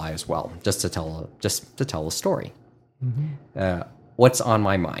sometime in July as well, just to tell a story. Mm-hmm. What's on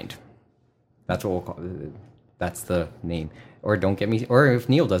my mind? That's what we'll call. That's the name. Or don't get me, or if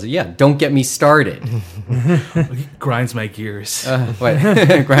Neil does it, yeah, don't get me started. Grinds my gears. What?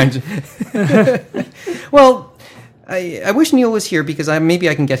 Grinds. Well, I wish Neil was here because maybe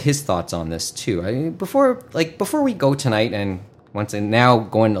I can get his thoughts on this too. Before we go tonight, and now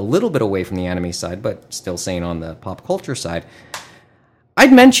going a little bit away from the anime side, but still staying on the pop culture side,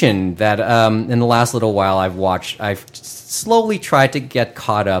 I'd mentioned that in the last little while I've slowly tried to get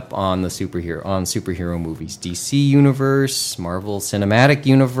caught up on superhero movies, DC Universe, Marvel Cinematic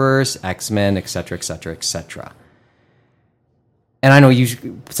Universe, X-Men, etc., etc., etc. And I know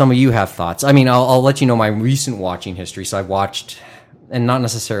some of you have thoughts. I mean, I'll let you know my recent watching history. So I've watched, and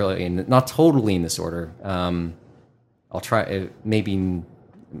not totally in this order. I'll try maybe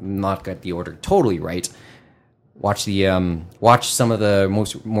not get the order totally right. Watch some of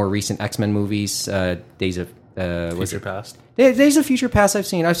the more recent X-Men movies. Days of Future Past. Days of Future Past. I've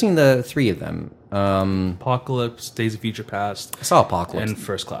seen the 3 of them. Apocalypse, Days of Future Past. I saw Apocalypse and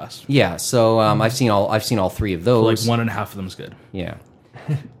First Class. Yeah, so I've seen all 3 of those. So like 1.5 of them's good. Yeah.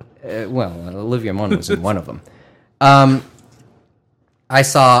 Well, Olivia Munn was in one of them. I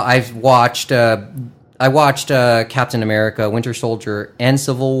watched Captain America, Winter Soldier, and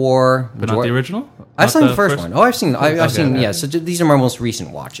Civil War. But not the original? I've seen the first one. Oh, I've seen. Okay. Yeah, so these are my most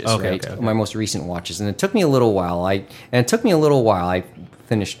recent watches, right? Okay. My most recent watches, and it took me a little while. I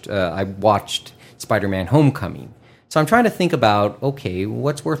finished. I watched Spider-Man: Homecoming. So I'm trying to think about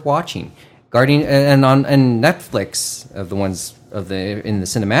what's worth watching. Guardian and Netflix of the ones in the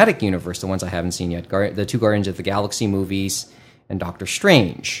cinematic universe, the ones I haven't seen yet. The 2 Guardians of the Galaxy movies and Doctor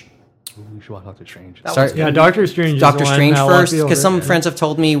Strange. We should watch Doctor Strange. Doctor Strange. Doctor Strange first, because some friends have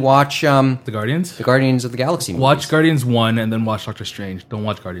told me watch The Guardians. The Guardians of the Galaxy movies. Watch Guardians 1 and then watch Doctor Strange. Don't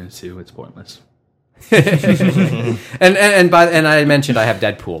watch Guardians 2. It's pointless. and I mentioned I have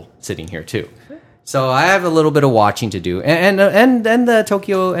Deadpool sitting here too, so I have a little bit of watching to do. And the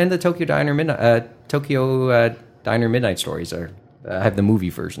Tokyo Diner Midnight Stories are. I have the movie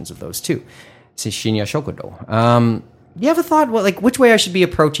versions of those too. Shinya Shokudo. You have a thought, which way I should be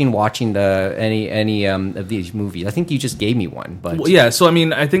approaching watching any of these movies? I think you just gave me one, but well, yeah. So I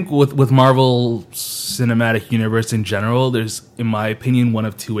mean, I think with Marvel Cinematic Universe in general, there's, in my opinion, one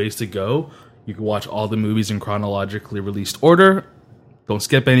of 2 ways to go. You can watch all the movies in chronologically released order. Don't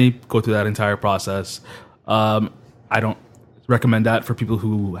skip any. Go through that entire process. I don't recommend that for people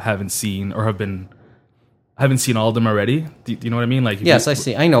who haven't seen or haven't seen all of them already. Do you know what I mean? Yes, I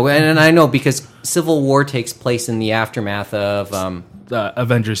see. I know, and I know because Civil War takes place in the aftermath of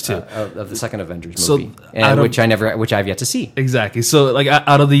Avengers 2, of the second Avengers movie, which I've yet to see. Exactly. So,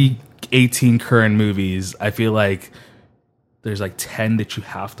 out of the 18 current movies, I feel like there's 10 that you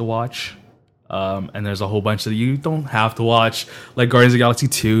have to watch, and there's a whole bunch that you don't have to watch. Like Guardians of the Galaxy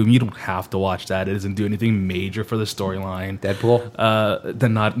 2, you don't have to watch that. It doesn't do anything major for the storyline. Deadpool,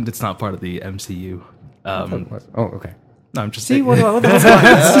 it's not part of the MCU. Okay. No, I'm just saying. What the hell's going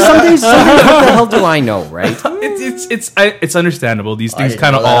on? Some days, what the hell do I know, right? It's understandable. These things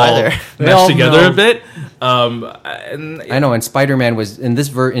kind of all mesh together a bit. I know, and Spider-Man was in this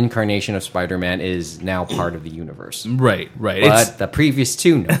incarnation of Spider-Man is now part of the universe. Right. But the previous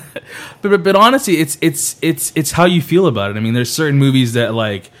 2, no. but honestly, it's how you feel about it. I mean, there's certain movies that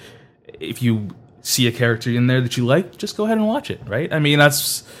if you see a character in there that you like, just go ahead and watch it. Right? I mean,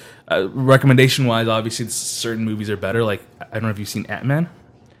 that's. Recommendation wise, obviously certain movies are better. I don't know if you've seen Ant-Man,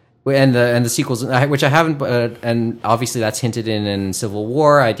 and the sequels, which I haven't, and obviously that's hinted in Civil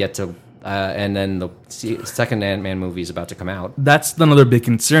War. I'd yet to, and then the second Ant-Man movie is about to come out. That's another big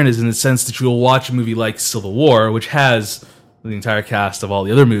concern, is in the sense that you'll watch a movie like Civil War, which has the entire cast of all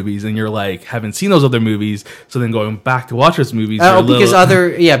the other movies, and you're like haven't seen those other movies, so then going back to watch those movies, you're a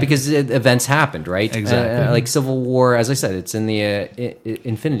little- because events happened, right? Exactly. Like Civil War, as I said, it's in the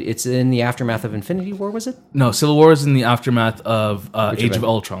it's in the aftermath of Infinity War, was it? No, Civil War is in the aftermath of Age of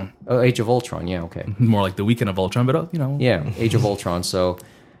Ultron, Oh, Age of Ultron. Yeah, okay. more like the weekend of Ultron, but Yeah, Age of Ultron. So,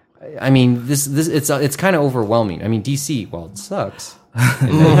 I mean, this it's kind of overwhelming. I mean, DC, well, it sucks.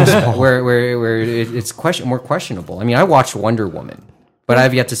 where it's more questionable. I mean, I watched Wonder Woman, but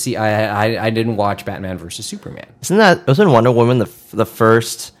I've yet to see. I didn't watch Batman versus Superman. Wasn't Wonder Woman the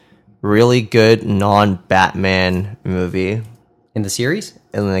first really good non-Batman movie In the series?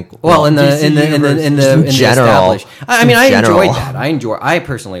 in like Well, DC in the general. established. I mean, I general. enjoyed that. I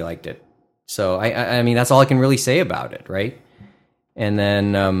personally liked it. So I mean, that's all I can really say about it, right? And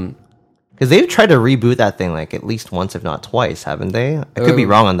then because they've tried to reboot that thing like at least once, if not twice, haven't they? I could be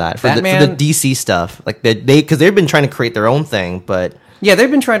wrong on that for the Batman- DC stuff. Like because they've been trying to create their own thing, but yeah,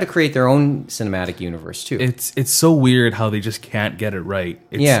 they've been trying to create their own cinematic universe too. it's so weird how they just can't get it right.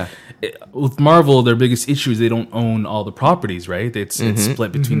 With Marvel, their biggest issue is they don't own all the properties, right? It's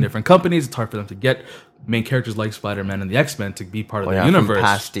split between different companies. It's hard for them to get main characters like Spider-Man and the X-Men to be part of the from universe.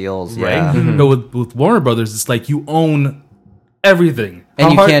 past deals, right? yeah. But with Warner Brothers, it's like you own everything,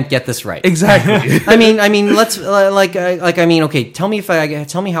 and you can't get this right. exactly. I mean, let's okay. Tell me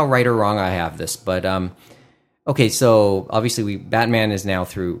how right or wrong I have this, but okay. So obviously, Batman is now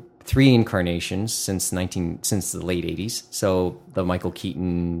through 3 incarnations since the late '80s. So the Michael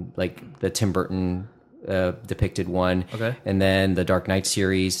Keaton, like the Tim Burton depicted one, Okay. and then the Dark Knight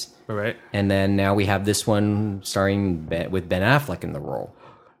series, Right. and then now we have this one starring with Ben Affleck in the role.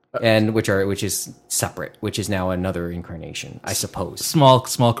 And which is separate, which is now another incarnation, I suppose. Small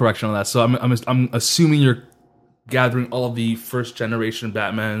correction on that. So I'm assuming you're gathering all of the first generation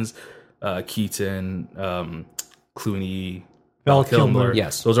Batmans, Keaton, Clooney, Val Kilmer.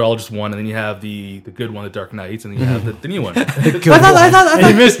 Yes. those are all just one, and then you have the good one, the Dark Knight, and then you have the new one. I thought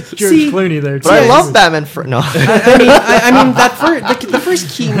You missed George Clooney there. But I love Batman for no. I mean the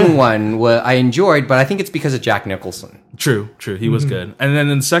first Keaton one I enjoyed, but I think it's because of Jack Nicholson. True. He was good. And then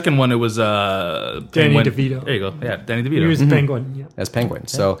in the second one, it was Danny Penguin. DeVito. There you go. Yeah, Danny He DeVito. was Penguin. Yeah. As Penguin.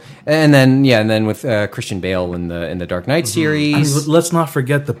 So and then with Christian Bale in the Dark Knight I series. mean, let's not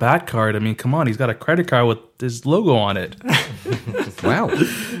forget the Bat card. I mean, come on, he's got a credit card with his logo on it. Wow.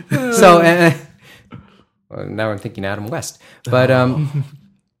 So well, now I'm thinking Adam West, but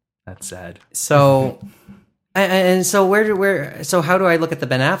That's sad. so and so so how do I look at the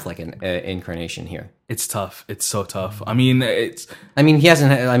Ben Affleck incarnation here? It's tough. It's so tough. I mean, it's I mean, he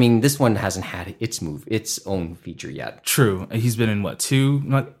hasn't. I mean, this one hasn't had its own feature yet. true. He's been in what, 2,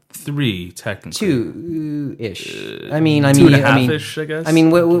 not 3, technically. 2-ish. I mean, 2.5-ish, I guess. I mean,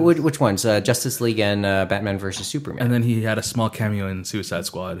 which ones? Justice League and Batman versus Superman. And then he had a small cameo in Suicide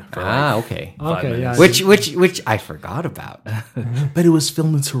Squad. For okay. 5 Okay, yeah. minutes. Which I forgot about. But it was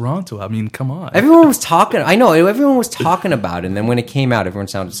filmed in Toronto. I mean, come on. Everyone was talking. I know everyone was talking about it, and then when it came out, everyone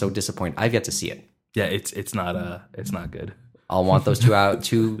sounded so disappointed. I've yet to see it. Yeah, it's not good. I'll want those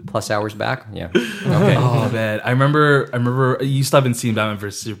 2+ hours back. Yeah. Okay. Oh man, I remember you still haven't seen Batman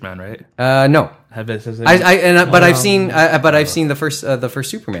vs Superman, right? No. But I've seen the first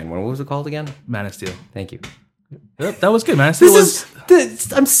Superman one. What was it called again? Man of Steel. Thank you. Yep, that was good. Man of Steel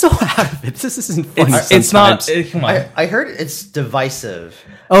I'm so out of it. This isn't funny. it's not. sometimes. Come on. I heard it's divisive.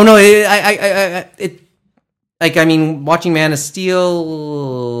 Oh no! I mean, watching Man of Steel,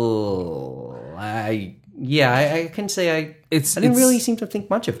 I can say I didn't really seem to think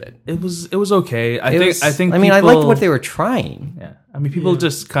much of it. It was okay. I think. I mean, I people- liked what they were trying. Yeah, I mean, people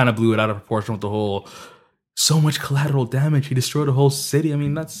just kind of blew it out of proportion with the whole. So much collateral damage. He destroyed a whole city. I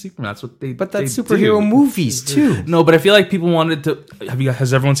mean, that's Superman. That's what they. But that's they superhero do. movies too. No, but I feel like people wanted to.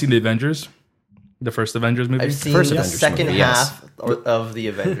 Has everyone seen the Avengers? The first Avengers movie. I've seen First the Avengers second movie, yes. half of the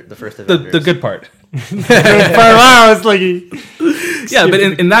first Avengers. the good part. For a while, I was like, Yeah, but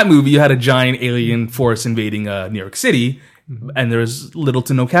in that movie, you had a giant alien force invading New York City, and there was little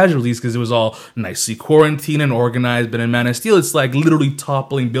to no casualties because it was all nicely quarantined and organized. But in Man of Steel, it's like literally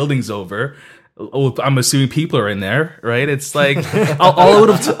toppling buildings over. I'm assuming people are in there, right? It's like all it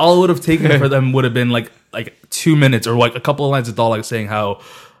would have taken for them would have been like 2 minutes or like a couple of lines of dialogue saying how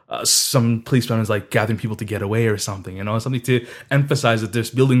some policeman is like gathering people to get away or something, something to emphasize that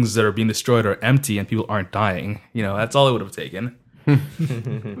there's buildings that are being destroyed or empty and people aren't dying. That's all it would have taken.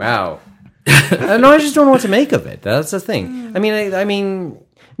 Wow. No, I just don't know what to make of it. That's the thing. I mean,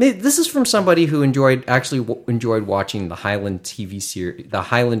 This is from somebody who enjoyed watching the Highlander TV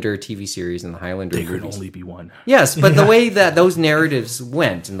series, and the Highlander There movies. could only be one. Yes, but the way that those narratives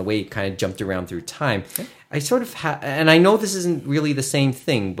went and the way it kind of jumped around through time, I sort of and I know this isn't really the same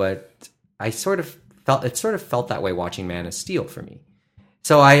thing, but I sort of felt that way watching Man of Steel for me.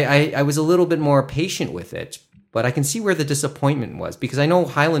 So I was a little bit more patient with it, but I can see where the disappointment was, because I know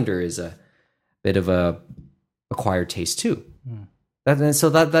Highlander is a bit of a acquired taste too. So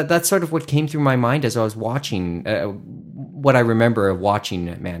that's sort of what came through my mind as I was watching what I remember of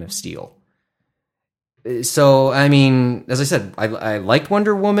watching Man of Steel. So, I mean, as I said, I liked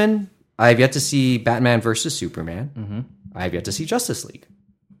Wonder Woman. I've yet to see Batman versus Superman. Mm-hmm. I've yet to see Justice League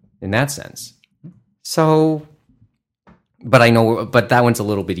in that sense. So, but that one's a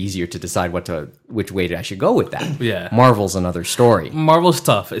little bit easier to decide which way I should go with that. Yeah. Marvel's another story. Marvel's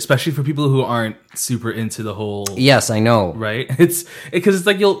tough, especially for people who aren't super into the whole. Yes, I know. Right? It's because it's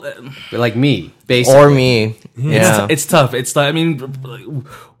like you'll. Like me, basically. Or me. Yeah. It's tough. It's I mean,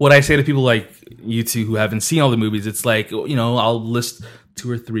 what I say to people like you two who haven't seen all the movies, it's like, I'll list 2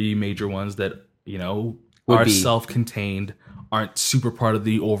 or 3 major ones that are self-contained, aren't super part of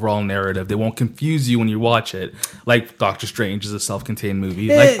the overall narrative. They won't confuse you when you watch it. Like Doctor Strange is a self-contained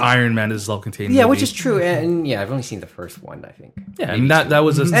movie. Like Iron Man is a self-contained movie. Yeah, which is true. And yeah, I've only seen the first one, I think. Yeah, and that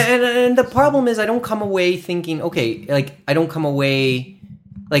was a... And the problem is I don't come away thinking, okay, like I don't come away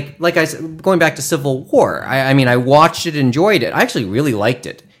like I said, going back to Civil War. I mean, I watched it, enjoyed it. I actually really liked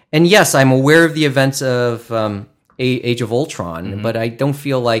it. And yes, I'm aware of the events of Age of Ultron, but I don't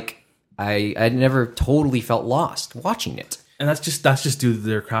feel like I never totally felt lost watching it. And that's just due to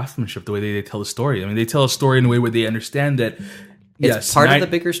their craftsmanship, the way they tell the story. I mean, they tell a story in a way where they understand that it's part of the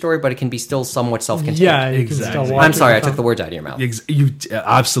bigger story, but it can be still somewhat self-contained. Yeah, you Exactly. can still watch I'm sorry, I it. took the words out of your mouth.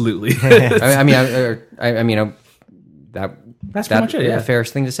 Absolutely. That's pretty much it, yeah. a fair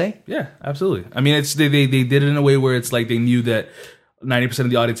thing to say. Yeah, absolutely. I mean, it's they did it in a way where it's like they knew that 90% of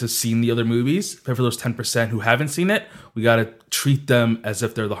the audience has seen the other movies, but for those 10% who haven't seen it, we got to treat them as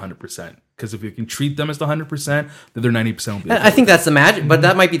if they're the 100%. Because if we can treat them as the 100%, then they're 90%. Will be I think that's the magic, but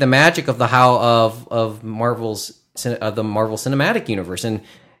that might be the magic of of Marvel's the Marvel Cinematic Universe, and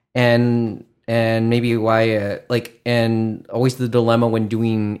maybe why and always the dilemma when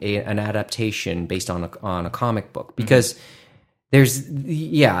doing an adaptation based on a comic book, because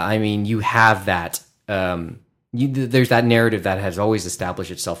you have that. There's that narrative that has always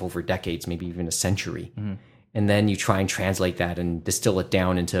established itself over decades, maybe even a century, and then you try and translate that and distill it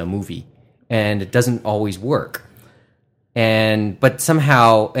down into a movie, and it doesn't always work. But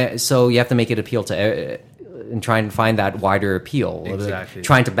somehow, so you have to make it appeal to and try and find that wider appeal. Exactly.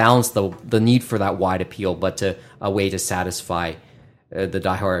 Trying to balance the need for that wide appeal, but to a way to satisfy the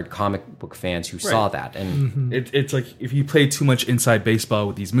diehard comic book fans who saw that. And it's like if you play too much inside baseball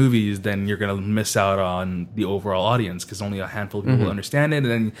with these movies, then you're going to miss out on the overall audience because only a handful of people understand it, and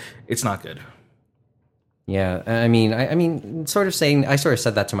then it's not good. Yeah, I mean, sort of said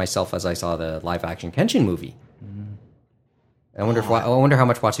that to myself as I saw the live action Kenshin movie. I wonder how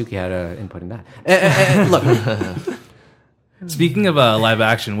much Watsuki had input in that. Look. Speaking of live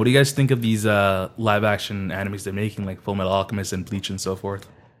action, what do you guys think of these live action animes they're making, like Full Metal Alchemist and Bleach and so forth?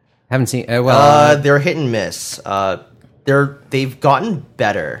 Haven't seen. They're hit and miss. They've gotten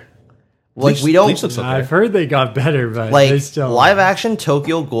better. Like Bleach, we don't. Bleach looks okay. I've heard they got better, but they Like still live action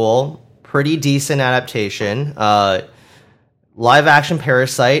Tokyo Ghoul, pretty decent adaptation. Live action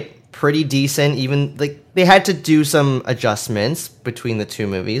Parasite, pretty decent. Even like they had to do some adjustments between the two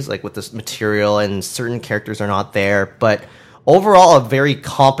movies, like with this material and certain characters are not there. But overall, a very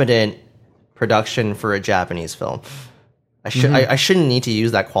competent production for a Japanese film. I shouldn't need to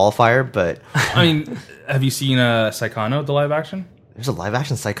use that qualifier, but I mean, have you seen Saikano, the live action? there's a live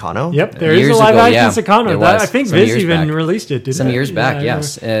action Saikano. Yep, there is Years a live ago, action yeah, Sakano. there That, was. I think Some Viz years even back. released it, didn't some it? years back, Yeah,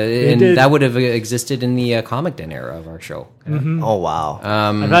 yes, They and did. that would have existed in the Comic Den era of our show. Oh wow.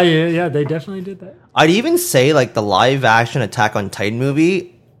 I thought, yeah, they definitely did that. I'd even say like the live action Attack on Titan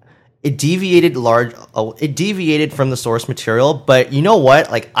movie, it deviated from the source material, but you know what?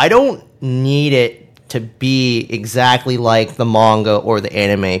 Like I don't need it to be exactly like the manga or the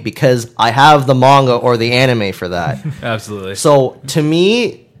anime because I have the manga or the anime for that. Absolutely. So to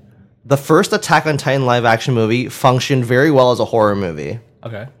me, the first Attack on Titan live action movie functioned very well as a horror movie.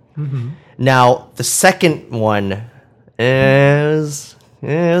 Okay. Now the second one is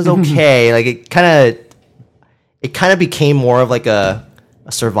okay. Like it kind of became more of like a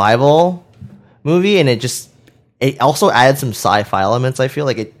survival movie, and it also added some sci-fi elements. I feel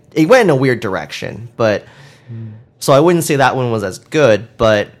like it went in a weird direction, but so I wouldn't say that one was as good,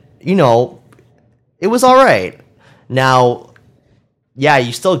 but you know, it was all right. Now, yeah,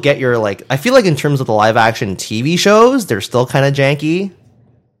 you still get your like. I feel like in terms of the live action TV shows, they're still kind of janky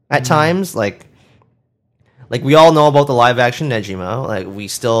at times. Like we all know about the live action Nejima. Like we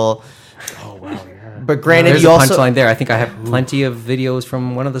still. Oh wow! But granted, There's you a also punchline there. I think I have plenty of videos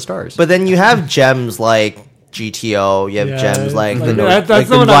from one of the stars. But then you have gems like GTO. You have gems like the that's like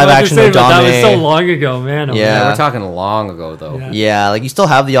the not what live I action wanted to say, but that was so Nodame. long ago, man. Oh, Yeah. We're talking long ago, though. Yeah. Yeah, like you still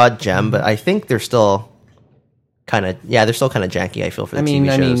have the odd gem, but I think they're still kind of they're still kind of janky. I feel for the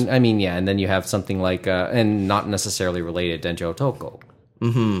TV shows. I mean, yeah. And then you have something like, and not necessarily related, Denjo Toko.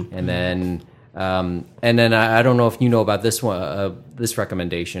 Mm-hmm. And then I don't know if you know about this one, this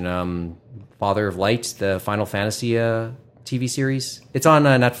recommendation, Father of Light, the Final Fantasy TV series. It's on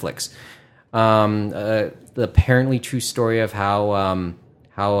Netflix. The apparently true story of how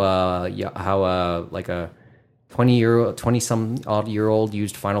like a 20-some-odd-year-old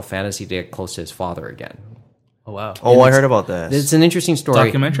used Final Fantasy to get close to his father again. Oh wow. Oh, I heard about this. It's an interesting story.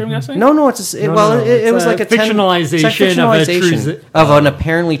 Documentary, I'm guessing? No, it's it was like a fictionalization of an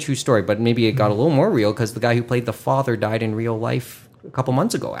apparently true story, but maybe it got a little more real because the guy who played the father died in real life a couple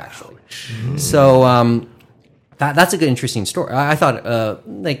months ago, actually. So that's a good, interesting story. I thought,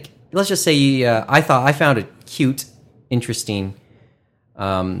 like, let's just say, I found it cute, interesting,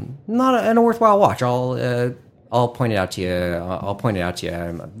 not a worthwhile watch. I'll point it out to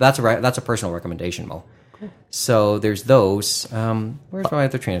you. That's a personal recommendation, Mo. So there's those. Where's my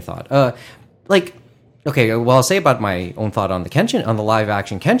other train of thought? Okay, well, I'll say about my own thought on the live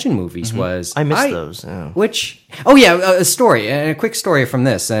action Kenshin movies was I missed those. Yeah. A story, a quick story from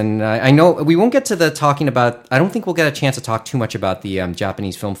this, and I know we won't get to the talking about. I don't think we'll get a chance to talk too much about the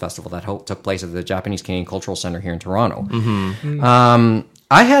Japanese Film Festival that took place at the Japanese Canadian Cultural Center here in Toronto.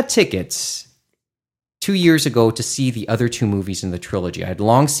 I had tickets 2 years ago to see the other two movies in the trilogy. I had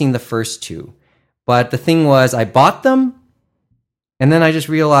long seen the first two. But the thing was, I bought them, and then I just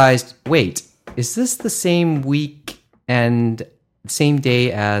realized, wait, is this the same week and same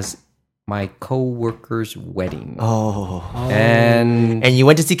day as my co-worker's wedding? And And you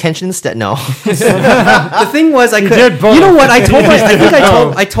went to see Kenshin instead? No. the thing was, I could. did both. You know what? I told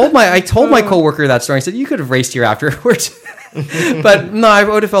my coworker that story. I said you could have raced here afterwards. But no, I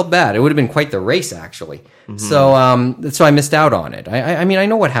would have felt bad. It would have been quite the race, actually. So I missed out on it. I mean, I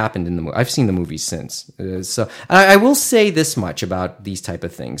know what happened in the movie. I've seen the movies since. So I will say this much about these type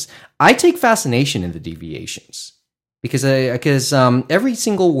of things. I take fascination in the deviations because every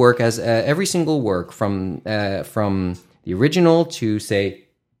single work from the original to say,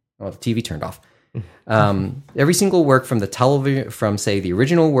 the TV turned off. Every single work from the television, from say the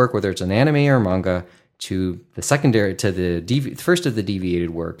original work, whether it's an anime or manga, to the secondary, to the first of the deviated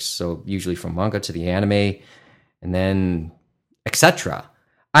works, so usually from manga to the anime, and then etc.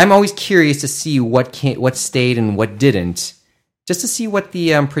 I'm always curious to see what stayed and what didn't, just to see what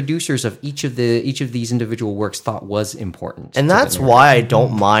the producers of each of these individual works thought was important. And that's why I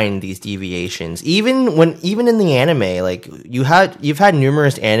don't mind these deviations. Even in the anime, like you've had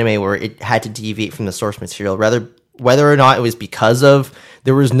numerous anime where it had to deviate from the source material, whether or not it was because of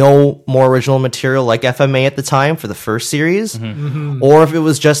there was no more original material like FMA at the time for the first series, or if it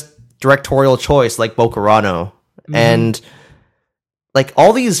was just directorial choice like Bokurano. And like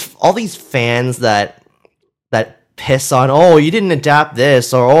all these fans that piss on, oh, you didn't adapt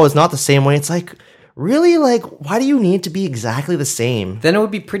this, or oh, it's not the same way. It's like, really? Like, why do you need to be exactly the same? Then it would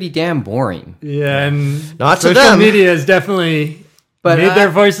be pretty damn boring. Yeah, and Not to social them. media has definitely made their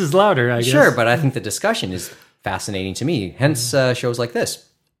voices louder, I guess. Sure, but I think the discussion is fascinating to me. Hence shows like this,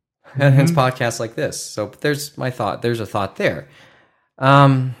 hence podcasts like this. So there's my thought. There's a thought there.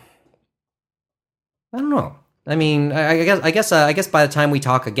 I don't know. I mean, I guess by the time we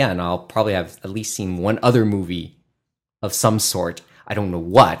talk again, I'll probably have at least seen one other movie of some sort. I don't know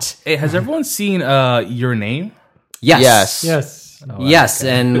what. Hey, has everyone seen Your Name? Yes. Yes. Yes,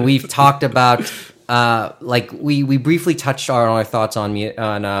 and we've talked about like we briefly touched on our thoughts on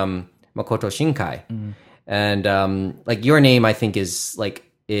Makoto Shinkai, and like Your Name, I think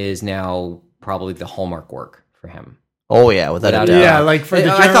is now probably the hallmark work for him. Oh yeah, without a doubt. Yeah, like for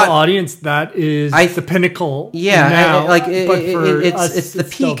the I general thought- audience, that is the pinnacle. Yeah, now, but us, it's the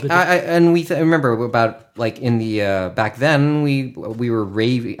still peak. a bit And we remember about like in the back then we were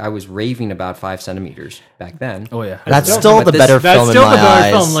raving. I was raving about 5 centimeters back then. Oh yeah. That's still the better That's film in still my the better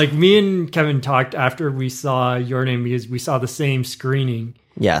eyes. film. Like me and Kevin talked after we saw Your Name because we saw the same screening,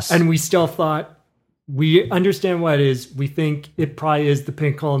 Yes. and we still thought we understand what it is. We think it probably is the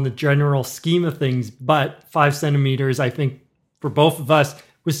pinnacle in the general scheme of things, but 5 centimeters, I think, for both of us,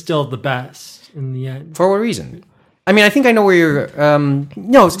 was still the best in the end. For what reason? I mean, I think I know where you're.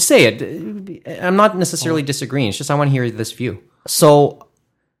 No, say it. I'm not necessarily disagreeing. It's just I want to hear this view. So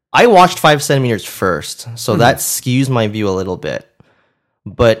I watched 5 centimeters first, so that skews my view a little bit.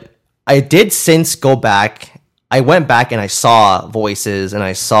 But I did since go back. I went back and I saw Voices and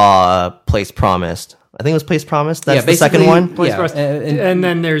I saw Place Promised. I think it was Place Promised. That's the second one. And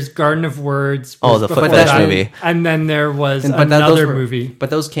then there's Garden of Words. Oh, the before Fletch that. movie. And then there was But another movie. But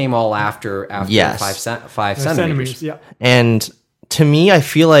those came all after Yes. 5 centimeters. Yeah. And to me, I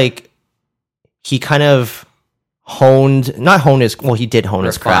feel like he kind of he did hone his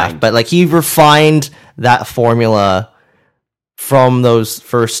craft, Refined. but like he refined that formula from those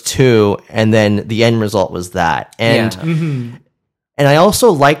first two, and then the end result was that. And and I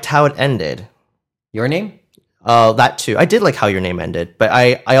also liked how it ended. Your Name? That too. I did like how Your Name ended, but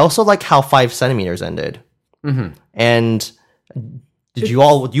I also like how 5 centimeters ended. And did you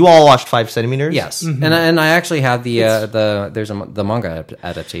all watched 5 centimeters? Yes, and I actually have the manga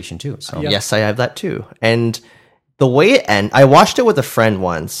adaptation too. So Yes, I have that too. And the way it ended, I watched it with a friend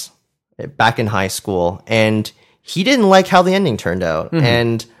once back in high school, and he didn't like how the ending turned out.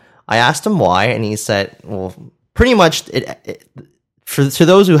 And I asked him why, and he said, well, pretty much for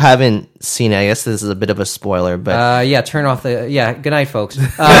those who haven't seen it, I guess this is a bit of a spoiler, but turn off the good night, folks. Turn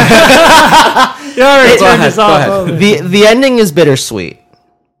this off. the ending is bittersweet.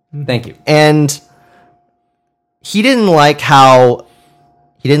 Thank you. And he didn't like how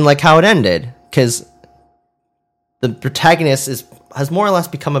it ended, because the protagonist has more or less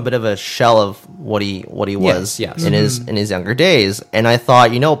become a bit of a shell of what he was yes. in his younger days. And I thought,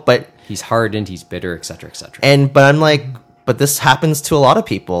 but He's hardened, he's bitter, etc., etc. but I'm like, but this happens to a lot of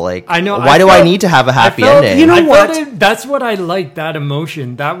people. Like, I know. Why do I need to have a happy ending? You know what? That's what I liked. That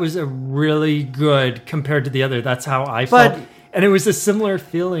emotion. That was a really good compared to the other. That's how I felt. And it was a similar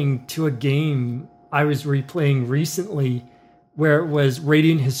feeling to a game I was replaying recently, where it was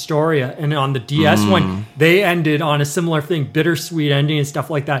Radiant Historia, and on the DS one, they ended on a similar thing, bittersweet ending and stuff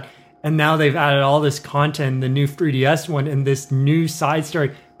like that. And now they've added all this content, the new 3DS one, and this new side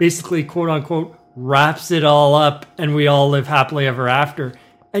story, basically, quote unquote, wraps it all up, and we all live happily ever after.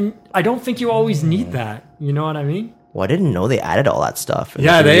 And I don't think you always need that. You know what I mean? Well, I didn't know they added all that stuff. In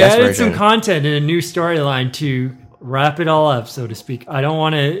Yeah, the 3DS they added version. some content in a new storyline to wrap it all up, so to speak. I don't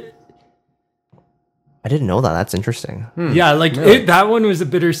want to. I didn't know that. That's interesting. Yeah, like that one was a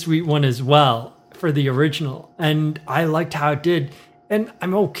bittersweet one as well for the original, and I liked how it did. And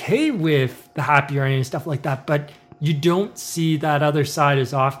I'm okay with the happier ending and stuff like that, but you don't see that other side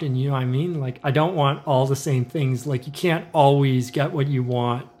as often. You know what I mean? Like, I don't want all the same things. Like, you can't always get what you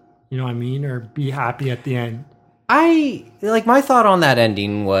want. You know what I mean? Or be happy at the end. My thought on that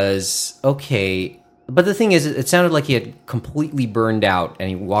ending was okay, but the thing is, it sounded like he had completely burned out and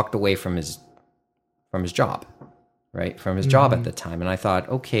he walked away from his job, right? From his job at the time. And I thought,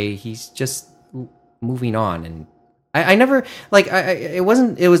 okay, he's just moving on. And I never, it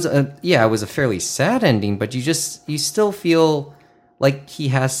was a fairly sad ending, but you still feel like you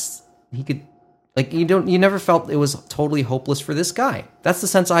never felt it was totally hopeless for this guy. That's the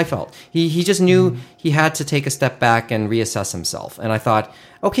sense I felt. He just knew he had to take a step back and reassess himself. And I thought,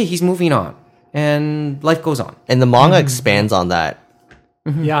 okay, he's moving on and life goes on. And the manga expands on that.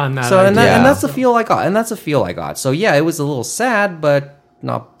 Yeah, and that. So and that's the feel I got. So yeah, it was a little sad, but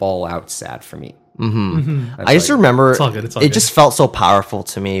not ball out sad for me. I just remember all good, it's all good. just felt so powerful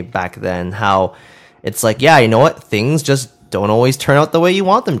to me back then. How it's like, yeah, you know what? Things just don't always turn out the way you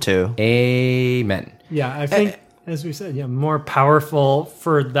want them to. Amen. Yeah, I think, as we said, more powerful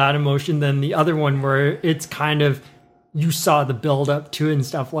for that emotion than the other one, where it's kind of, you saw the build up to it and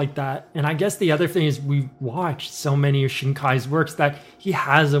stuff like that. And I guess the other thing is, we watched so many of Shinkai's works that he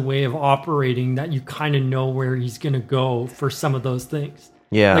has a way of operating that you kind of know where he's going to go for some of those things.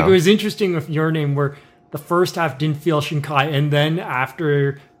 Yeah. Like, it was interesting with Your Name, where the first half didn't feel Shinkai, and then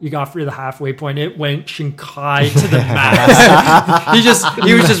after you got through the halfway point, it went Shinkai to the max.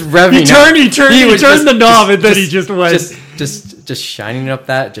 he was just revving. He turned the knob, and then he just went. Just shining up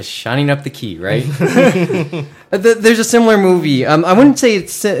the key, right? There's a similar movie. I wouldn't say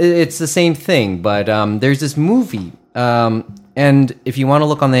it's the same thing, but there's this movie. And if you want to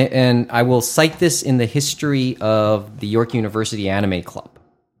look on and I will cite this in the history of the York University Anime Club.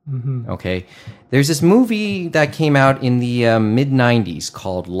 Okay, there's this movie that came out in the mid '90s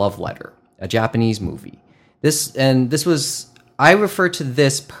called Love Letter, a Japanese movie. I refer to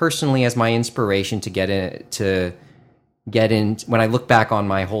this personally as my inspiration to get in when I look back on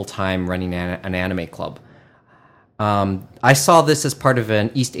my whole time running an anime club. I saw this as part of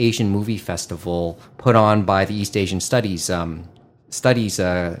an East Asian movie festival put on by the East Asian Studies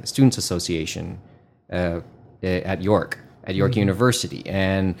Students Association at York University.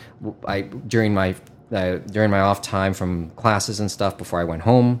 And during my during my off time from classes and stuff before I went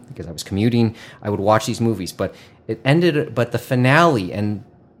home because I was commuting. I would watch these movies, but the finale and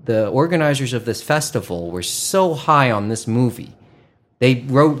the organizers of this festival were so high on this movie. They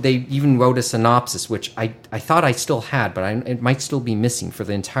even wrote a synopsis, which I thought I still had, but it might still be missing for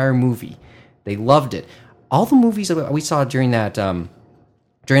the entire movie. They loved it. All the movies that we saw during that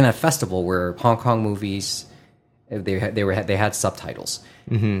festival were Hong Kong movies. They had subtitles.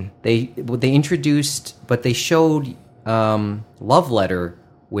 Mm-hmm. They introduced, but they showed Love Letter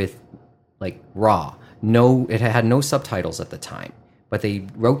with like raw. No, it had no subtitles at the time, but they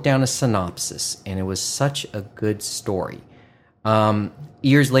wrote down a synopsis, and it was such a good story.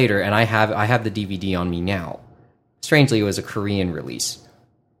 Years later, and I have the DVD on me now. Strangely, it was a Korean release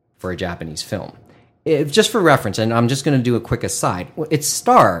for a Japanese film. Just for reference, and I'm just going to do a quick aside. Its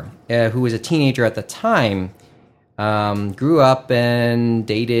star, who was a teenager at the time, grew up and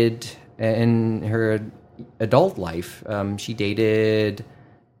dated in her adult life. She dated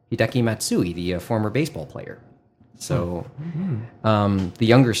Hideki Matsui, the former baseball player. So, the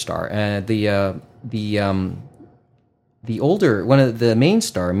younger star, the older one of the main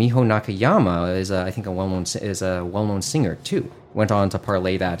star, Miho Nakayama, is I think a well-known singer too. Went on to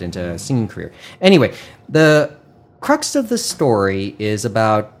parlay that into a singing career. Anyway, the crux of the story is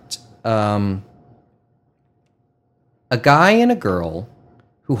about a guy and a girl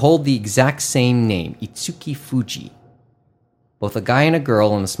who hold the exact same name, Itsuki Fuji. Both a guy and a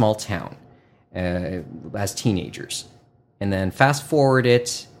girl in a small town as teenagers. And then fast forward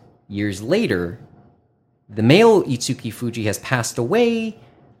it years later, the male Itsuki Fuji has passed away,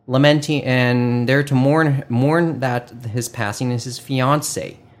 lamenting, and there to mourn that his passing is his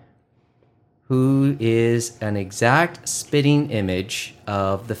fiancée, who is an exact spitting image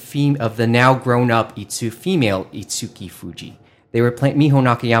of the now grown up female Itsuki Fuji. They were Miho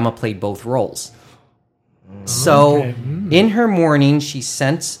Nakayama played both roles. So in her mourning, she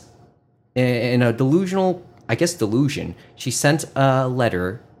sent in a delusion. She sent a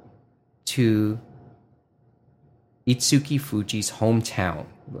letter to Itsuki Fuji's hometown,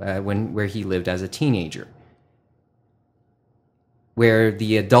 where he lived as a teenager, where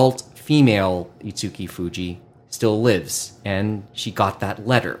the adult female Itsuki Fuji still lives, and she got that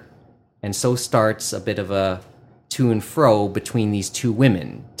letter. And so starts a bit of a to and fro between these two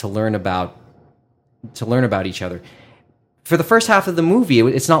women to learn about each other. For the first half of the movie,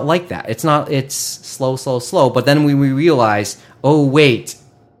 it's not like that. It's slow, but then we realize, oh wait,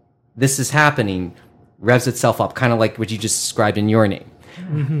 this is happening, revs itself up, kind of like what you just described in Your Name.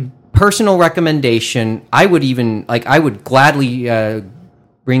 Mm-hmm. Personal recommendation, I would gladly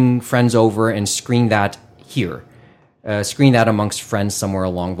bring friends over and screen that here. Screen that amongst friends somewhere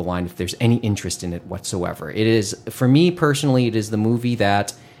along the line if there's any interest in it whatsoever. It is, for me personally, it is the movie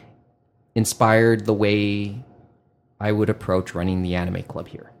that inspired the way I would approach running the anime club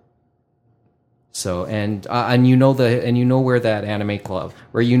here. So, and you know where that anime club,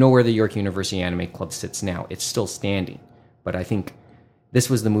 where the York University Anime Club sits now. It's still standing, but I think this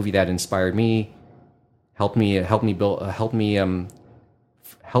was the movie that inspired me, helped me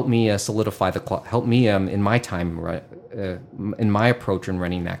solidify the club, helped me in my time in my approach in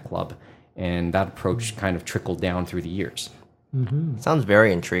running that club, and that approach kind of trickled down through the years. Mm-hmm. Sounds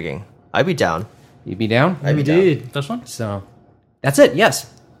very intriguing. I'd be down. You'd be down? I'd be down. This one? So, that's it.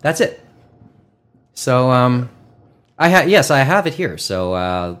 Yes, that's it. So, I have it here.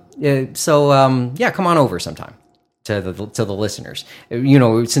 So, come on over sometime to the listeners. You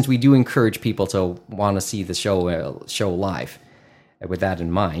know, since we do encourage people to want to see the show live. With that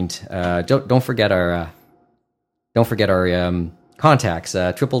in mind, don't forget our contacts.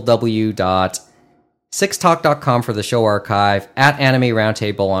 www.sixtalk.com for the show archive, at Anime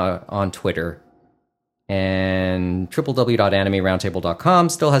Roundtable on Twitter, and www.animeroundtable.com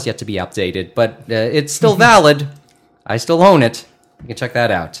still has yet to be updated, but it's still valid. I still own it. You can check that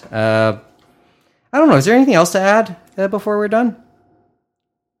out. I don't know. Is there anything else to add before we're done?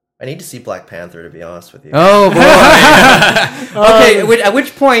 I need to see Black Panther, to be honest with you. Oh, boy. Okay, at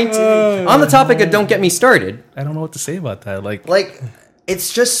which point, on the topic of Don't Get Me Started. I don't know what to say about that. Like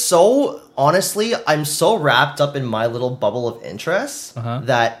it's just so, honestly, I'm so wrapped up in my little bubble of interests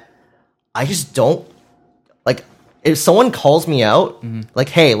that I just don't, like, if someone calls me out, like,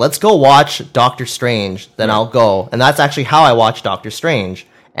 hey, let's go watch Doctor Strange, then I'll go. And that's actually how I watched Doctor Strange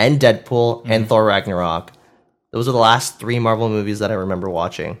and Deadpool and Thor Ragnarok. Those are the last 3 Marvel movies that I remember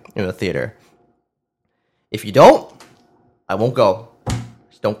watching in the theater. If you don't, I won't go.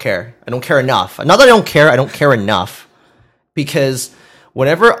 Just don't care. I don't care enough. Not that I don't care enough. Because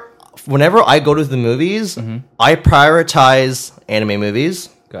whenever I go to the movies, I prioritize anime movies.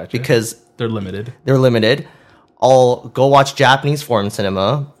 Gotcha. Because They're limited. They're limited. I'll go watch Japanese foreign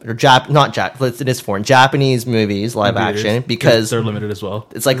cinema or it is foreign Japanese movies live action because they're limited as well.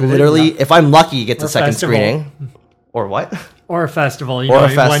 it's like literally if I'm lucky, you get the second festival. screening. Or what? Or a festival. Or a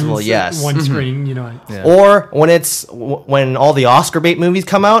festival, yes. One screen, Yeah. Or when all the Oscar bait movies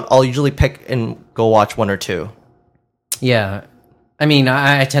come out, I'll usually pick and go watch one or two. Yeah. I mean,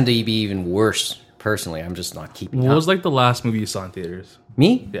 I tend to be even worse personally. I'm just not keeping What up. was like the last movie you saw in theaters?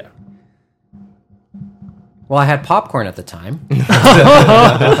 Me? Yeah. Well, I had popcorn at the time. Let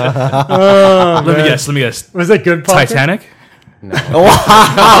me guess. Was it good? Popcorn? Titanic?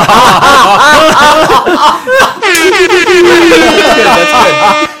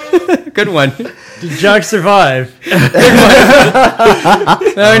 Good one. Did Jack survive? Now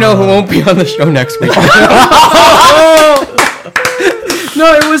I know who won't be on the show next week.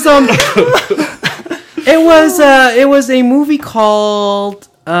 No, it was a movie called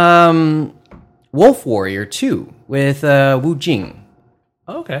Wolf Warrior 2 with Wu Jing.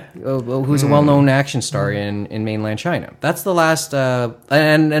 Okay. Who's a well-known action star in mainland China. That's the last,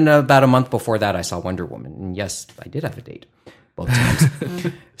 and about a month before that, I saw Wonder Woman. And yes, I did have a date both times.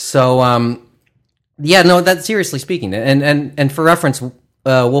 So, yeah, no, that's seriously speaking. And for reference,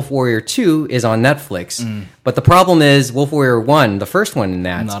 Wolf Warrior 2 is on Netflix. But the problem is Wolf Warrior 1, the first one in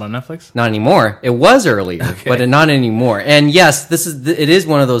that. Not on Netflix? Not anymore. It was earlier, but not anymore. And yes, it is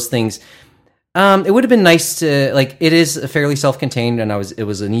one of those things. It would have been nice to it is fairly self-contained, and it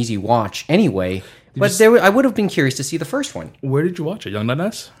was an easy watch anyway. But I would have been curious to see the first one. Where did you watch it? Young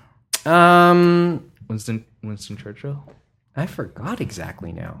Ness? Winston Churchill? I forgot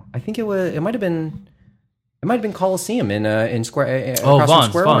exactly now. I think it might have been Coliseum in Square. across from Vaughn's,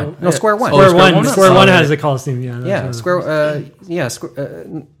 Square Vaughan. One. No, Square One. Square One has a Coliseum. Yeah.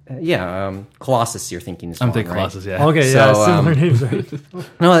 Yeah, Colossus. You're thinking is I'm Vaughan, thinking right? Colossus, yeah. Okay. So, Yeah. Similar names, right?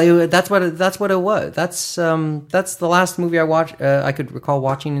 No, that's what it was. That's the last movie I watched. I could recall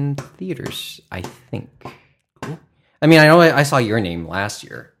watching in theaters. I think. Cool. I mean, I know I saw Your Name last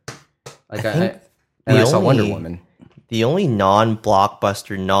year. I saw Wonder Woman. The only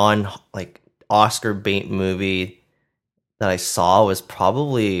non-blockbuster, Oscar bait movie that I saw was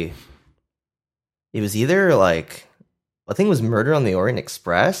probably it was either I think it was Murder on the Orient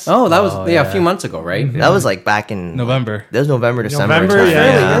Express. Oh, that was a few months ago, right? That was back in November. That was November, December. November, time.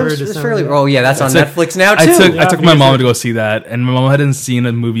 yeah. It's fairly. Oh, yeah, that's on Netflix now too. I took my mom to go see that, and my mom hadn't seen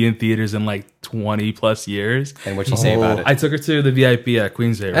a movie in theaters in 20 plus years. And what'd she say about it? I took her to the VIP at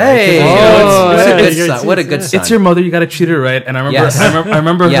Queensway. Right? Hey, what a good son. It's your mother. You got to treat her right. And I remember, Yes. I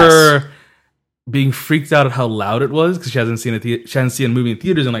remember Yes. her being freaked out at how loud it was because she hadn't seen she hadn't seen a movie in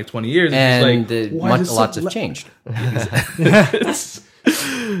theaters in 20 years. and she's why is it so lots have changed.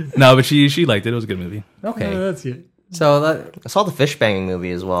 No, but she liked it. It was a good movie. Okay, That's good. so that I saw the fish banging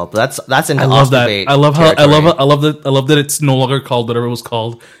movie as well, but that's into I love Oscar that. bait I love territory. that it's no longer called whatever it was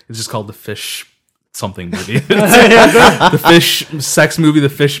called. It's just called the Fish something movie. The fish sex movie, the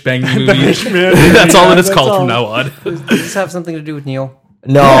fish banging movie. That's all that it's called from now on. does this have something to do with Neil?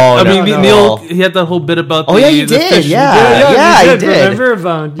 No, I no, mean, no. Neil, he had that whole bit about Oh, yeah, he the did. fish. Yeah, he did. Remember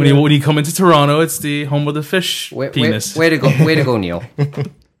about When you come into Toronto, it's the home of the fish penis. Way to go, Neil.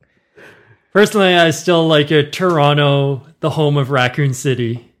 Personally, I still like it. Toronto, the home of Raccoon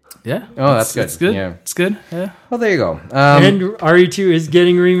City. Yeah. Oh, that's good. It's good. Yeah. It's good. Yeah. Well, there you go. And RE2 is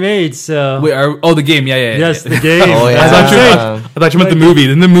getting remade, so... Wait, the game. Yeah. yes, yeah. the game. Oh, yeah. I thought you meant the movie.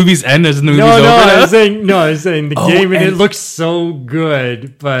 Then the movie's end as the movie's over. I was saying the game, and it and- looks so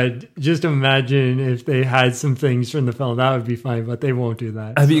good. But just imagine if they had some things from the film, that would be fine. But they won't do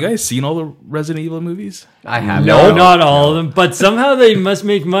that. Have you guys seen all the Resident Evil movies? I have No, not all of them. But somehow they must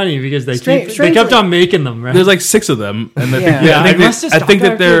make money because they Strangely- kept on making them. Right? There's 6 of them, and Yeah. I must have I think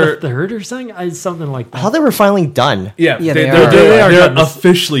that stopped after they're the third or something, something like that. How they were finally done. Yeah, they're, they they're, are. they're, They are done.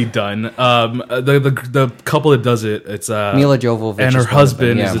 officially done. The couple that does it, it's Mila Jovovich and her is one of them,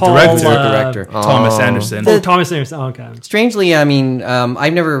 husband yeah. is the Paul, director, director. Thomas Anderson. Oh, Thomas Anderson. Okay. Strangely, I mean,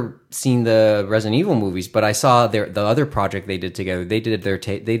 I've never seen the Resident Evil movies, but I saw the other project they did together. They did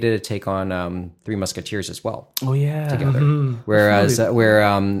a take on Three Musketeers as well Oh yeah, together. Whereas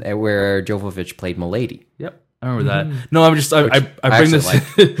where Jovovich played Milady. Yep. I remember that. No, I'm just I bring actually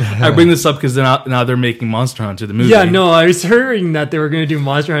this I bring this up because now they're making Monster Hunter the movie. Yeah, no, I was hearing that they were going to do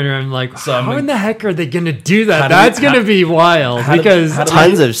Monster Hunter. I'm like, So I'm how like- in the heck are they going to do that? How do That's we- going to be wild because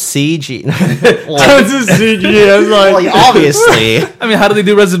Tons of CG. tons of CG. I was like, Well, obviously. I mean, how do they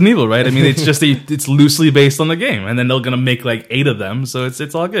do Resident Evil, right? I mean, it's just it's loosely based on the game, and then they're gonna make 8 of them, so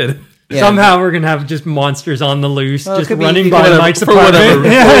it's all good. Yeah. somehow we're going to have just monsters on the loose, Well, it just could be- running it by could- Mike's for apartment.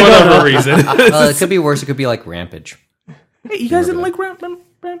 whatever reason. It could be worse. It could be like Rampage. Hey, you guys didn't like Rampage?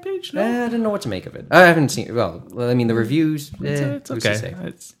 Rampage? No. I didn't know what to make of it. I haven't seen. Well, I mean, the reviews. It's who's to okay. say?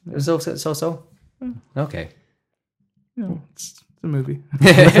 It's So. Okay. it's a movie.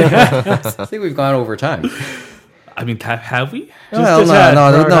 I think we've gone over time. I mean, have we? Well,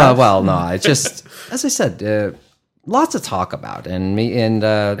 no. No. It's just as I said, lots to talk about, and maybe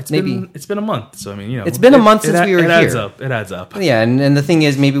It's been a month, so I mean, It's been a month since we were It adds here. up. It adds up. yeah. And the thing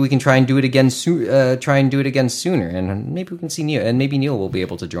is, maybe we can try and do it again soon. Try and do it again sooner, and maybe we can see Neil, and maybe Neil will be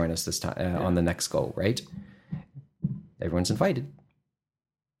able to join us this time on the next go. Right? Everyone's invited.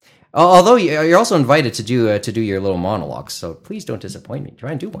 Although you're also invited to do your little monologues, so please don't disappoint me.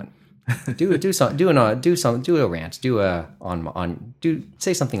 Try and do one. Do a rant.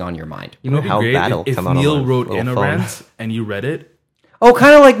 Say something on your mind. You know, it'd be How great that'll if come out on Neil my wrote little in a phone. rant and you read it. Oh,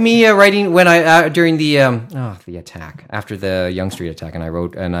 kind of like me writing when I during the attack after the Yonge Street attack, and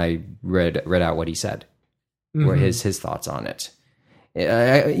I read out what he said, or his thoughts on it.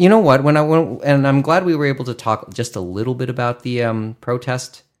 You know what? And I'm glad we were able to talk just a little bit about the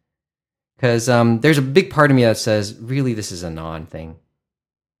protest, because there's a big part of me that says, really, this is a non-thing.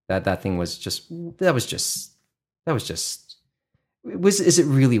 That thing was just. Is it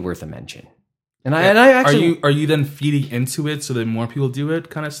really worth a mention? And I actually Are you then feeding into it so that more people do it?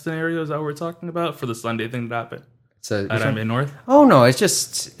 Kind of scenarios that we're talking about for the Sunday thing that happened at MA North. Oh no,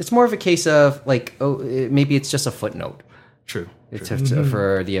 it's more of a case of like, maybe it's just a footnote. True.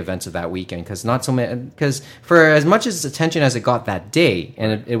 For the events of that weekend, because for as much as attention as it got that day,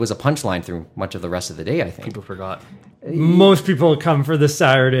 and it was a punchline through much of the rest of the day, I think People forgot. Most people come for the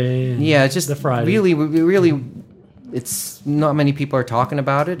Saturday. And it's just the Friday. Really, it's not many people are talking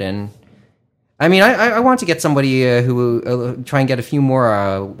about it, and I mean, I want to get somebody who try and get a few more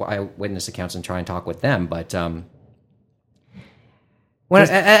eyewitness accounts and try and talk with them, but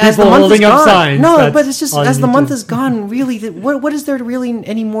as the month holding is up gone, signs, no, but it's just all you as the need month to- is gone. Really, what is there really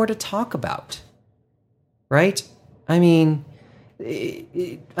any more to talk about? Right? I mean,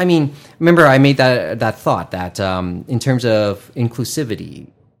 remember I made that thought that in terms of inclusivity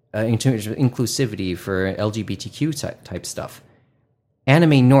for LGBTQ type stuff,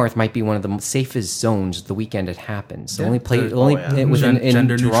 Anime North might be one of the safest zones the weekend it happens. Yeah. Within in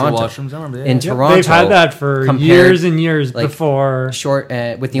Gender neutral Toronto. washrooms. I remember that. In Yeah. Toronto, They've had that for compared, years and years like, before. Short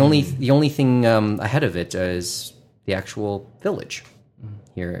with the only thing ahead of it is the actual village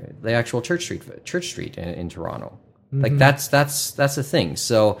here, the actual Church Street in Toronto. Like that's the thing.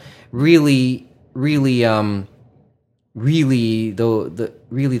 So really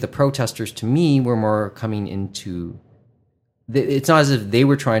the protesters to me were more coming into. It's not as if they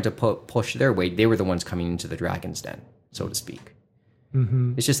were trying to push their weight; they were the ones coming into the Dragon's Den, so to speak.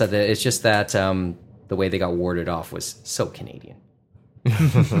 Mm-hmm. It's just that the way they got warded off was so Canadian.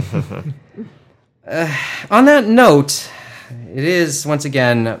 On that note, it is once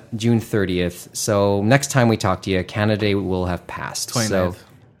again June 30th. So next time we talk to you, Canada Day will have passed. 29th. So,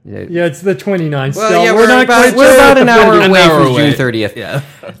 Yeah, it's the 29th. well, still. yeah, we're not quite we're sure. about an hour An away hour from away. June 30th. Yeah.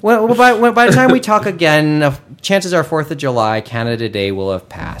 Well, by the time we talk again, chances are 4th of July, Canada Day will have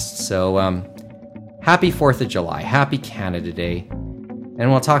passed. So happy 4th of July. Happy Canada Day. And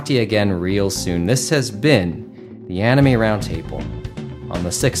we'll talk to you again real soon. This has been the Anime Roundtable on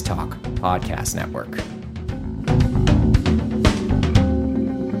the Six Talk Podcast Network.